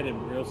behead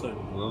him real soon.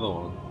 Another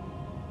one.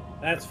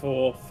 That's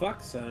 4.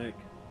 Fuck's sake.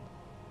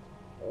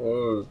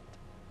 Oh,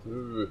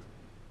 dude.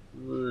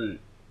 Right.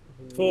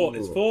 Four.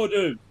 It's 4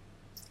 dudes.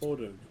 4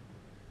 dudes.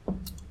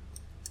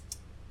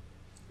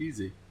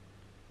 Easy.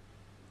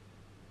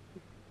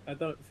 I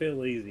don't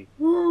feel easy.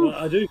 Well,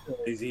 I do feel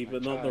easy,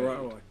 but not the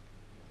right way.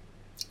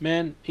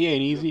 Man, he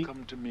ain't easy.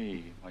 Come to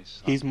me, my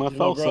son. He's my He's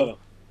my Thulsa.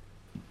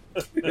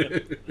 brother.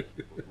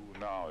 Who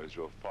now is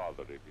your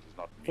father if it is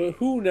not me? For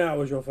who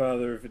now is your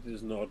father if it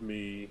is not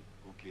me?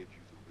 Who gave you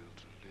the will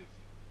to live?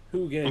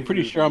 Who gave I'm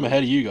pretty you sure I'm the-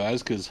 ahead of you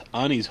guys because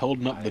Arnie's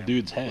holding up the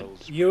dude's head.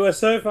 You are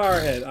so far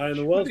ahead. I am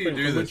the How do you wellspring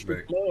do from this, which we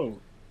Mick? flow.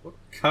 What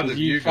cut have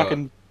You you got?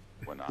 fucking,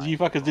 you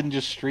fuckers didn't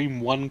just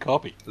stream one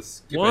copy. The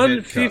skip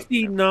ahead cut.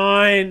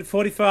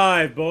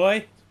 1:59:45,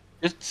 boy.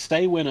 Just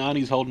stay when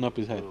Arnie's holding up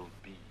his head.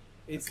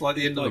 It's like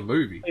the end of the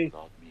movie.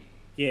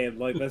 Yeah,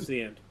 like that's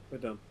the end. We're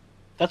done.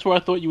 That's what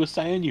I thought you were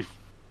saying. You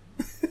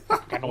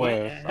fucking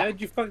Wait, how did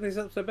you fuck this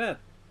up so bad?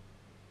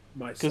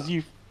 My because son.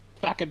 you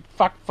fucking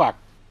fuck.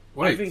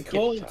 I've been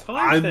calling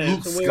I'm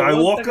timestamps Luke and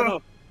we're 1 second Skywalker.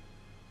 off.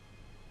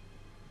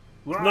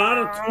 It's not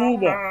a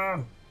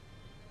toolbox.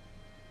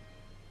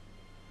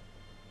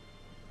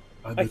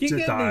 I'm I a keep getting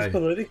these Jedi.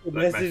 political like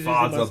my messages in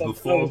father my before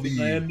subtitles, me. and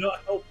they are not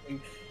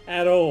helping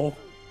at all.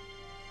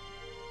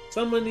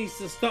 Someone needs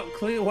to stop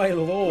clearing away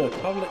law.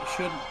 Public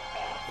shouldn't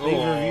leave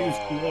reviews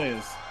to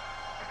lawyers.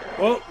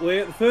 Well,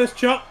 we're at the first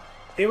chop.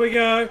 Here we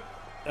go.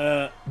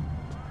 I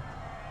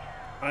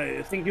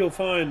think you'll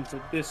find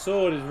that this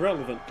sword is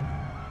relevant.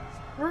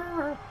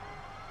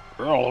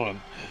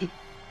 Rolling.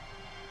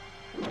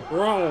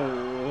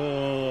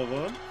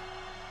 Relevant.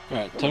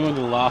 Right, tell me when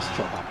the last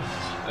chop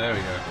happens. There we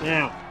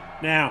go.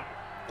 Now.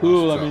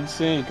 Cool, Last I'm chop. in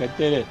sync. I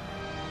did it.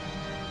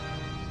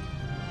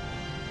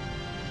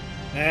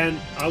 And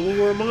I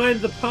will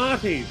remind the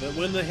party that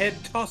when the head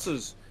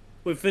tosses,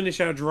 we finish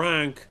our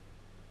drink.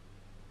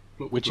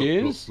 Which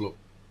is?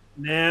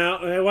 Now,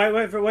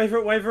 wait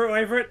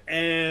for it,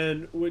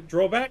 and we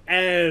draw back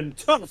and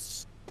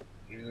toss.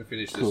 I'm gonna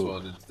finish this Cool.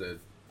 one instead.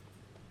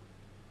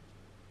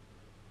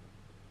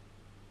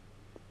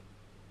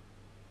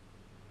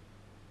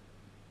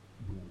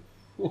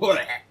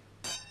 What?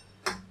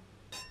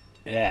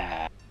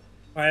 Yeah.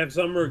 I have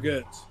some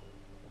regrets.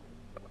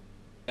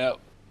 Yep.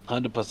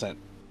 100%.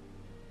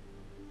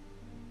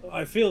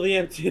 I feel the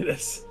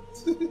emptiness.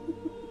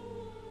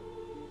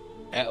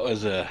 That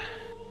was a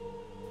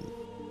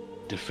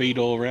defeat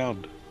all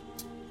round.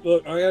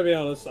 Look, I gotta be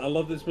honest. I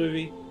love this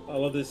movie. I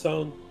love this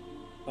song.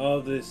 I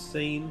love this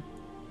scene.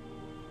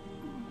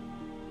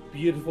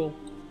 Beautiful.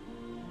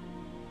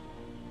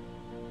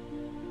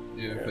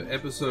 Yeah, for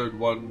episode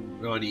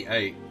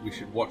 198, we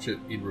should watch it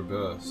in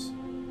reverse.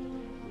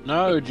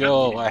 No,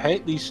 Joel, I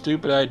hate these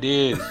stupid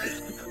ideas.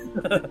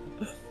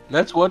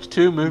 Let's watch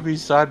 2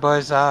 movies side by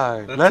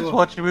side. That's Let's all-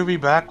 watch a movie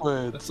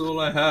backwards. That's all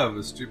I have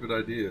is stupid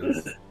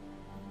ideas.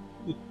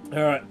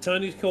 Alright,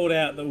 Tony's called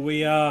out that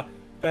we are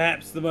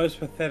perhaps the most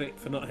pathetic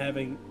for not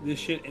having this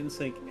shit in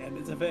sync, and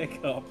it's a fair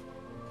cop.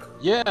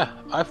 Yeah,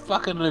 I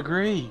fucking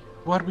agree.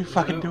 Why do we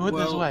fucking do it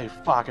this well- way?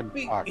 Fucking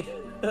fuck.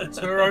 It's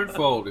her own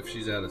fault if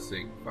she's out of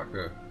sync. Fuck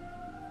her.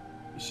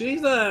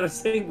 She's not out of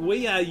sync.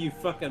 We are, you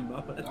fucking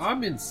muppets.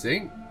 I'm in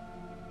sync.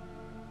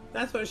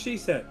 That's what she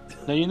said.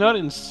 No, you're not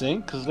in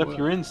sync, because if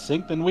you're in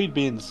sync, then we'd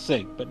be in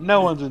sync. But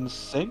no one's in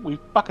sync, we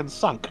fucking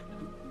sunk.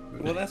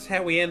 Well, that's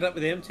how we end up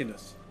with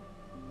emptiness.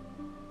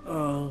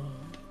 Oh,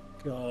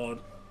 God.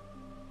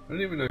 I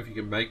don't even know if you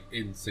can make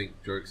in sync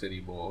jokes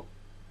anymore.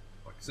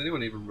 Like, does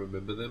anyone even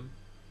remember them?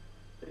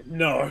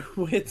 No,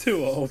 we're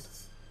too old.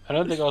 I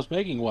don't think I was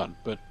making one,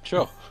 but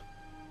sure.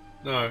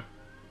 No.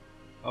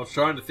 I was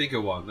trying to think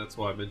of one, that's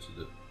why I mentioned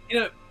it. You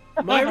know,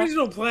 my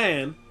original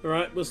plan,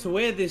 right, was to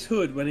wear this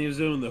hood when he was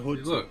doing the hood.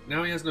 See, look,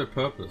 now he has no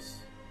purpose.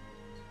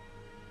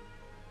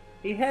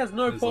 He has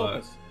no He's like,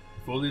 purpose.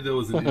 if only there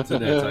was an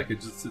internet I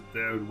could just sit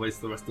there and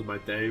waste the rest of my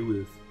day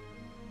with.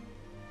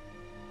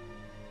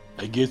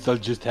 I guess I'll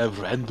just have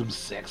random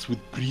sex with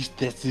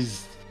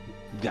priestesses.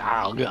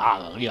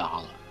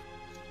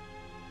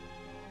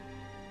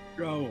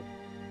 Go.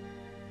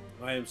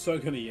 I am so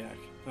gonna yak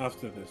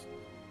after this.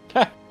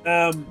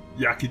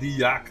 Yakety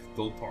yak,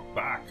 don't talk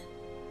back.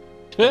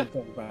 Don't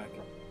talk back.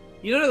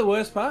 You know the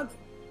worst part?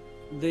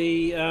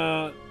 The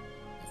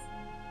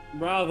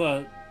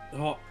rather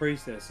hot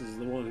priestess is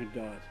the one who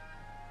died.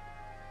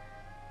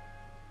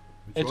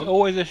 It's one?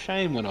 always a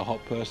shame when a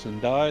hot person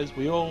dies.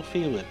 We all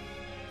feel it.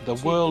 The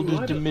world is might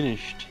have-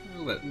 diminished.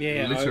 All that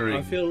Yeah, littering.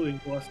 I feel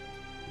injustice.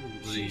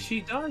 Bloody-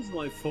 She dies in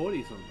like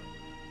 40 something.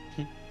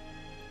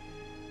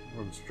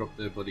 Everyone's dropped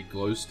their bloody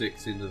glow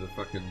sticks into the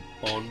fucking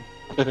pond.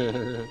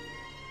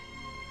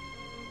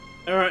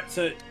 Alright,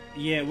 so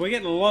yeah, we're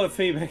getting a lot of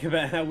feedback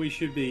about how we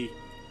should be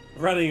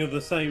running of the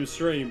same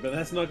stream, but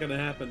that's not going to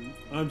happen.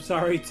 I'm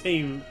sorry,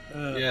 team.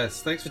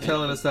 Yes, thanks for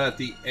telling us that at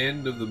the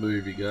end of the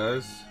movie,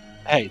 guys.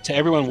 Hey, to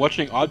everyone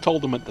watching, I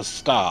told them at the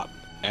start,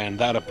 and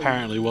that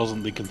apparently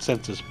wasn't the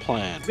consensus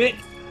plan. Vic,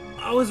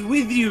 I was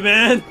with you,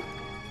 man.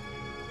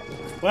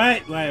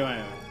 Wait.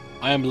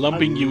 I am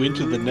lumping you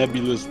into the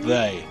nebulous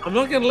they. I'm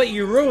not going to let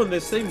you ruin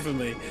this scene for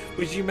me,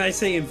 which you may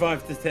see in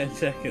 5 to 10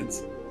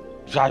 seconds.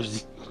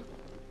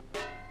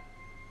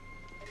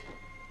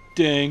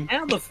 Ding.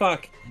 How the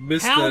fuck?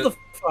 Missed How it. the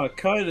fuck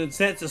Conan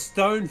sets a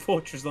stone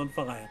fortress on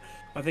fire?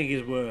 I think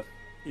is worth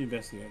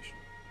investigation.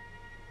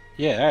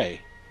 Yeah,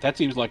 hey, that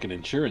seems like an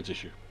insurance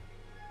issue.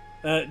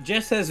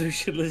 Jess says we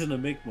should listen to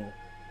Mick more.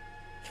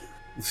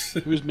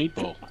 Who's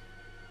Meatball?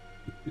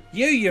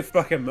 You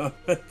fucking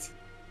moment.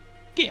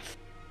 GIF.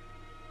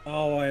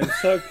 Oh, I am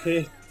so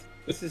pissed.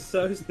 This is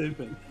so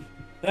stupid.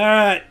 All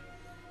right.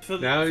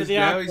 Now he's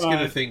going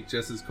to think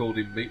Jess has called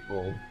him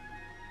Meatball.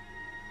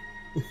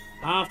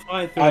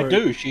 Halfway through. I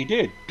do. She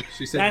did.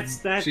 She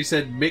said. She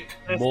said Mick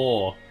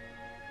Moore.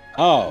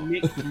 Oh.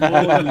 Mick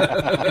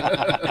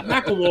Moore.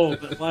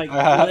 Macklemore, but like.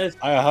 I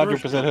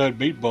 100% heard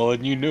Meatball,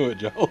 and you knew it,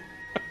 Joel.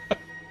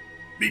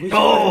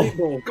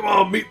 Meatball! Come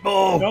on,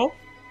 Meatball!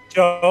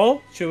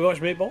 Joel, should we watch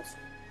Meatballs?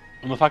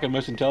 I'm the fucking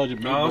most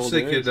intelligent Meatball. I was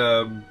thinking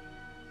Thunderlips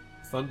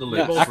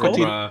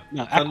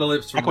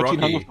Thunderlips from Aqua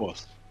Teen Rocky. Hunger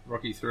Force.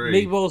 Rocky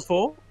 3. Meatballs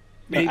 4?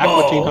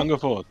 Aqua Teen Hunger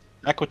Force.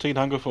 Aqua Teen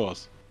Hunger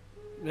Force.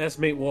 That's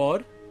Meat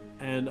Ward,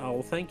 and I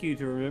will thank you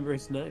to remember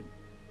his name.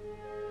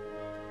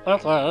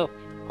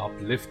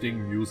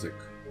 Uplifting music.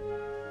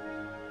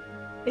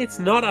 It's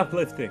not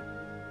uplifting.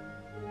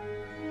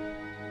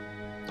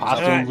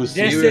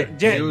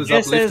 He was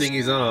uplifting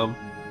his arm.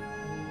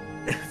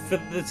 For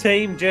the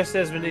team, Jess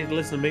says we need to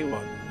listen to Meat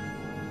Ward.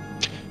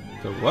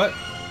 So what?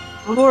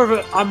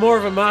 I'm more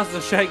of a Master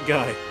Shake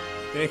guy,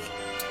 Nick.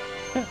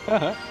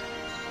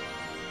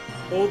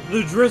 Or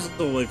the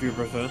Drizzle, if you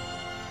prefer.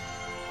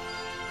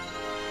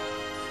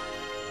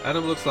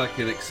 Adam looks like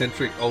an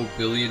eccentric old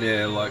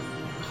billionaire, like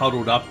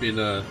huddled up in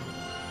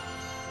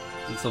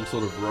some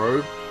sort of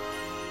robe.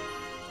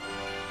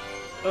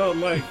 Oh,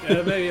 like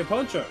maybe a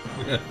poncho.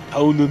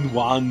 Conan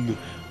 1,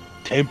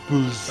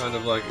 Temples, Kind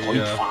of like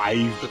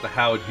 0.5. got the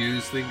Howard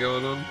Hughes thing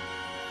going on.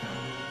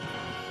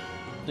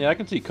 Yeah, I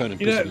can see Conan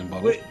pissing in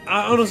bottles.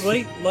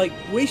 Honestly, like,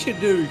 we should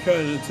do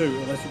Conan 2,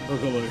 Electric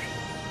Boogaloo.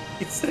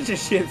 It's such a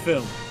shit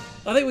film.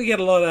 I think we get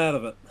a lot out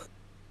of it.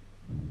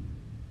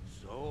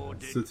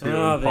 Sit here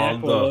and the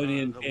ponder.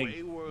 Apollonian king.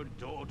 Wayward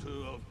daughter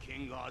of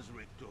King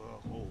Osric to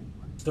her home.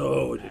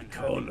 So did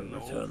Conan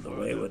return the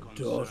wayward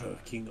daughter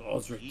of King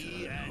Osric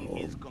to her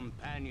home.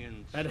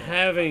 And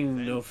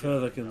having no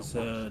further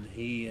concern,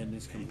 he and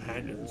his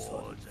companions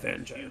sought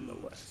adventure in the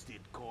west.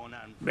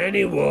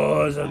 Many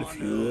wars and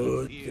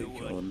feuds did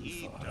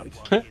Conan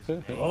fight.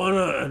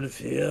 Honor and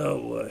fear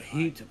were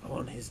heaped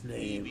upon his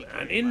name,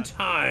 and in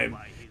time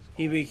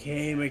he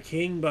became a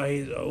king by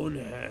his own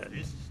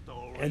hand.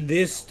 And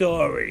this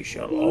story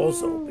shall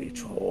also be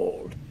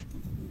told.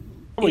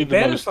 Probably It the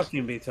better most-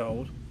 fucking be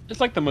told. It's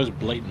like the most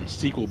blatant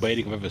sequel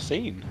baiting I've ever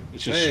seen. It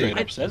just straight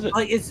up says it.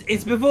 Like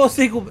it's before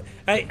sequel.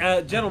 Hey,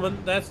 gentlemen,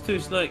 that's two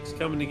snakes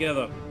coming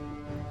together.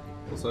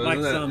 So Like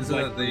isn't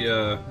some,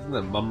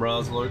 that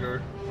Mumra's logo?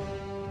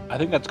 I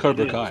think that's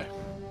Cobra It Kai.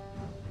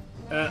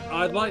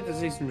 I'd like to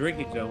see some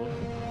drinking, gentlemen.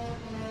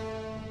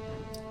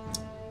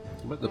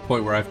 I'm at the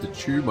point where I have to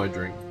chew my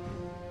drink.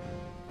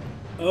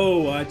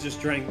 Oh, I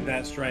just drank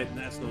that straight, and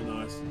that's not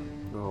nice.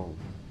 Oh,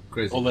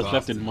 crazy. All that's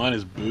left bastard. in mine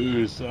is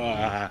booze.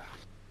 I'm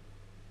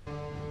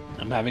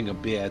having a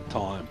bad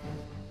time.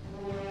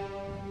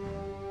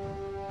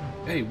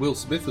 Hey, Will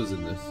Smith was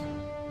in this.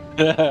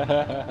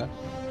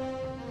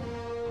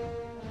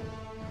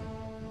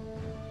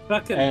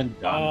 Fucking And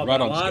oh, right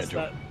that on last,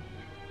 schedule.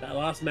 That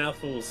last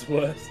mouthful was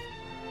worst.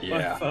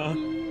 Yeah. By far.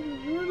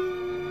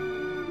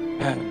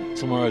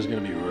 Tomorrow's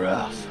gonna be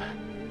rough.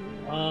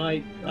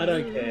 I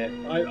don't care.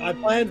 I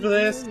planned for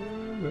this.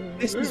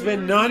 This has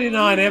been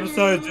 99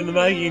 episodes in the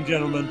making,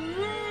 gentlemen.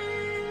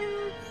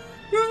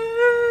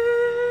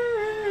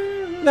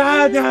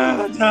 Da,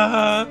 da,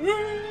 da.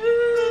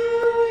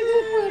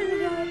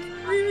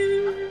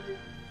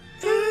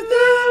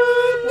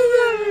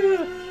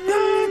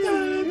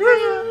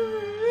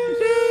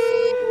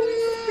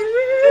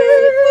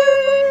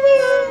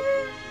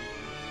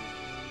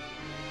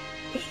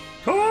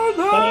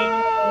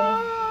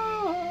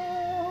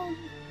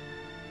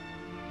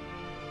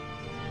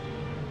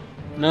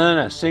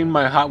 No. Sing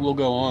My Heart Will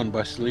Go On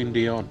by Celine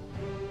Dion.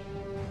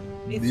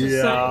 It's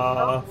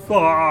Yeah,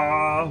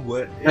 far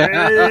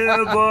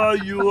wherever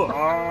you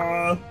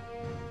are.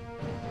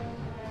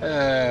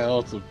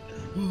 Awesome.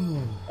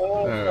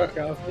 Oh, fuck,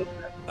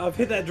 I've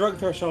hit that drug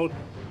threshold.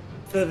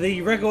 For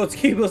the records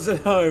keepers at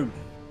home,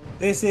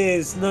 this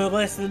is no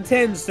less than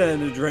 10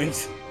 standard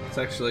drinks. It's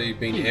actually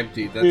been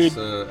emptied. That's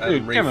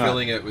Adam dude, come on.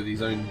 refilling it with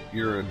his own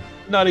urine.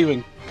 Not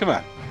even, come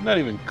on, not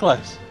even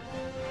close.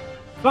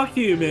 Fuck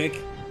you, Mick.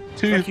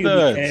 Fuck you,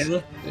 2/3.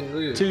 Michaela. Yeah,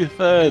 look at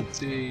 2/3.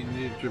 See,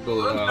 you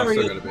dribble it. I'm Oh, I sorry,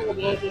 still got a bit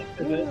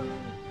in there.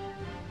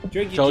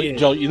 Drink your gin.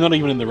 Joel, you're not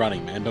even in the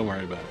running, man. Don't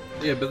worry about it.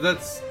 Yeah, but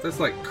that's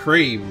like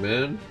cream,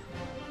 man.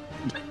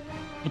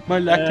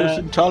 My lactose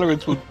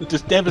intolerance will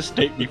just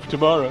devastate me for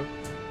tomorrow.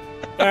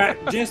 Alright,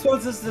 Jess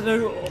wants us to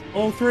do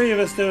all three of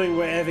us doing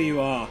wherever you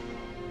are.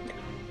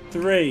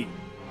 3,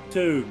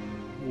 2,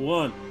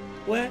 1.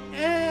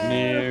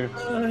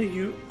 Wherever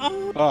you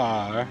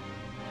are.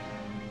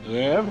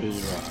 Wherever you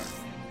are.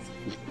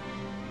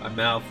 I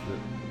mouthed it.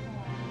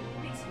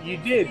 You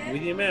did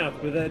with your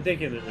mouth with that dick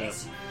in it now.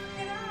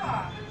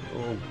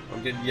 Oh,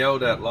 I'm getting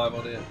yelled at live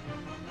on air.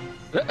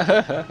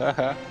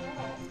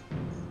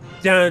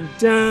 Dun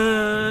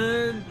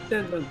dun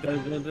dun dun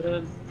dun dun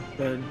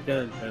dun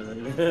dun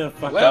dun dun.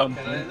 Fuck Well, on.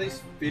 can I at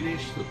least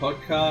finish the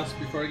podcast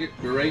before I get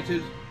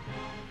berated?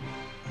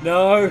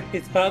 No,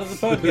 it's part of the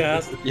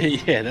podcast.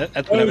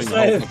 That's what having the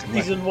whole fucking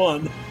way. Season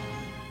 1.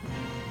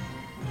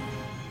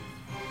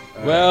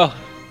 Well,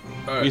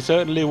 Alright. we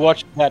certainly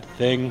watched that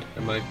thing.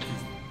 Do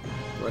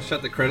I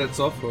shut the credits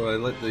off, or I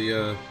let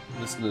the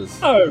listeners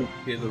Oh.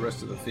 hear the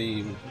rest of the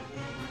theme?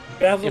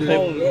 Basil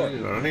Paul.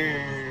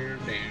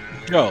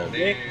 Joe.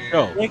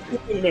 Joe.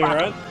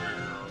 Right?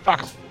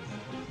 Fuck.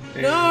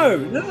 No.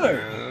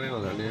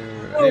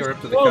 You're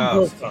up to the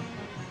cast.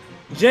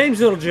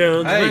 James Earl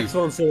Jones, Hey, Max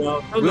von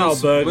Sydow,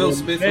 Will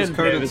Smith was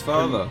Conan's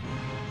father.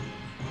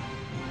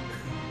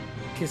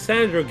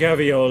 Cassandra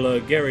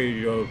Gaviola,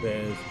 Gary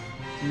Lopez,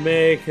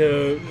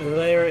 Mako,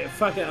 Larry.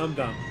 Fuck it, I'm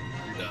done.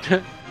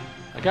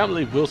 I can't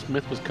believe Will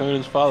Smith was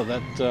Conan's father.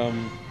 That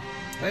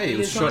Hey, it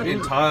was shot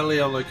entirely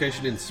on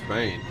location in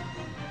Spain.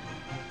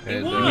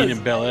 And You mean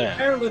in Bel Air?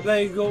 Apparently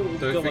they go.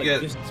 don't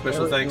forget,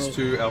 special thanks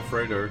to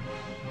Alfredo.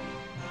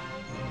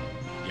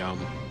 Yum.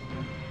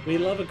 We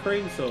love a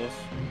cream sauce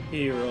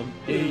here on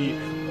the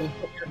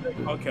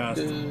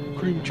podcast.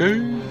 Cream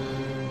cheese.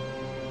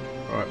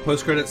 Alright,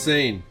 post-credit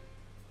scene.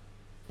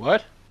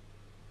 What?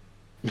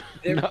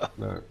 No.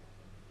 No.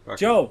 Fuck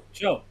Joe,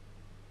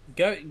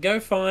 go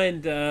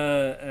find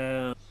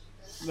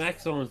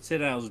Max von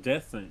Sydow's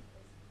death thing.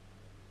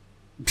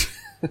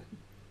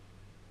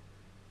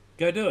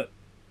 Go do it.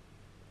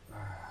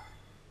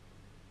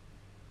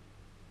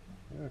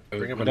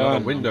 Bring up We're another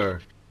done. window.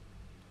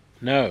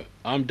 No,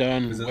 I'm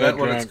done. Is We're that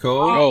what it's drunk.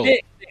 called? Oh,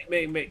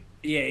 Mick.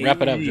 Yeah.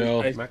 Wrap it up,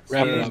 Joe. Max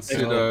Wrap it von up.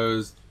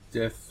 Sydow's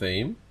death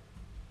theme.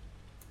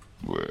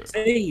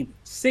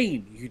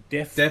 Scene, you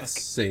deaf. Death fuck.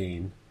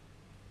 scene.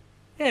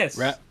 Yes.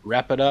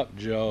 Wrap it up,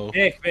 Joe.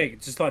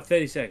 Mick, just like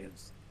 30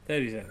 seconds.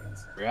 30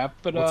 seconds. Wrap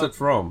it What's up. it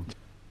from?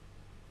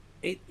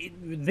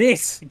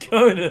 This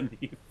Conan,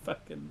 you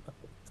fucking.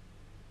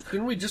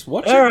 Didn't we just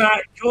watch it? All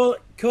right,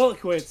 call it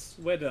quits.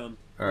 We're done.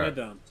 All right.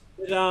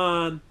 We're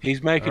done.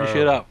 He's making All right.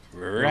 shit up.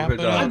 Wrap We're it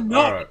done. up. I'm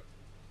not. All right.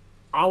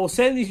 I will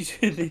send you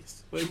to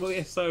this when we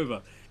get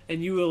sober,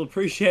 and you will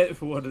appreciate it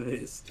for what it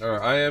is. All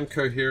right. I am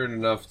coherent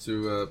enough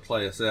to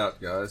play us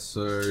out, guys.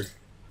 So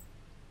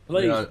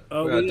Please. we are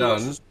we done.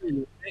 lost the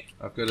screen. Mick.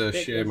 I've got to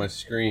Mick, share my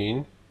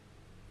screen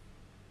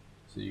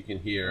so you can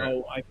hear it.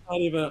 Oh, I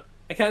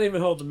can't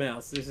even hold the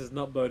mouse. This is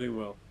not boding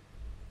well.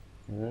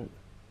 All right.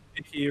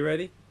 Mick, are you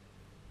ready?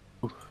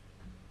 Can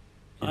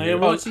I you-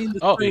 am watching the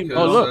Oh, stream.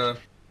 because, look.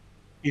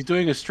 He's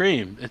doing a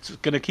stream. It's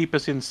going to keep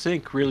us in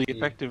sync really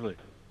effectively.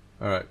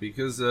 all right,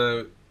 because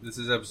this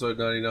is episode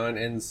 99,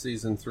 ends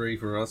season 3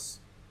 for us,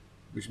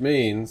 which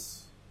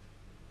means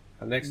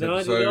our next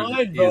episode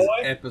 99, is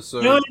boy.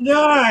 episode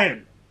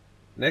 99!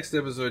 next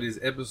episode is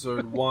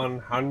episode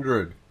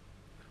 100.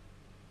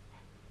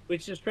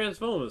 Which is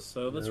Transformers,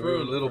 so let's We're a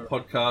ruin little it.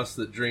 podcast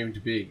that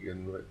dreamed big,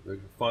 and we're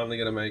finally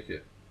going to make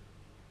it.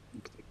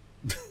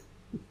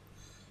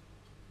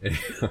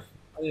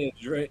 I need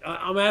a drink.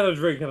 I'm out of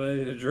drink and I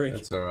need a drink.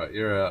 That's all right.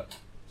 You're out.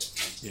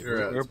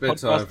 You're out. We're It's a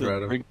bedtime podcast for that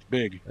Adam. drinks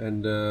big.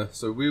 And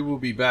so we will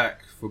be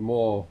back for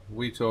more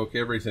We Talk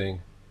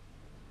Everything,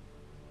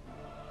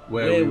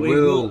 where we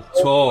will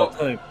talk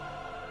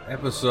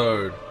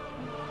episode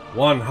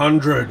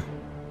 100.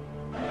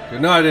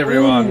 Good night,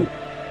 everyone. Ooh.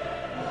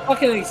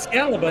 Fucking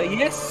Excalibur,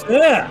 yes,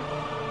 sir!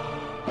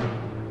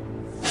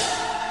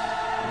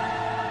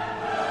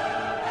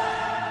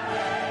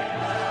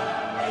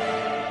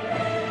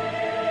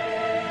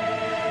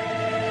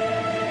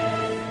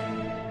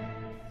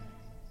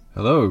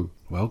 Hello,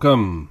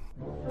 welcome.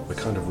 We're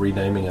kind of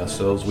renaming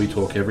ourselves We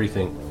Talk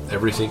Everything.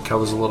 Everything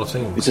covers a lot of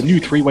things. It's a new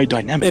three-way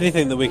dynamic.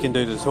 Anything that we can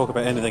do to talk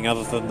about anything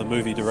other than the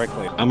movie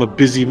directly. I'm a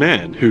busy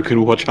man who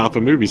can watch half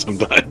a movie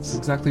sometimes. That's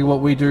exactly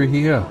what we do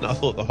here. I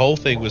thought the whole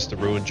thing was to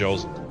ruin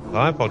Joel's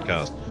entire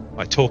podcast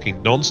by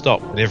talking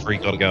non-stop whenever he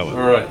got going.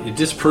 Alright, you're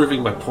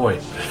disproving my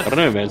point. I don't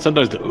know, man.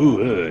 Sometimes the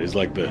is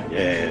like the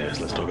yes,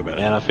 let's talk about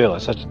it. Man, I feel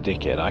like such a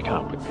dickhead. I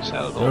can't put this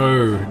out at all.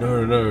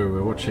 No.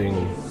 We're watching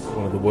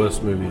one of the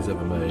worst movies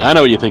ever made. I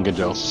know what you're thinking,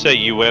 Joel. So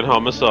you went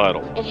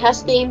homicidal. It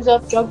has themes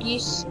of drug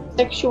use,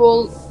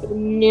 sexual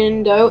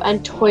innuendo,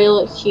 and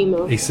toilet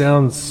humor. He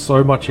sounds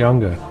so much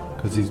younger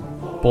because his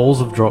balls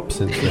have dropped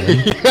since then.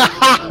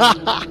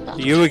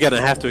 You were going to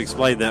have to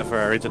explain that for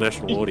our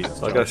international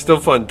audience. Like, I still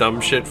find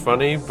dumb shit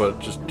funny, but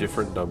just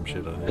different dumb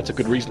shit, I think. That's a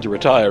good reason to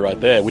retire right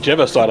there.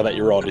 Whichever side of that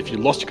you're on. If you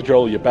lost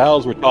control of your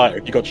bowels, retire.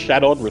 If you got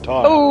shat on,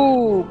 retire.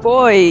 Oh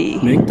boy!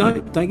 Mick,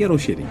 don't get all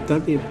shitty.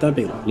 Don't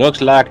be like.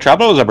 Looks like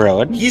troubles are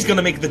brewing. He's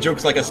gonna make the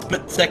jokes like a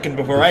split second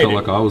before I I felt do.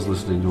 like I was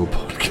listening to a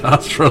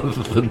podcast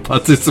rather than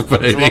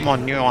participating. There's a lot more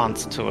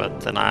nuance to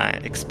it than I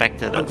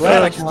expected. I'm at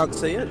glad I first. can't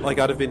see it. Like,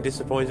 I'd have been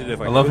disappointed if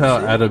I I love could how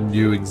see it. Adam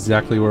knew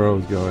exactly where I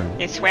was going.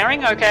 Is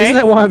swearing okay? Isn't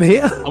that why I'm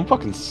here? I'm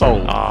fucking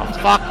sold. Oh,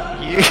 fuck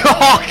you.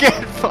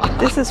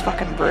 This is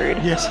fucking rude.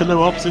 Yes,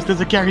 hello officers,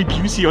 there's a Gary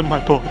Busey on my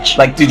porch.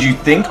 Like, did you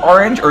think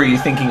orange, or are you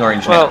thinking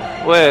orange now?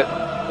 Well, we're...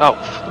 Oh,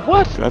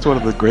 what? That's one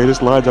of the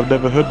greatest lines I've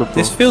never heard before.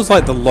 This feels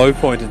like the low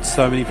point in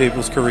so many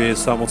people's careers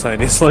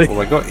simultaneously.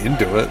 Well, I got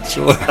into it,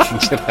 so I can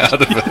get out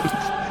of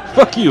it.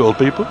 Fuck you, old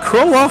people.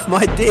 Crawl off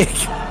my dick.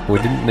 We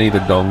didn't need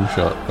a dong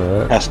shot for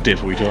that. How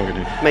stiff are we talking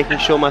to? Making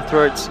sure my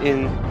throat's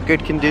in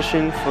good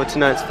condition for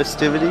tonight's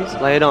festivities.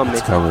 Lay it on me.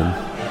 It's coming.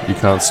 You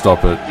can't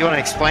stop it. You want to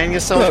explain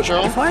yourself, Look,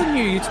 Joel? if I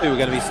knew you two were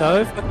going to be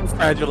so fucking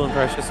fragile and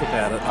precious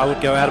about it, I would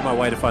go out of my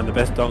way to find the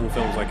best dong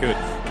films I could,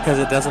 because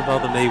it doesn't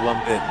bother me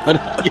one bit.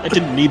 I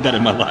didn't need that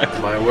in my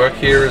life. My work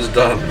here is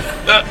done.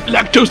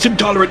 Lactose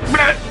intolerant.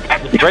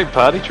 Great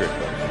party trick.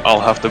 I'll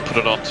have to put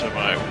it onto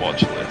my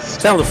watch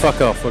list. Tell them to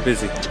fuck off, we're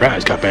busy.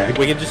 Surprise, got bag.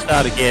 We can just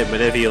start again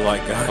whenever you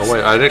like, guys. Oh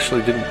wait, I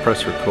actually didn't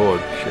press record.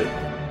 Shit.